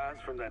your ass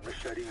from that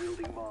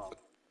machete-wielding mob.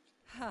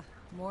 Huh.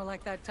 More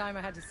like that time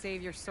I had to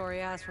save your sorry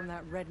ass from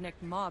that redneck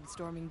mob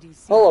storming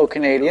DC. Hello,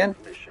 Canadian.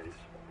 Missions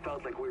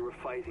felt like we were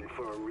fighting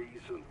for a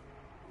reason,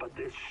 but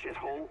this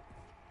shithole,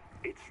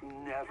 it's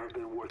never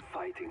been worth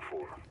fighting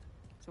for.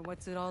 So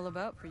what's it all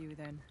about for you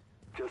then?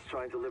 Just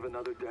trying to live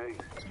another day.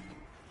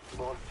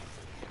 Boss,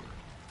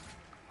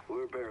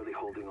 we're barely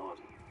holding on.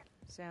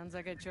 Sounds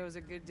like I chose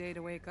a good day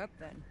to wake up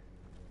then.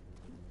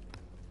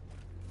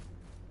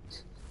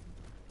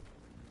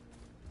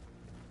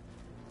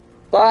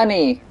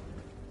 Bonnie!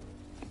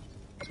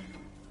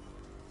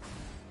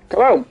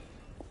 Come on!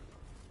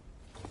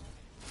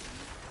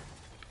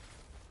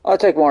 I'll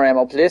take more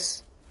ammo,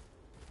 please.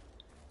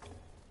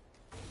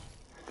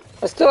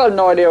 I still have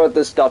no idea what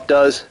this stuff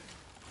does.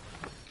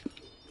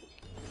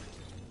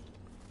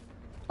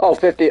 Oh,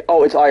 50.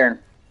 Oh, it's iron.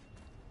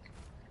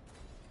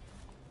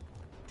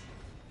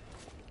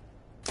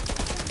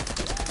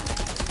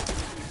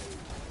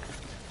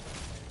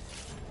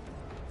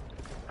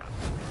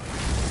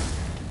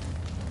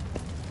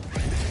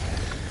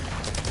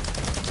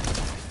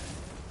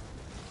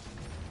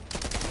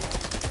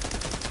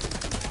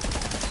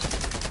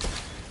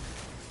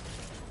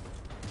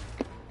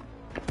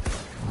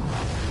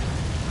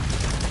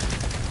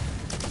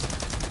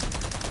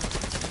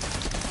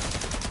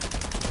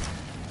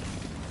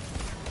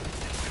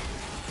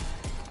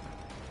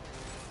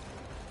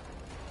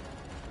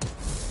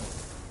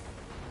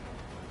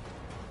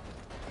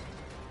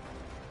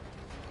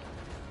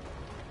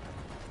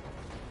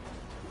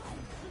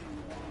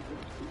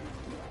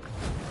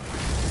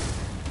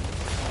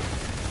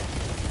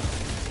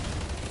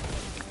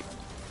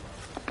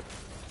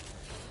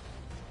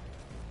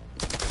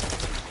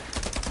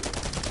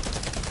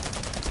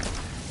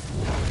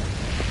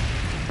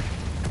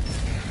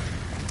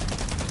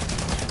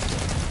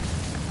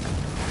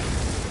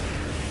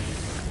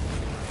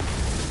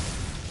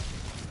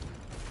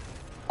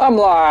 I'm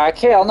like,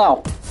 hell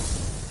no.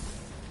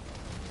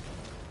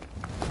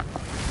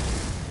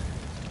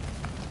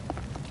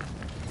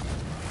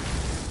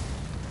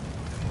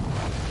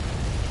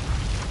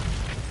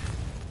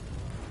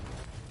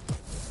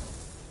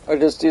 I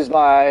just use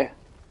my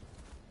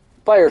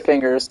fire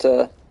fingers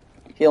to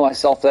heal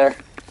myself there.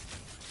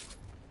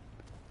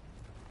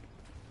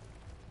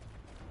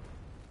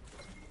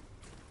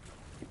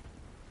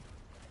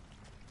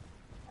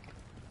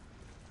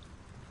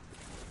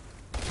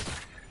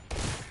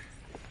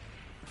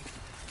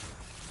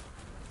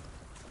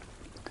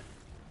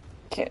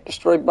 Can't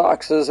destroy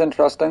boxes,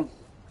 interesting.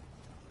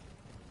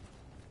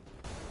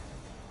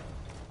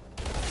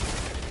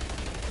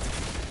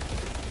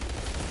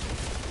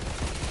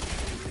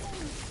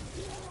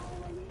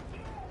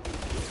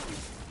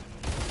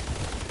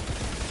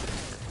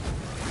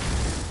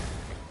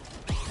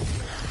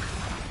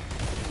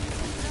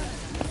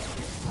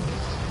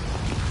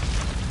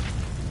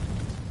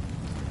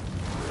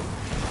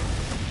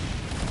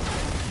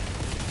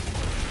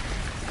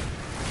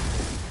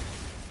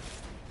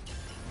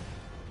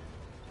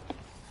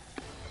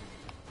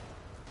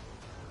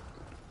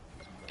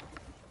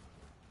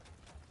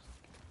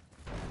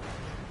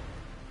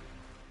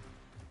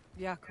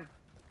 Jakob,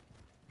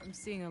 I'm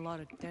seeing a lot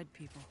of dead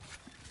people.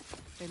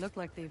 They look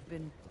like they've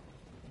been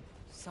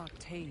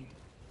sautéed.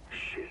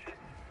 Shit.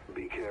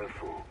 Be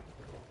careful.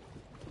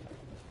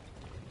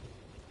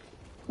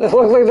 They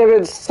look like they've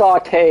been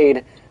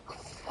sautéed.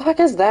 What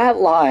is that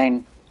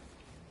line?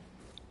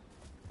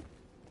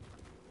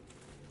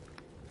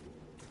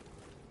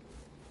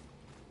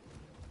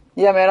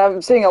 Yeah, man,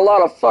 I'm seeing a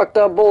lot of fucked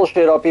up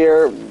bullshit up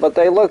here, but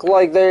they look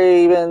like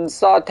they've been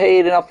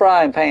sautéed in a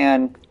frying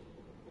pan.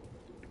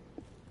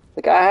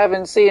 Like, I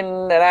haven't seen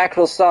an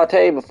actual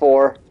sauté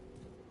before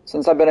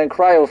since I've been in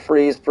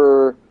cryo-freeze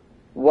for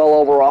well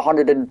over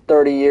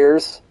 130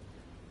 years.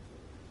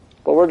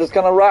 But we're just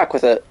gonna rock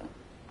with it.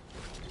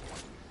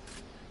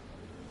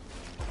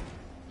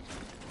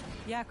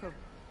 Jakob,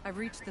 I've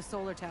reached the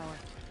solar tower.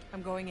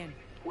 I'm going in.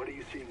 What are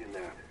you seeing in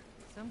there?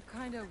 Some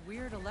kind of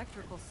weird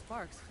electrical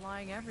sparks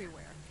flying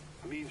everywhere.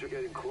 Means you're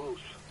getting close.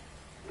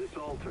 This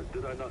altar,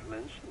 did I not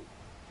mention?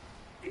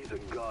 He's a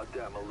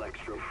goddamn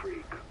electro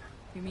freak.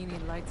 You mean he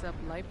lights up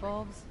light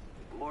bulbs?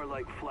 More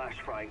like flash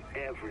frying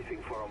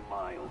everything for a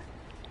mile.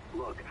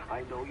 Look,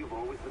 I know you've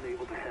always been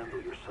able to handle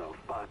yourself,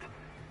 but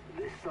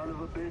this son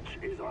of a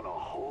bitch is on a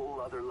whole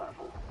other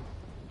level.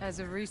 As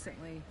of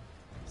recently,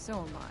 so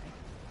am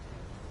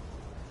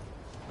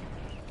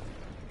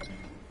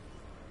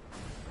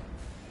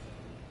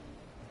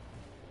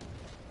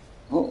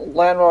I.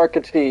 Landmark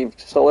achieved,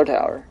 solar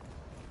tower.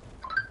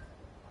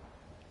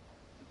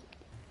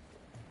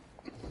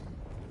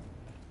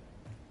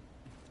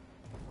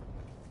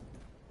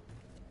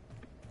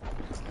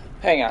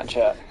 Hang on,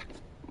 chat.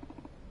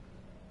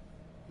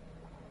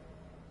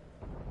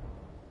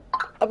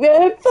 I'm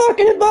getting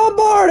fucking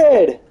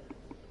bombarded!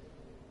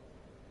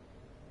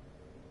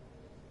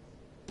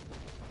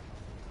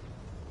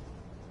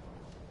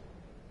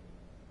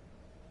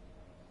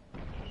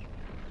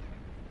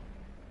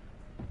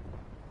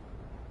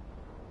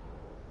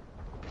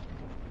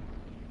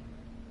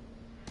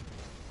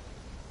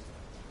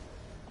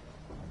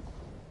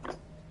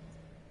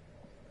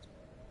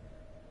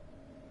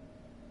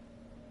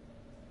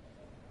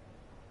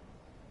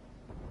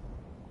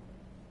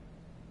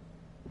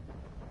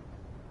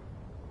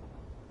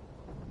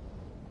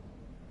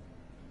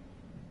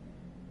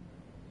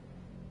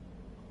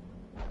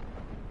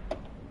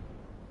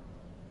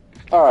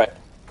 Alright.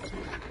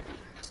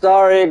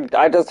 Sorry,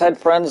 I just had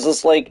friends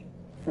just, like,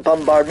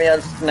 bombard me on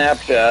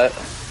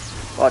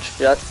Snapchat. Watch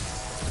that.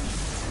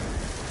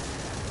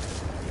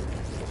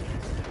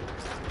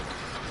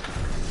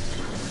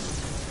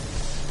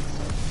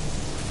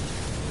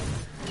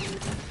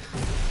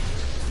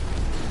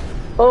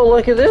 Oh,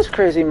 look at this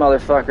crazy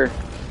motherfucker.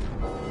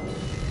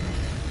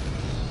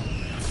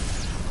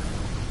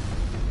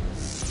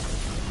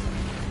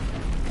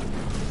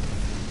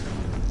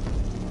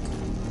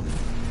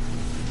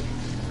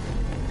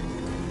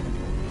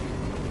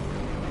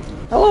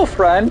 Hello,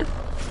 friend.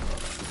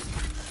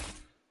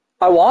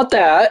 I want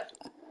that.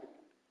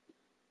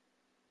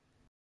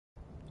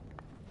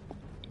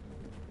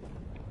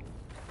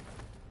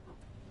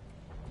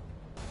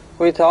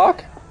 We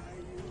talk?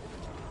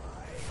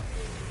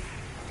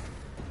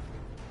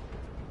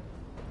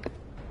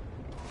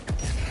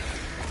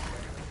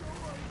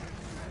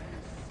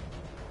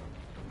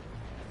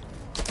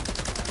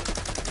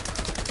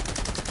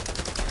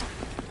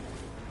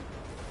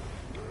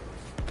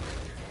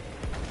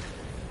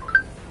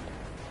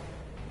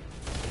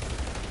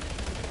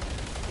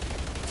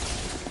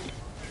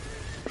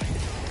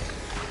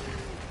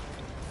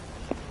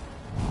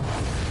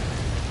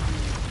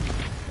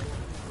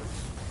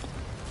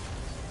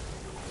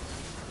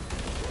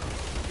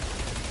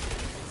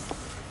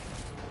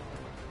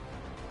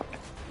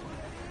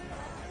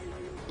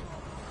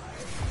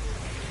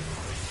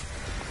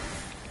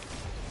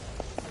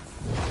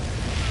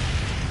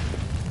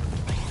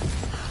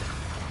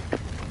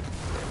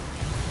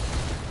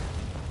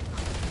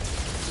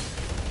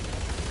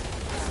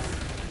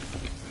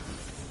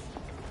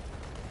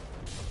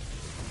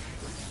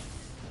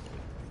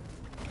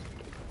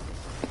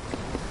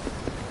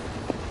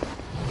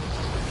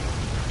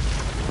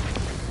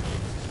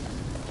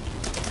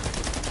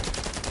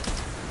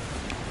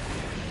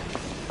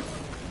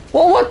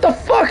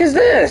 fuck is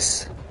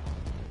this?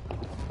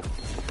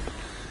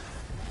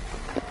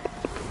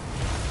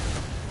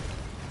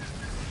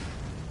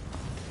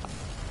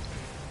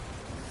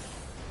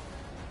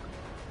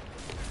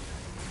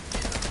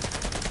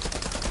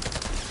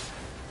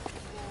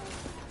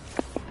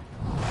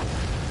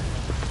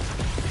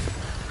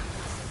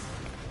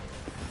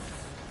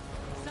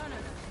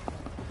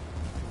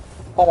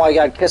 Oh my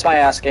god, kiss my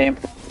ass, game.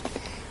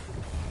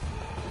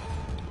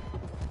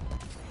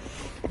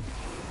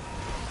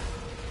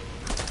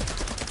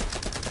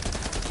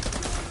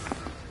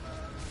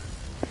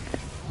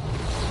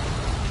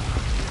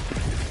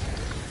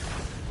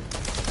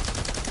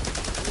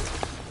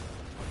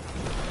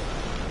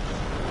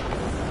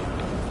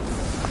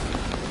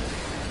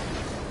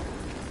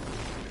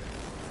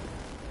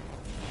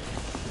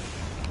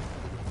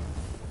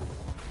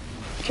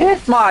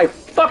 Kiss my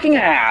fucking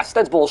ass!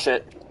 That's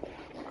bullshit.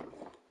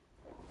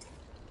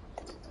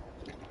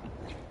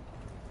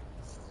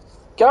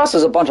 Gus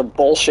is a bunch of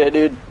bullshit,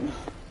 dude.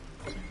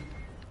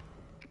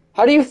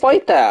 How do you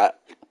fight that?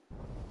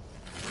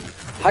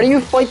 How do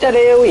you fight that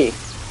AoE?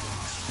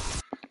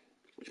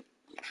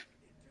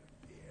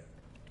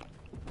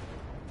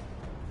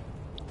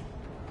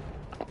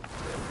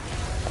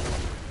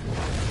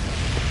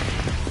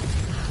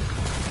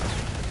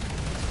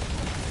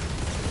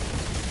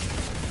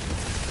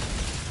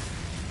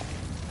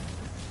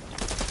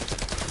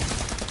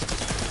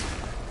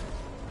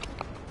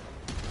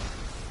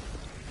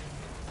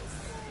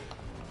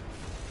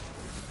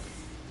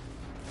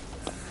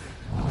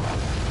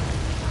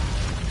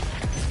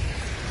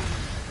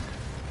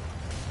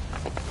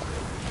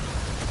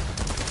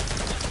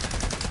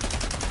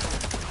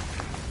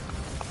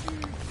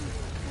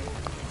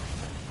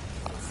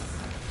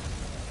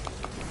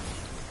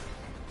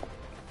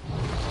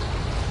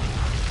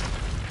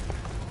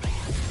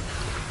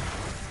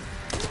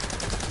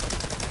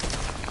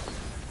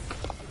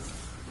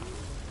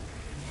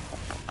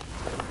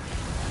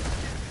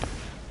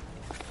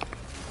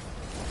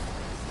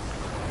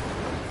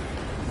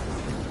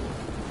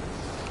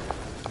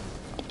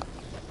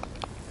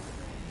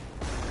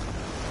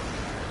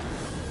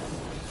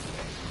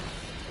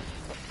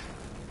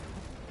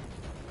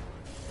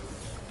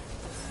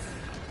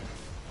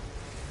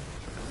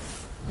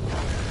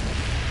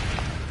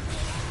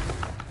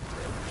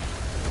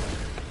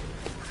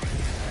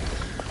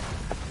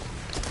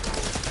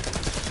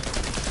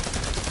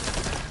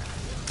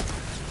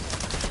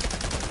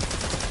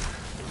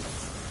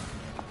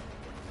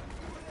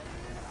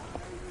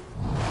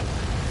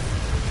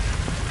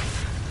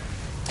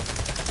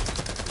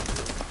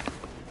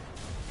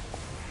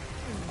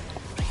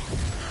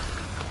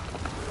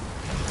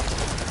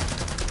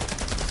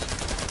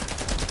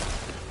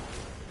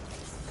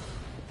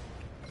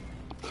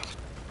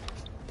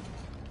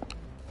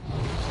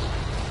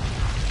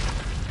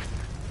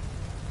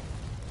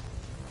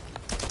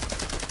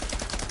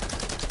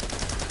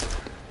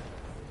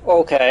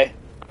 Okay.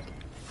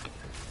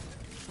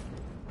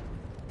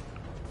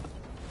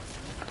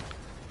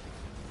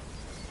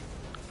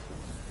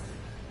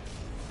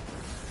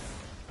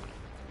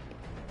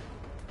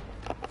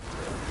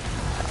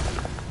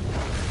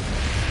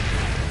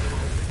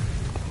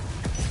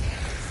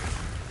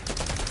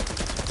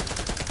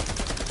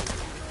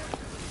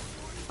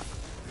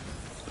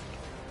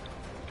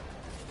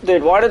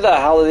 Dude, why did the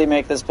hell did he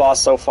make this boss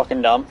so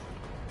fucking dumb?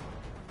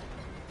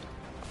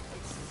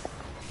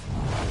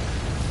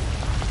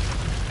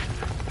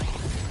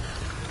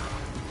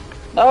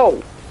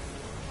 No!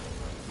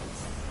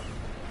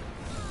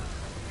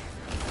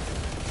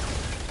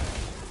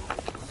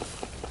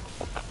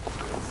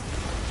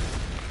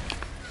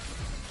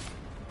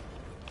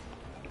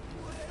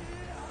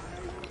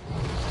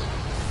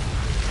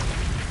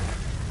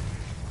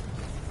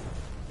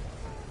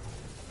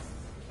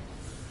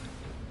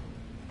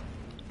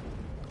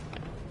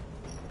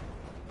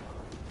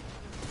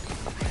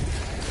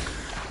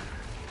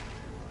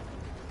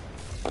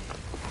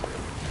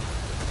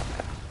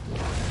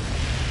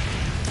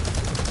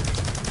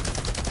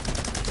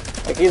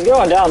 Like, he's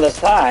going down this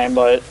time,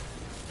 but...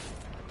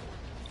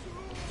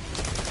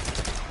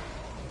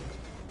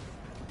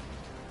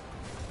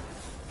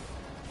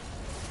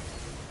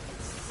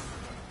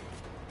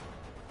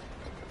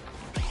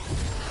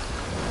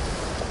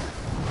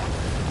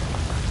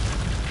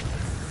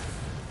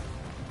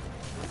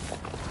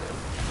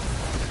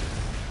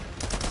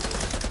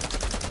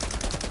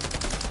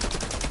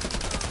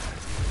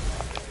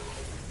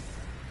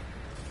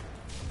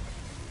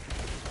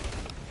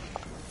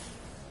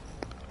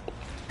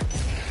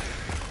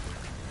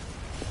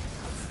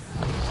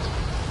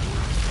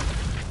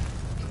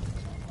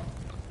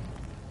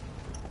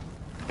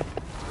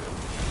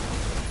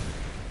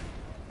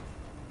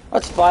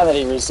 That's fine that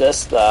he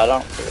resists that, I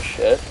don't give a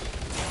shit.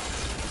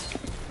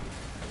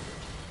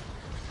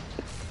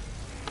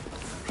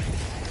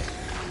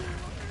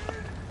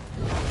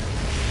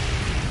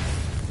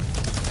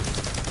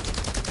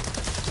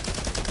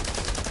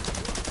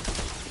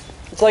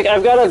 It's like,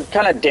 I've got to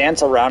kind of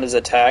dance around his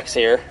attacks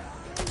here.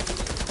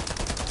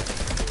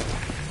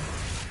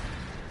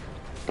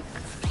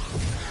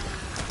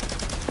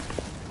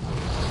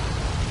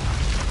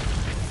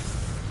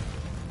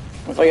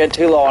 If I get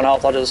too low on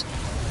health, I'll just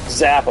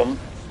zap them.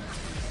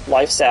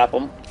 Life sap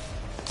them.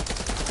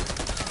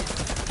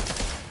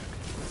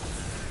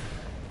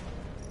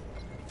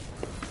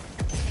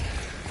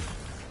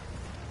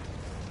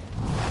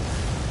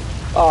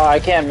 Oh,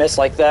 I can't miss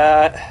like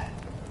that.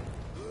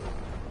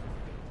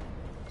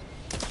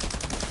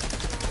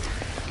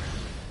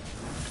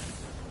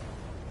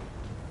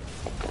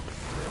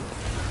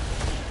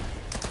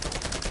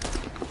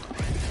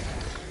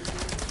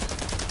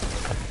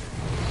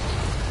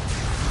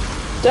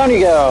 Down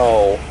you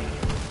go.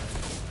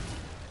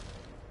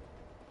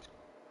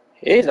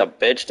 He's a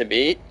bitch to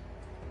beat.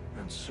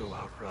 And so,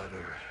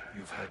 Outrider,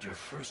 you've had your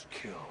first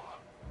kill.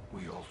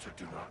 We Altered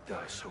do not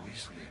die so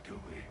easily, do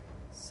we?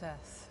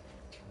 Seth.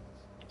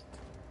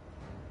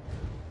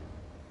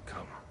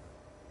 Come.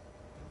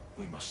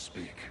 We must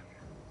speak.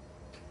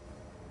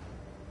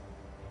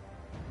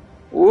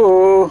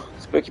 Ooh,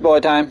 spooky boy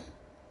time.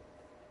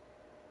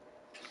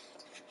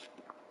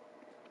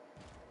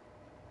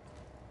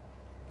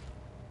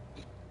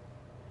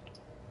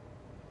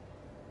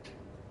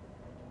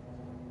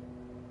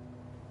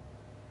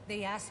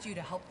 They asked you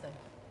to help them.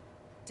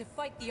 To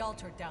fight the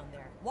Altered down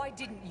there. Why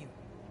didn't you?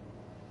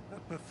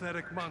 That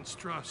pathetic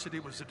monstrosity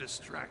was a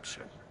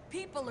distraction.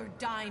 People are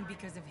dying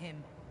because of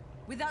him.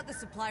 Without the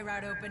supply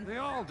route open... They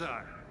all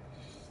die.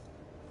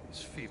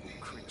 These feeble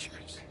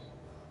creatures.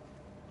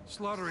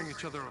 Slaughtering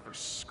each other over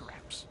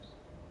scraps.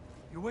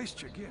 You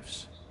waste your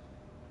gifts.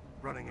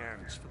 Running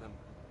errands for them.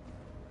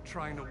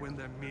 Trying to win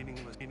their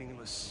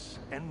meaningless,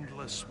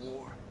 endless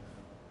war.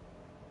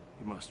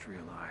 You must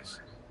realize,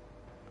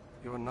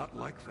 you're not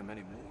like them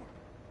anymore.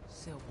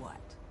 So what?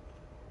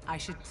 I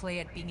should play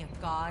at being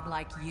a god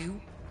like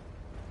you?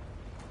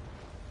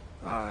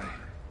 I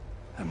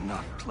am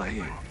not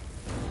playing.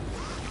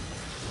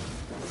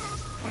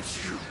 But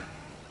you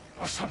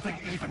are something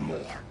even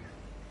more.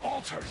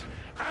 Altered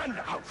and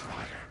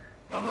Outrider.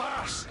 The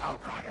last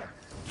Outrider.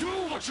 Do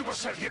what you were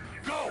sent here.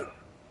 Go!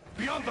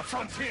 Beyond the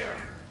frontier.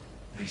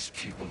 These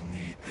people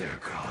need their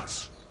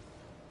gods.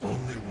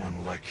 Only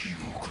one like you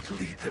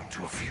could lead them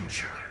to a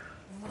future.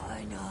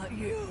 Why not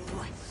you?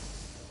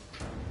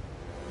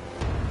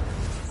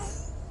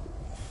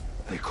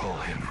 They call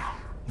him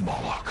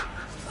Moloch.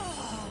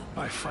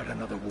 I fight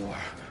another war,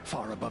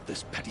 far above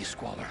this petty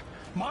squalor.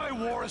 My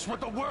war is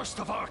with the worst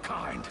of our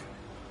kind.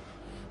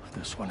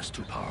 This one is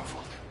too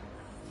powerful.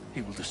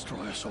 He will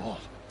destroy us all,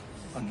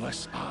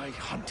 unless I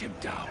hunt him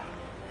down.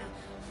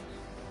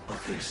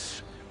 But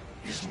this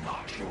is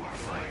not your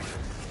fight.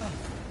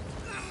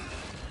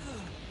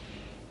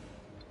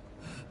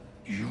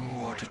 You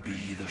are to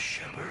be the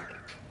shepherd.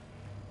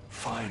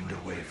 Find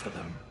a way for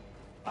them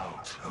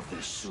out of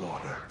this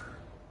slaughter.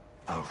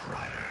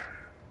 Outrider.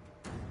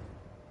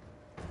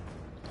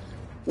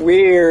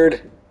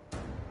 Weird.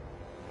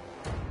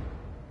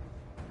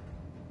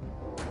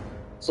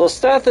 So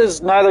Seth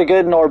is neither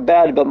good nor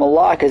bad, but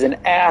Moloch is an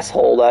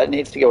asshole that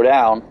needs to go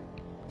down.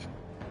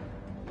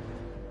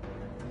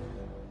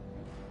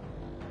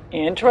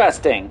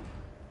 Interesting.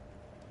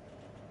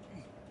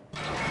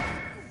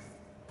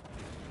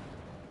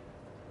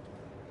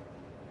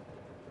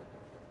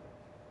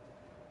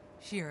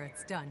 Shira,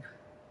 it's done.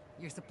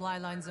 Your supply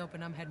line's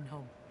open, I'm heading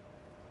home.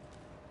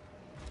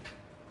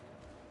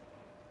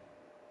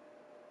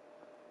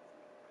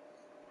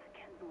 I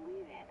can't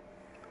believe it.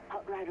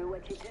 Outrider,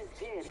 what you just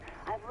did.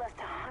 I've left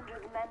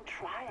 100 men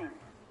trying.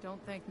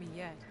 Don't thank me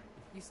yet.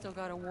 You still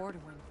got a war to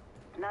win.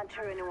 Not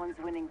sure anyone's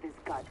winning this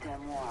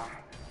goddamn war.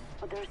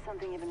 But there's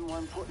something even more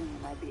important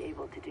you might be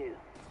able to do.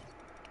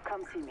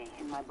 Come see me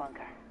in my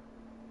bunker.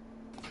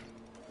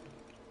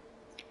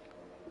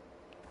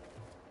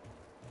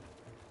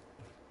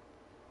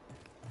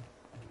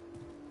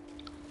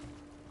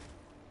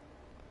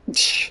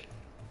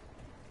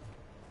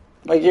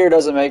 My gear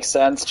doesn't make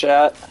sense,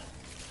 chat.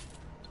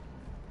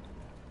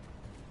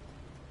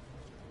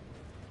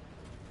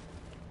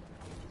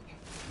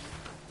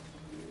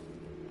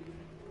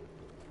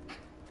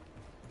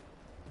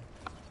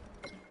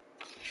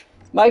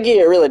 My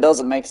gear really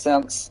doesn't make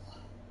sense.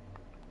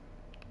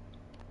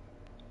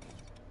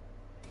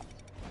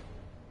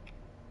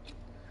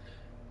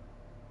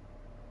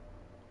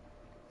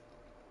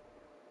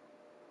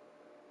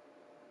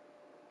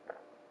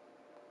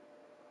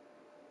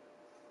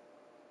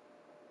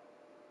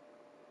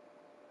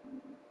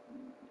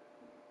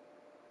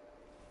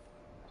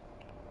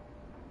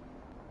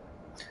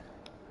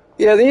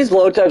 Yeah, these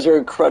load times are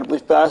incredibly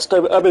fast.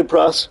 I'm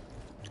impressed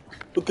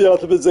with the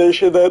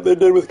optimization that they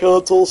did with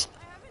consoles.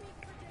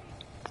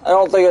 I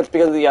don't think it's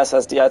because of the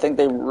SSD. I think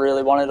they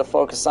really wanted to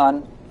focus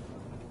on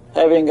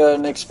having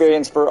an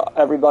experience for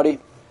everybody.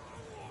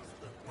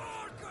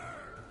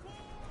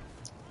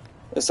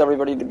 Just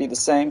everybody to be the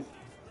same.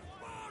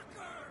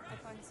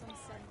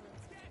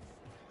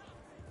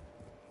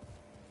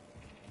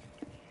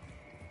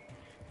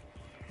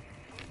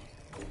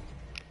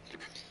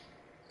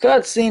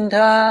 Cutscene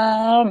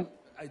time!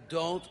 I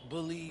don't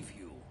believe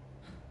you.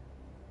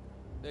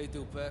 Hey,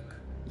 Dupek.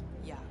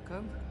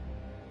 Jacob?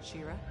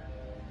 Shira?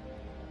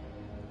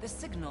 The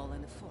signal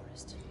in the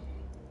forest.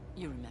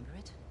 You remember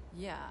it?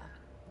 Yeah,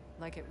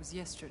 like it was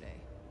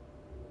yesterday.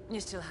 You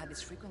still have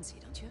this frequency,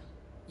 don't you?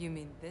 You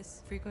mean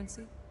this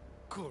frequency?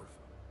 Curva.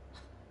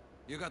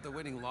 You got the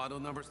winning lotto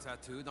numbers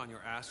tattooed on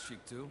your ass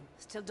cheek too?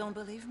 Still don't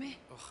believe me?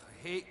 Ugh,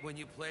 I hate when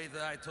you play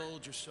the I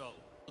told you so.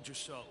 Told you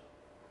so.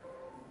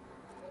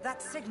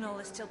 That signal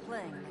is still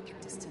playing like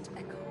a distant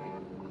echo.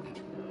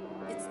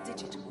 It's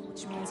digital,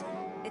 which means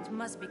it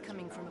must be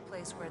coming from a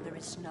place where there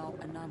is no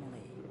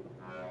anomaly.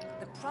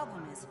 The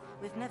problem is,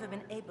 we've never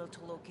been able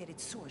to locate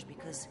its source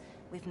because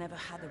we've never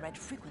had the right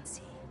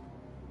frequency.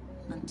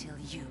 Until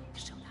you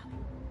showed up.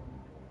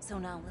 So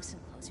now listen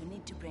close, you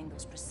need to bring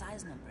those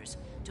precise numbers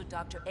to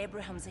Dr.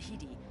 Abraham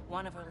Zahidi,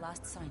 one of our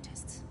last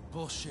scientists.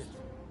 Bullshit.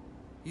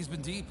 He's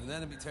been deep in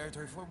enemy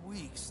territory for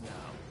weeks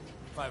now.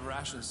 Five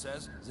Ration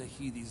says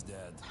Zahidi's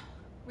dead.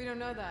 We don't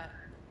know that.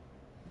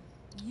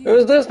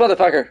 Who's this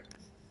motherfucker?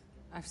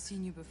 I've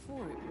seen you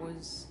before. It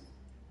was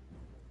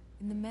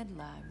in the med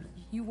lab.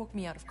 You woke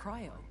me out of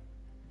cryo.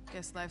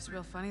 Guess life's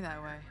real funny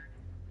that way.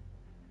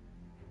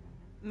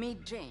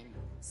 Meet Jane,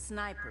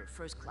 sniper,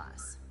 first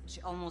class.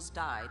 She almost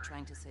died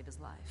trying to save his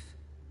life.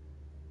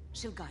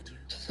 She'll guide you.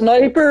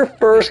 Sniper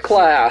first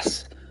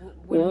class.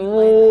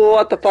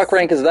 What the fuck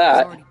rank is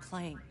that? Already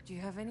playing. Do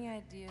you have any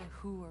idea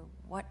who or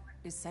what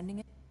is sending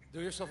it?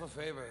 Do yourself a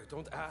favor,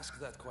 don't ask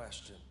that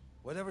question.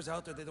 Whatever's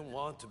out there, they don't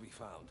want to be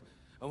found.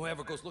 And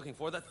whoever goes looking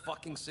for that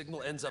fucking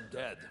signal ends up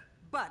dead.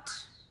 But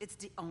it's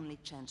the only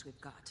chance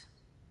we've got.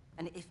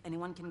 And if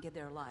anyone can get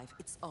there alive,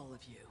 it's all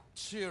of you.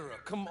 Shira,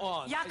 come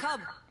on.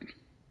 Jakob!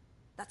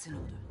 That's an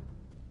order.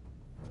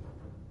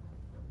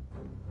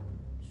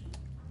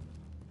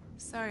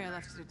 Sorry I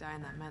left you to die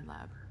in that med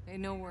lab. Hey,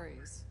 no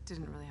worries.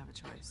 Didn't really have a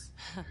choice.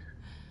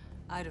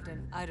 I'd have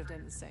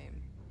done the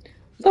same.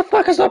 What the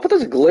fuck is up with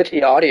this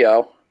glitchy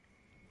audio?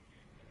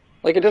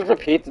 Like it just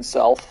repeats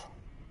itself.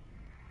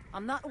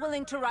 I'm not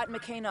willing to write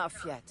McCain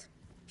off yet.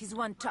 He's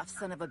one tough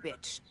son of a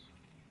bitch.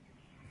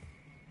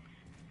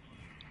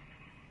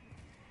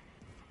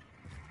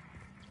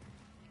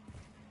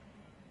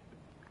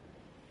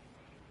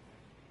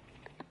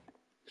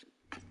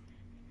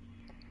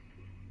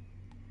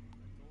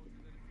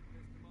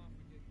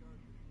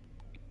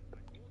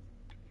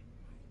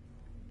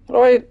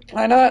 Wait, can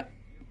I not?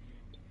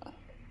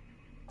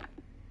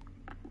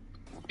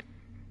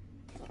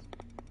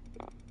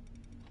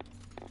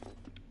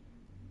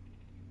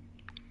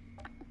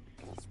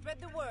 Spread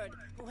the word.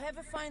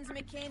 Whoever finds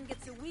McCain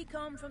gets a week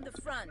home from the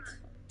front.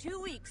 2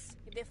 weeks,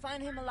 if they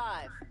find him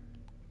alive.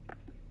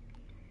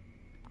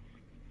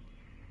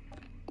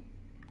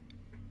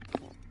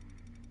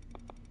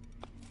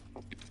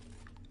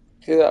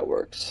 See, that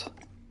works.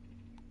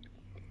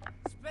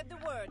 Spread the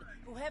word.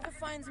 Whoever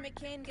finds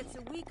McCain gets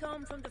a week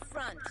home from the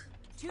front.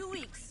 2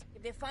 weeks,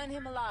 if they find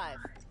him alive.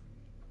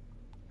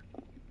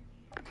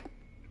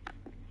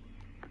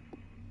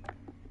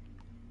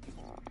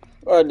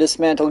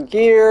 Dismantle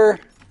gear.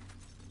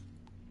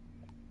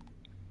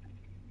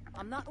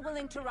 I'm not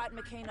willing to write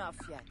McCain off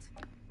yet.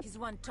 He's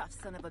one tough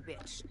son of a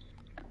bitch.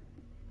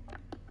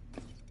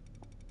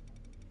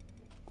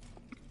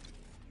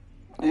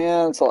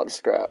 And it's a lot of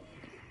scrap.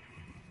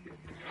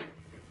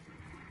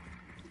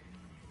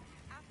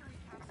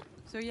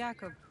 So,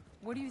 Jakob,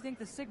 what do you think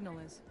the signal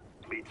is?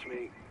 Beats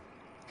me.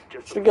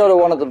 Just Should go to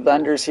one of the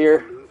vendors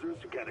here.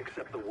 losers who can't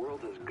accept the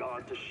world has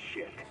gone to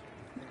shit.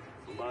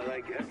 But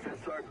I guess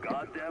that's our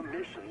goddamn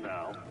mission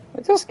now.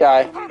 It's this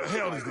guy. How the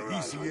hell does the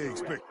ECA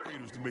expect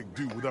traders to make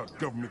do without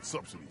government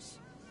subsidies?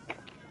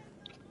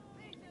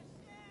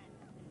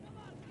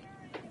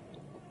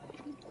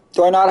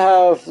 Do I not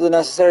have the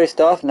necessary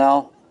stuff?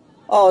 No.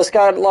 Oh, it's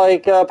got,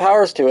 like,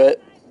 powers to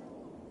it.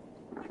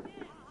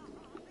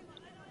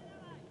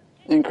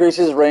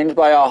 Increases range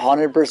by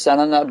 100%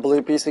 on that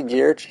blue piece of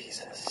gear?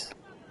 Jesus.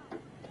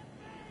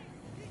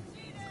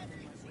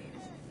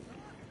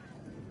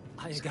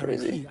 I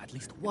guarantee at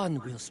least one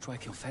will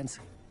strike your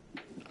fancy.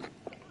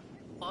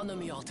 Honor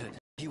me, Altered.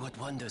 See what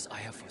wonders I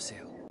have for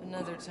sale.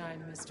 Another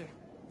time, mister.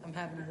 I'm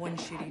having one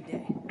shitty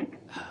day.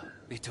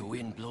 Bitter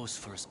wind blows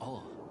for us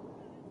all.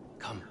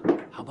 Come,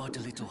 how about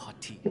a little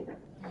hot tea?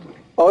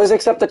 Always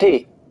accept the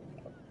tea.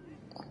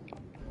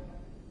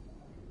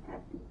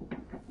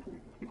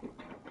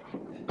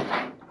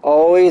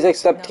 Always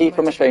accept tea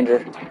from a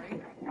stranger.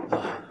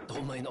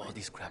 Don't mind all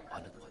this crap,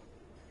 Honored One.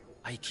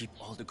 I keep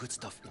all the good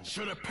stuff in.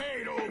 Should have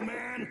paid, old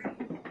man.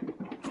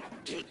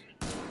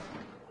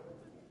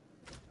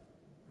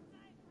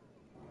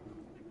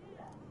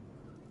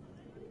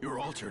 You're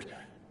altered.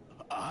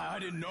 I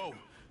didn't know.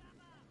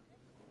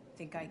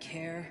 Think I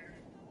care?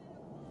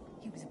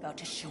 He was about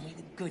to show me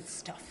the good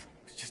stuff.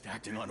 Just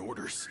acting on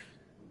orders.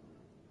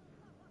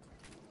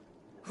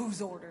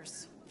 Whose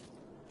orders?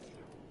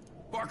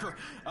 Barker,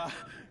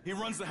 he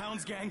runs the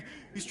Hounds gang.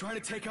 He's trying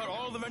to take out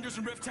all the vendors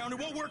in Rift Town. It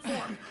won't work for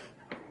him.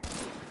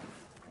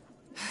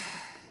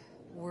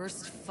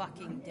 Worst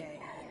fucking day.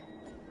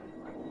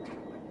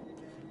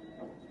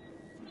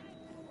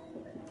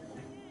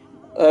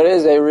 That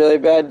is a really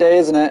bad day,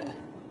 isn't it?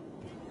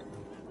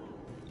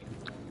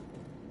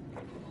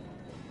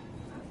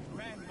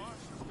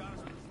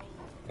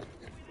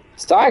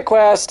 Side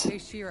quest. Hey,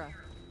 Shira.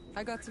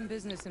 I got some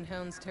business in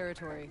Hound's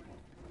territory.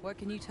 What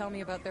can you tell me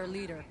about their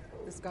leader,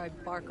 this guy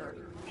Barker?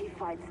 He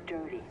fights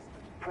dirty,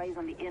 preys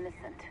on the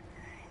innocent.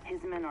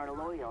 His men are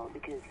loyal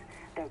because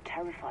they're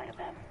terrified of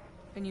him.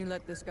 And you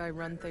let this guy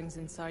run things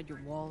inside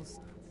your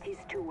walls? He's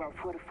too well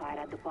fortified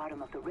at the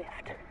bottom of the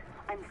rift.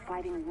 I'm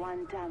fighting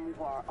one damn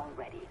war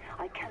already.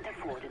 I can't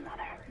afford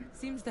another.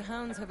 Seems the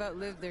Hounds have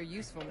outlived their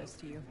usefulness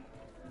to you.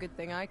 Good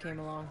thing I came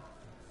along.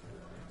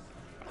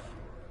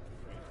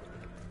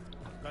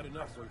 Got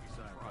enough for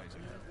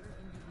Rising.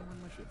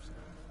 On my ships.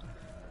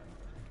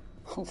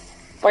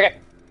 Fuck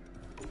it.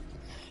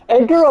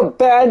 Enter a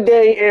bad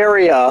day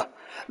area.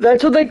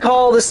 That's what they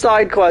call the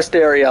side quest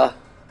area.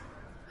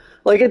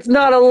 Like, it's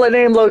not a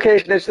name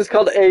location, it's just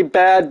called a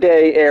bad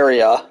day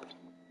area.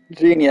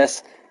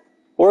 Genius.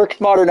 Work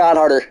smarter, not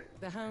harder.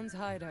 The Hound's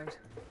hideout.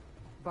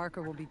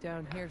 Barker will be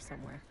down here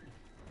somewhere.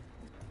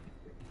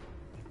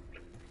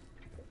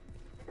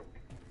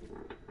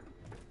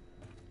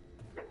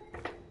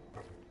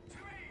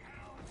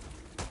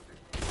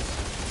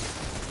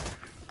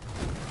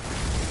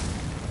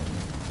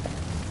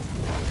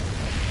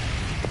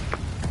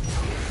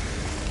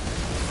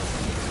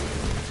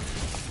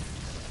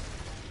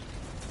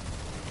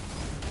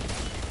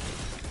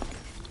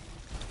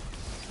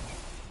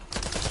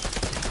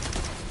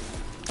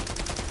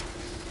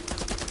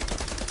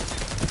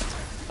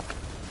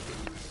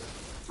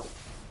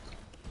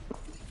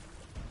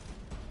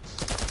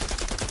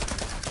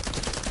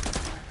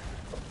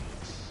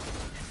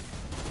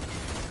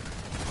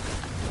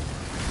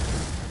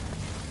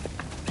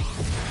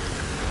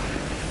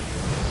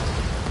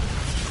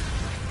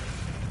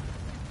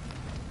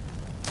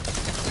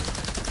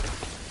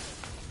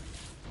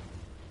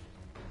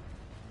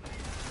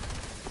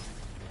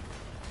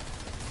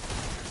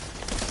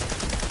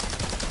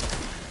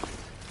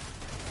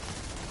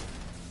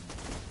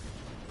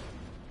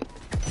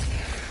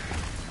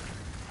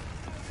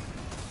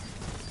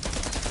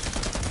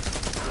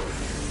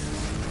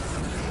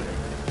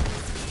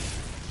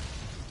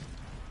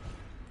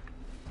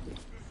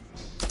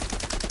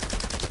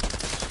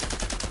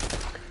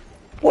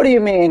 What do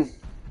you mean?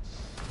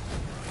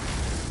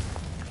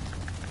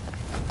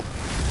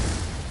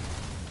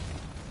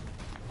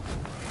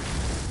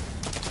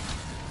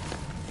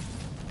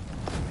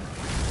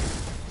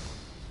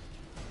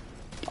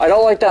 I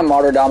don't like that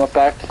martyrdom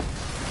effect.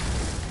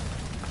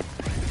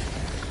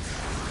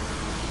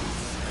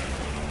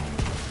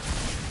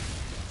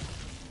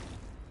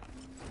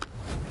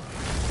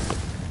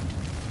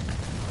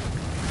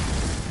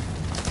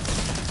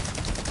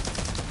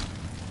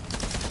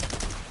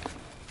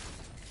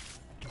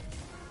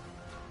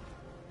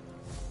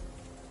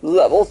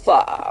 Level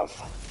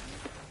 5.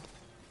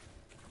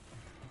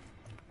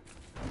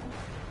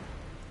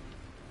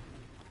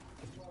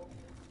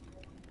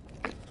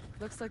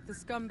 Looks like the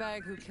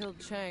scumbag who killed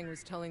Chang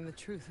was telling the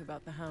truth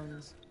about the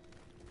Hounds.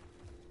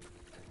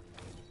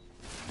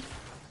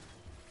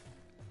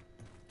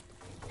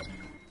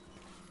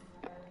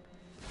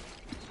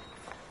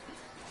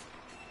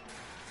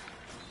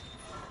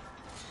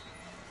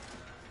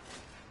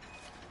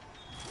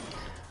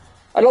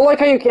 I don't like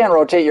how you can't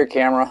rotate your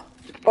camera.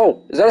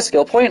 Oh, is that a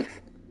skill point?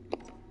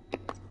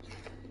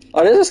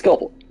 Oh, it is a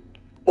skill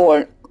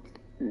point.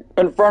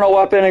 Inferno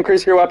weapon,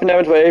 increase your weapon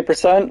damage by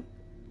 8%.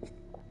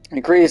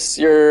 Increase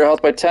your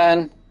health by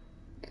 10.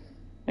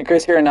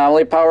 Increase your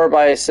anomaly power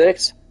by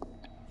 6.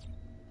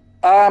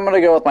 I'm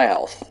gonna go with my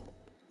health.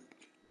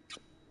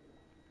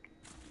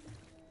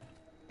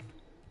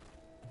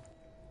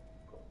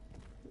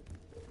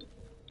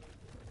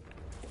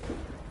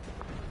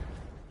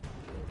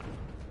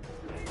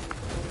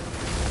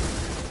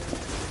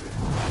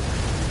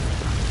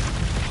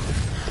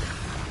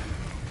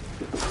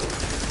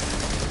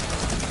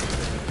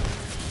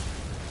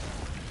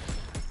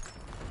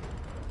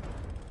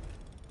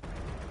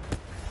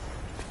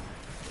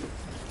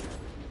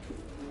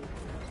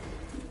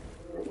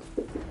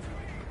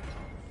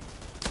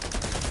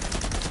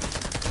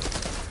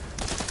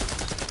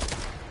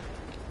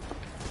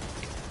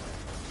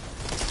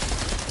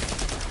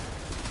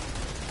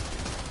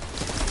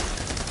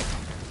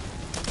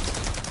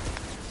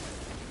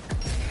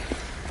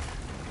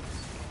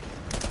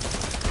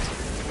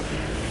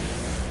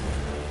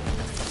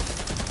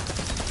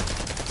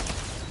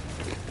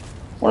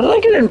 Where did I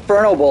get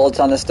inferno bullets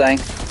on this thing?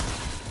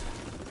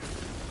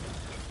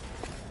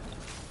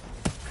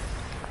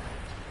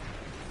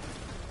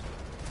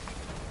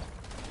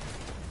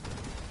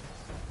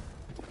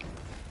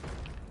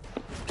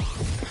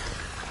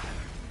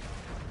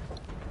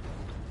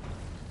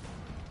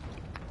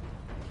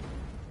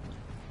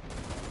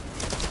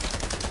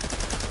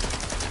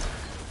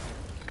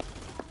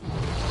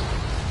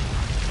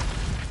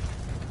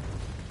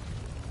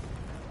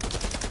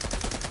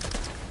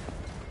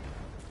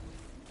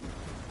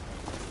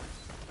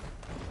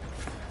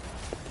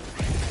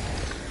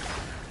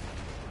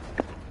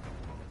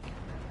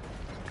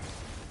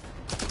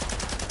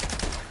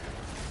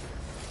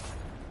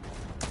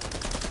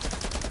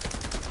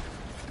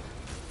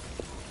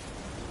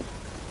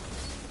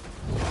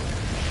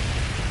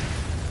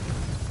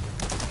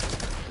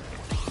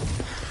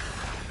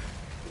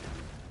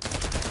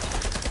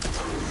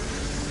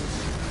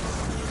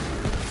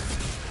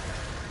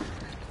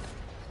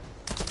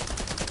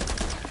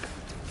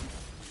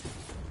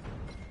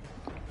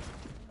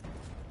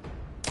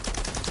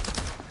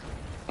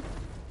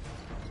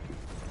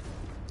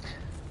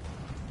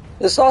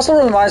 This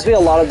also reminds me a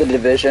lot of The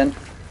Division.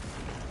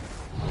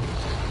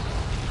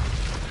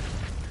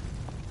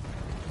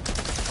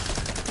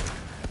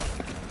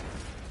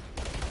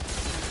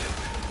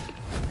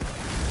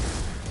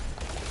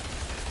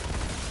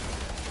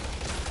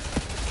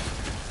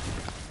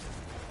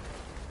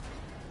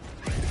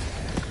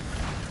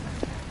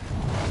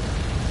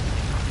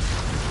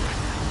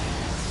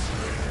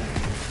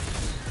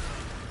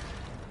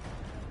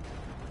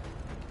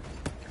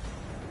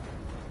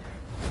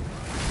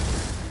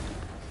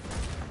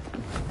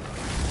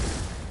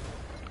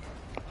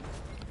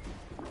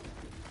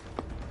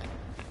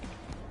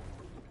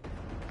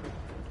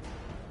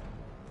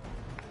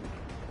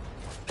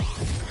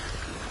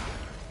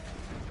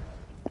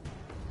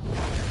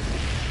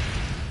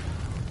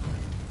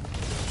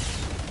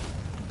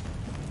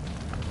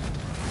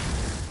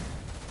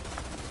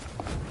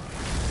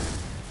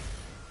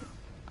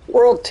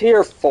 World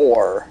Tier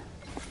 4.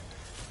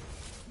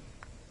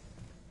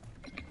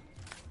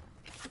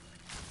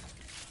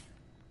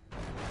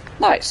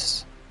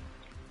 Nice.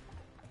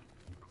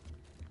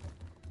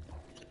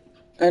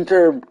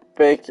 Enter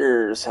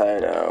Baker's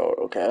hideout.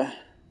 Okay.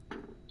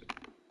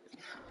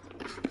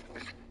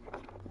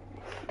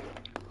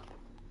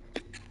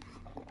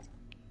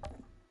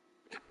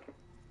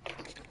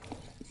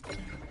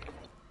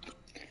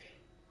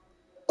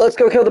 Let's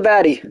go kill the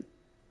baddie.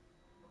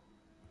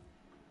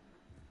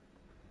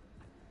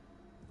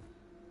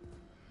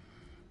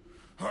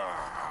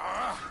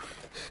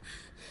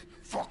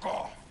 Fuck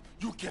off!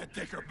 You can't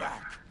take her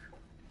back!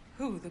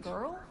 Who, the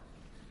girl?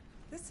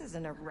 This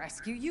isn't a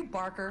rescue, you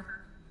Barker.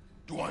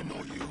 Do I know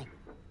you?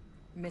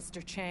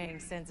 Mr. Chang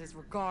sends his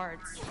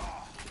regards.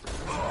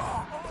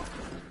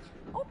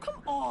 Oh,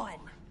 come on!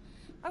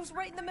 I was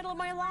right in the middle of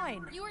my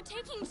line. You were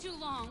taking too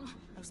long.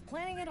 I was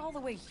planning it all the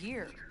way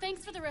here.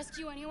 Thanks for the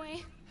rescue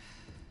anyway.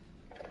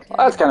 Well,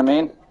 that's kind of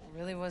mean.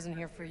 Really wasn't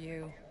here for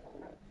you.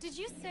 Did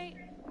you say...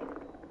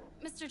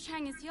 Mr.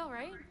 Chang, is he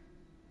alright?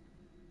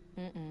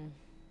 Mm-mm.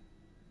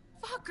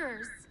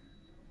 Fuckers!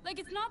 Like,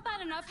 it's not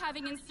bad enough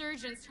having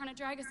insurgents trying to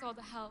drag us all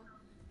to hell.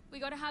 We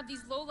gotta have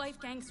these low-life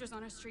gangsters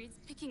on our streets,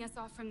 picking us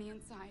off from the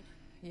inside.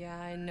 Yeah,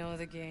 I know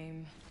the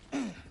game.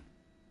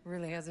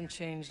 Really hasn't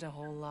changed a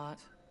whole lot.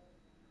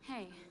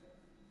 Hey,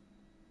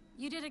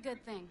 you did a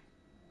good thing.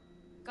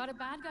 Got a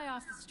bad guy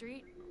off the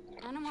street,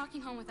 and I'm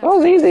walking home without... That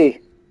was easy.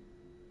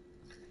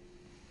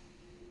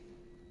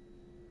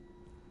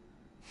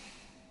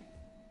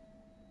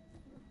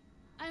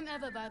 I'm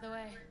Eva, by the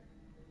way.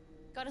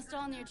 Got a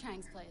stall near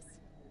Chang's place.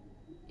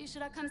 You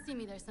should come see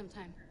me there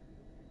sometime.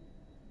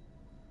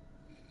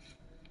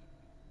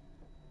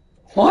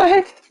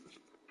 What?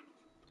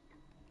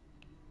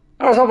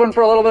 I was hoping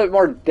for a little bit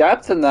more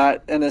depth in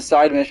that in this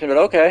side mission, but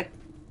okay.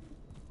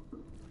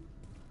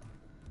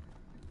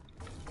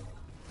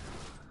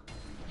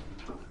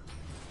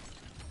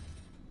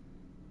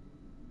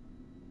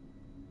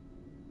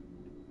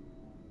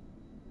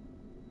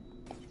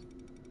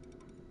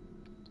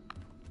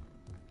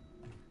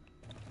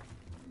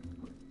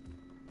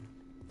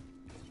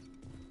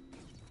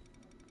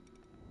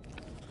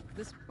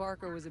 This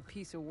Barker was a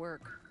piece of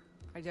work.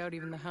 I doubt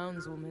even the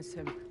hounds will miss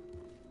him.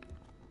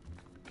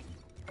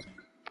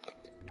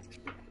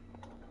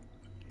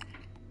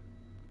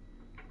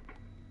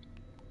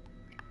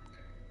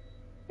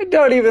 I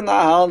doubt even the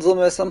hounds will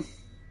miss him.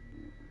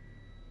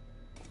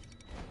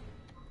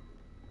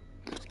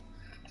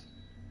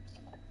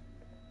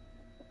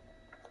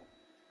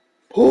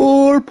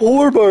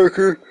 Poor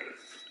Barker.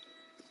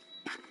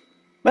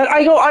 Man,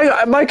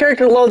 my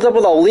character loads up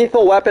with a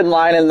lethal weapon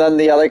line, and then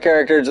the other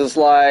character just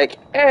like,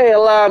 "Hey,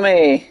 allow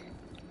me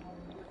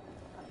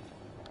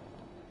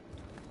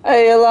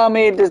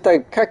just to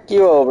cuck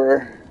you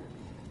over."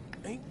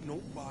 Ain't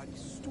nobody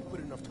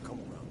stupid enough to come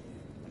around.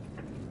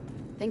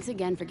 Thanks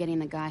again for getting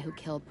the guy who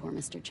killed poor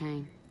Mr.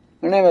 Chang.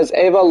 Her name is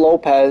Eva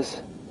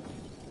Lopez.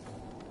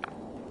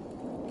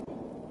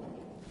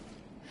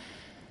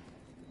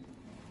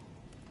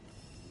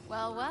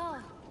 Well,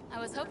 well. I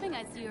was hoping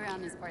I'd see you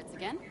around these parts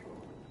again.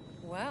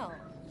 Well,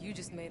 you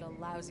just made a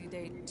lousy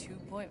day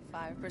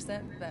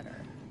 2.5% better.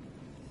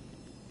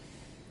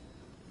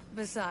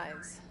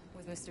 Besides,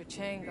 with Mr.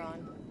 Chang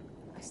gone,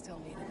 I still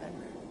need a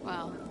vendor.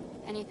 Well,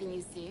 anything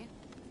you see,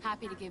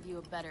 happy to give you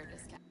a better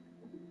discount.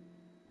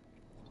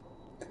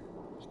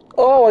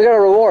 Oh, I got a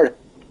reward.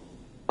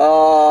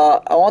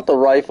 I want the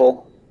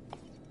rifle.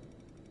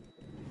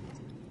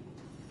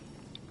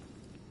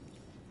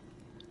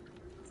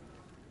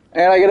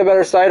 And I get a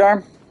better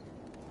sidearm.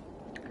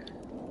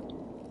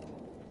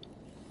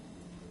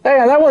 Hey,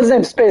 that one's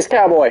named Space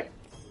Cowboy.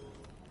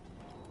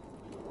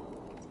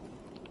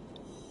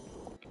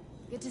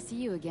 Good to see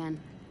you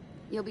again.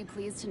 You'll be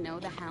pleased to know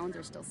the hounds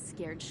are still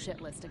scared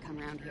shitless to come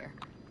around here.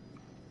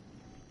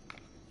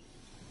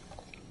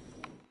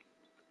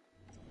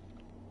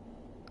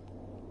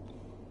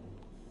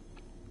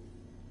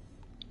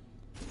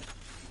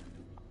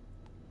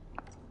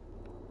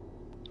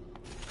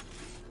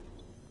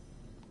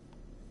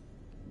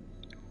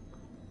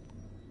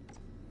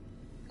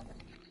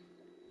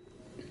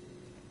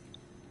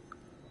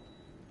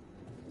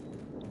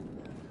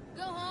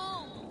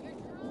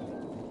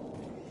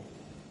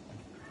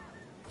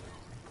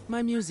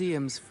 My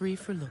museum's free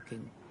for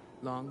looking,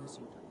 long as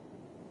you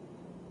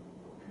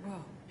don't.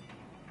 Whoa.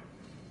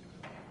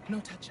 No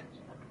touching.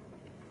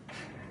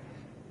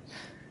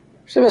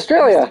 She's in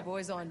Australia. Beastie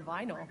Boys on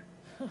vinyl.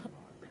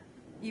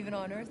 Even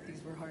on Earth,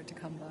 these were hard to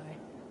come by.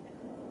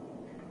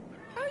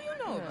 How you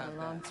know about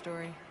Long that?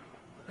 story.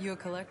 You a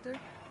collector?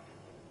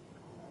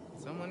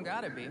 Someone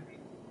gotta be.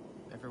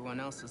 Everyone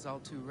else is all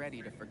too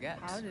ready to forget.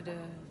 How did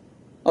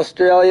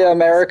Australia,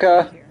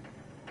 America.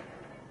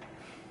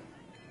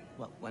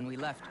 Well, when we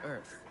left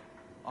Earth,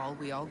 all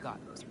we all got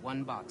was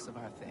one box of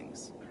our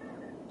things.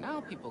 Now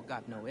people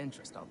got no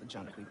interest all the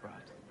junk we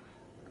brought.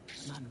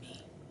 Not me.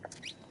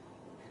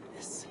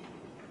 This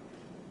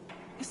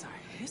is our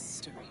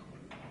history.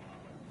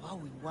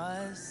 What we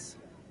was,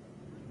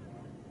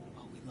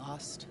 what we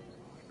lost.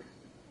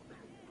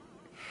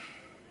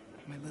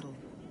 My little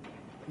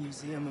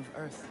museum of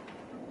Earth.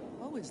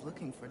 Always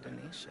looking for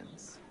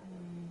donations.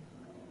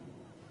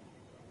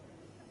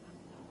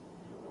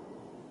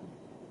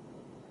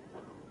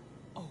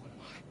 Oh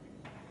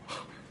my.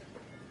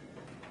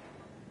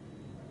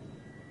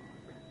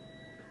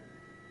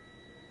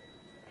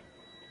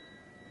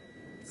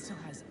 It still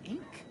has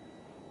ink?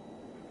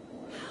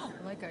 How?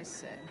 Like I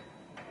said,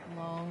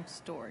 long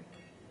story.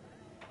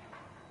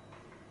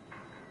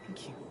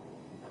 Thank you.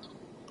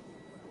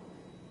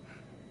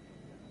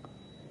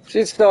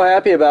 She's still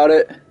happy about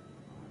it.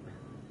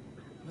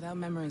 Without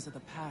memories of the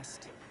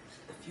past,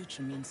 the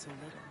future means so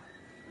little.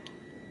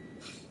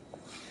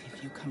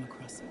 If you come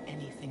across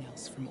anything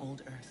else from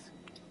old Earth,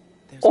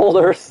 there's Old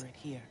room Earth. for it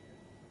here.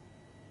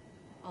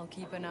 I'll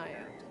keep an eye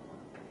out.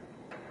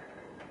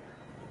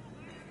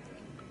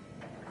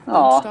 Don't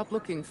Aw. stop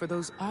looking for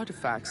those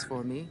artifacts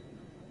for me.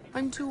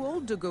 I'm too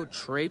old to go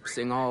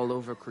traipsing all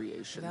over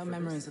creation. Without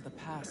memories of the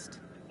past,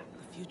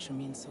 the future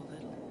means so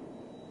little.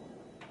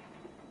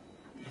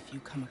 If you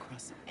come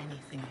across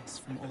anything else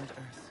from old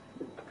Earth,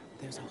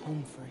 there's a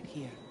home for it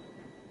here.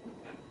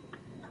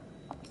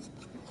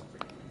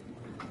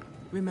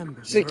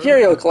 Remember, She's a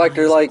curio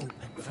collector, like,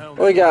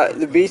 we got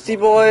the Beastie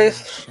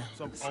Boys,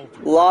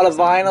 a lot of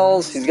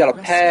vinyls, he's got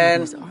a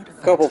pen,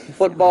 a couple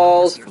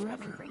footballs,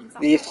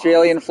 the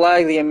Australian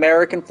flag, the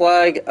American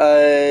flag,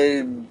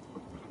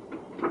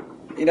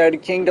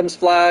 United Kingdom's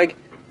flag,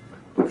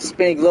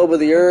 spinning globe of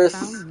the Earth,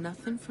 found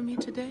nothing for me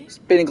today?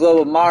 spinning globe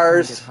of I find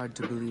Mars. it hard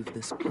to believe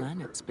this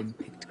planet's been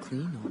picked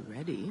clean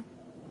already.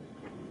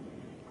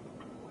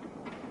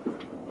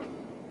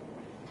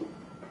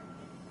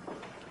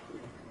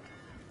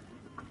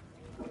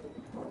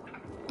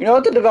 You know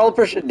what the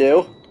developer should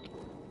do?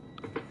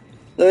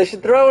 They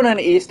should throw in an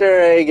Easter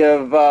egg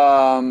of,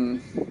 oh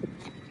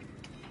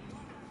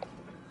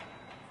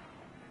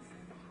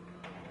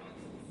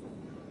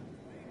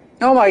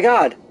my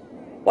god.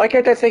 Why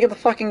can't I think of the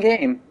fucking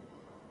game?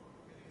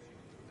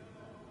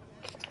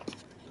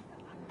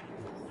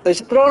 They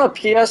should throw in a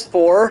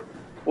PS4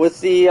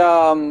 with the,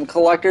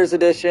 collector's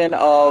edition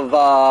of,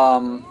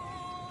 not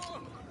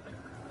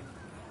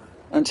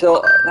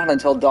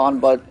Until Dawn,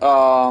 but,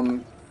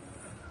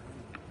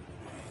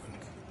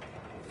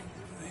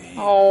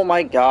 oh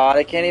my god,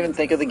 I can't even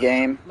think of the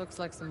game. Looks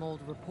like some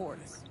old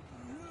reports.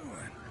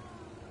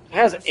 It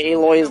has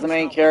Aloy as the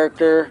main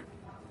character.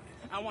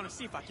 I want to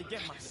see if I can get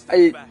my stuff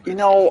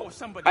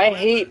back. I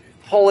hate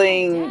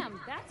pulling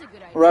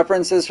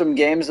references from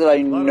games that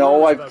I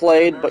know I've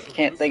played but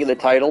can't think of the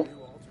title.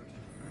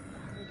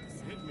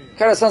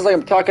 Kind of sounds like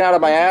I'm talking out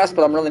of my ass,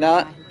 but I'm really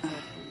not.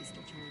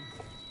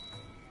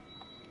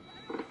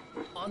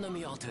 Honor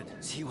me, Altered.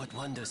 See what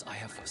wonders I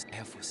have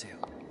for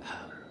sale.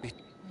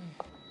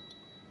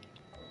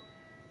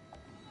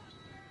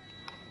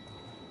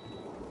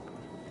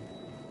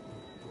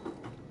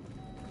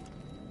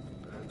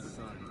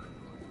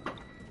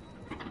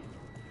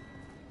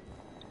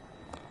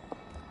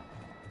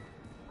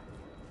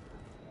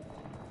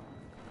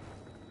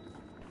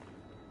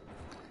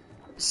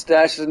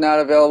 Stash is not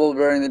available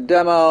during the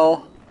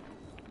demo.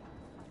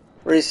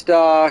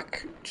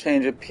 Restock,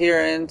 change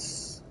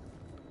appearance.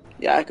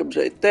 Jakob's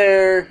right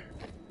there.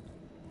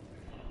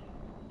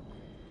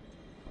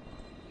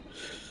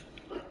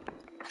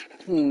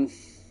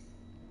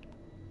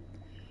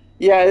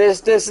 Yeah,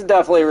 this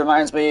definitely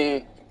reminds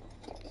me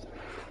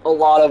a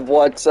lot of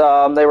what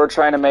they were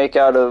trying to make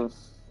out of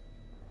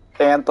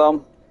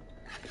Anthem,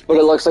 but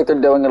it looks like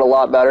they're doing it a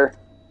lot better.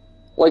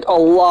 Like, a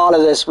lot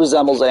of this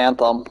resembles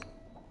Anthem.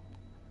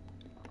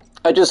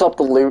 I just hope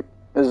the loot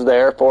is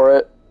there for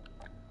it.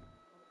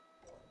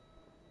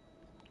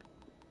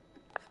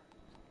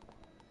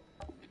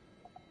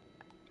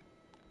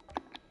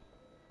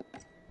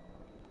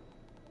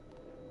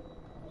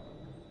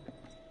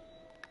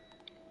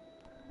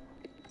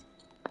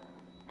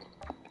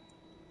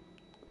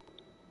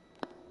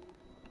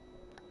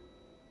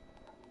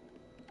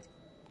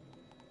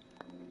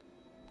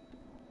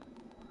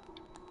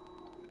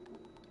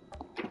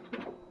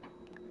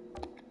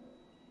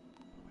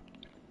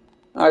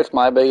 That's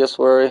my biggest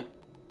worry.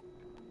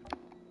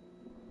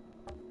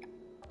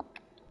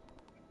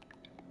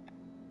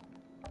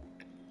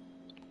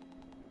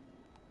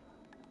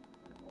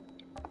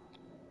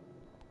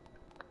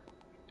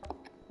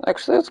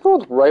 Actually, let's go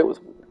with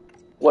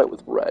white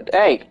with red.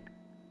 Hey!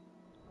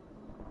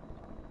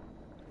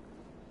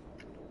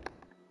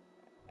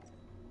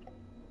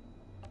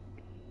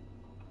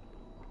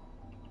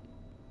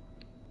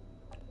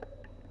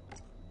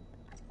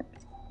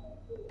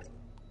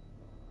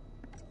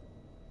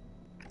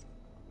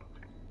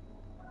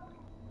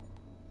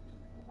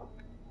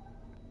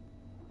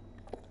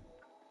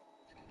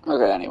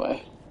 Okay,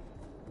 anyway.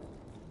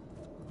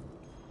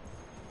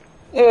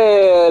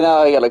 Yeah,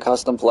 now I got a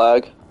custom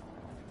flag.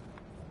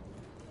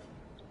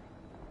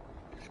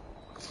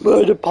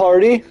 But a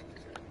party?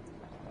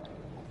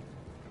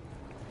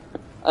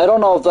 I don't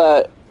know if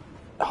that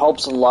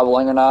helps with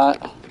leveling or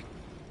not.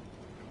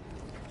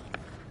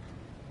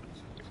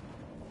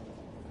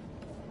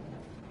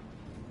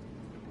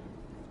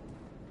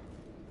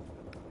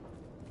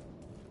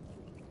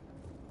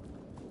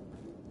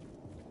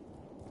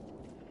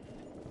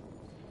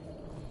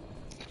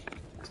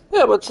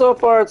 Yeah, but so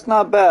far it's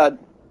not bad.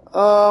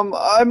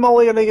 I'm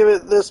only gonna give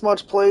it this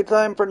much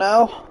playtime for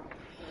now.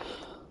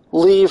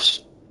 Leave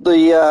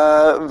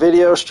the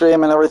video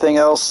stream and everything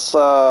else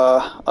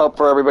up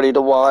for everybody to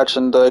watch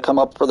and to come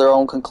up for their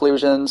own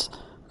conclusions.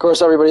 Of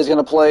course, everybody's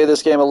gonna play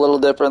this game a little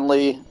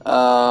differently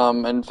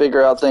and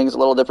figure out things a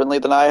little differently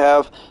than I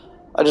have.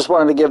 I just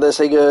wanted to give this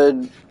a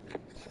good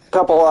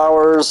couple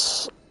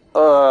hours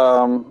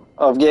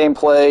of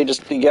gameplay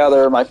just to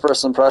gather my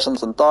first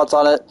impressions and thoughts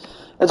on it.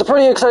 It's a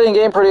pretty exciting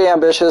game, pretty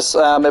ambitious.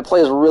 It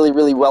plays really,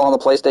 really well on the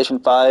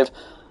PlayStation 5.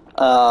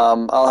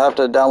 I'll have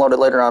to download it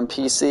later on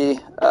PC.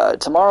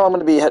 Tomorrow I'm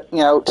going to be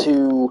heading out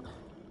to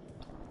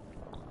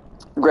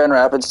Grand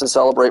Rapids to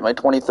celebrate my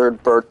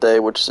 23rd birthday,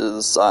 which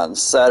is on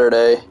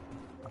Saturday.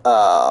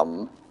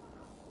 And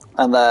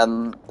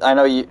then I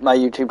know my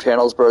YouTube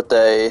channel's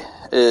birthday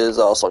is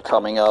also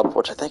coming up,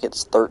 which I think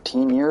it's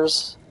 13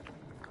 years.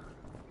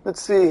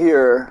 Let's see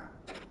here.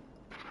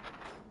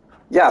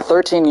 Yeah,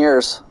 13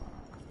 years.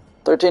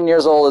 13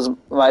 years old is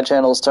my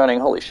channel is turning.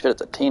 Holy shit,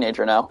 it's a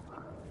teenager now.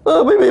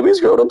 Oh, my baby's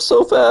grown up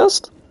so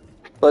fast.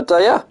 But,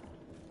 yeah.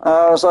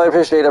 So I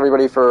appreciate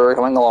everybody for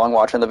coming along,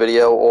 watching the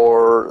video,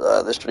 or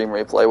the stream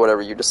replay,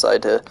 whatever you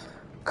decide to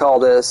call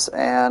this.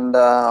 And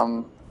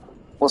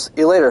we'll see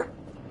you later.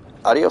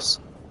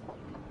 Adios.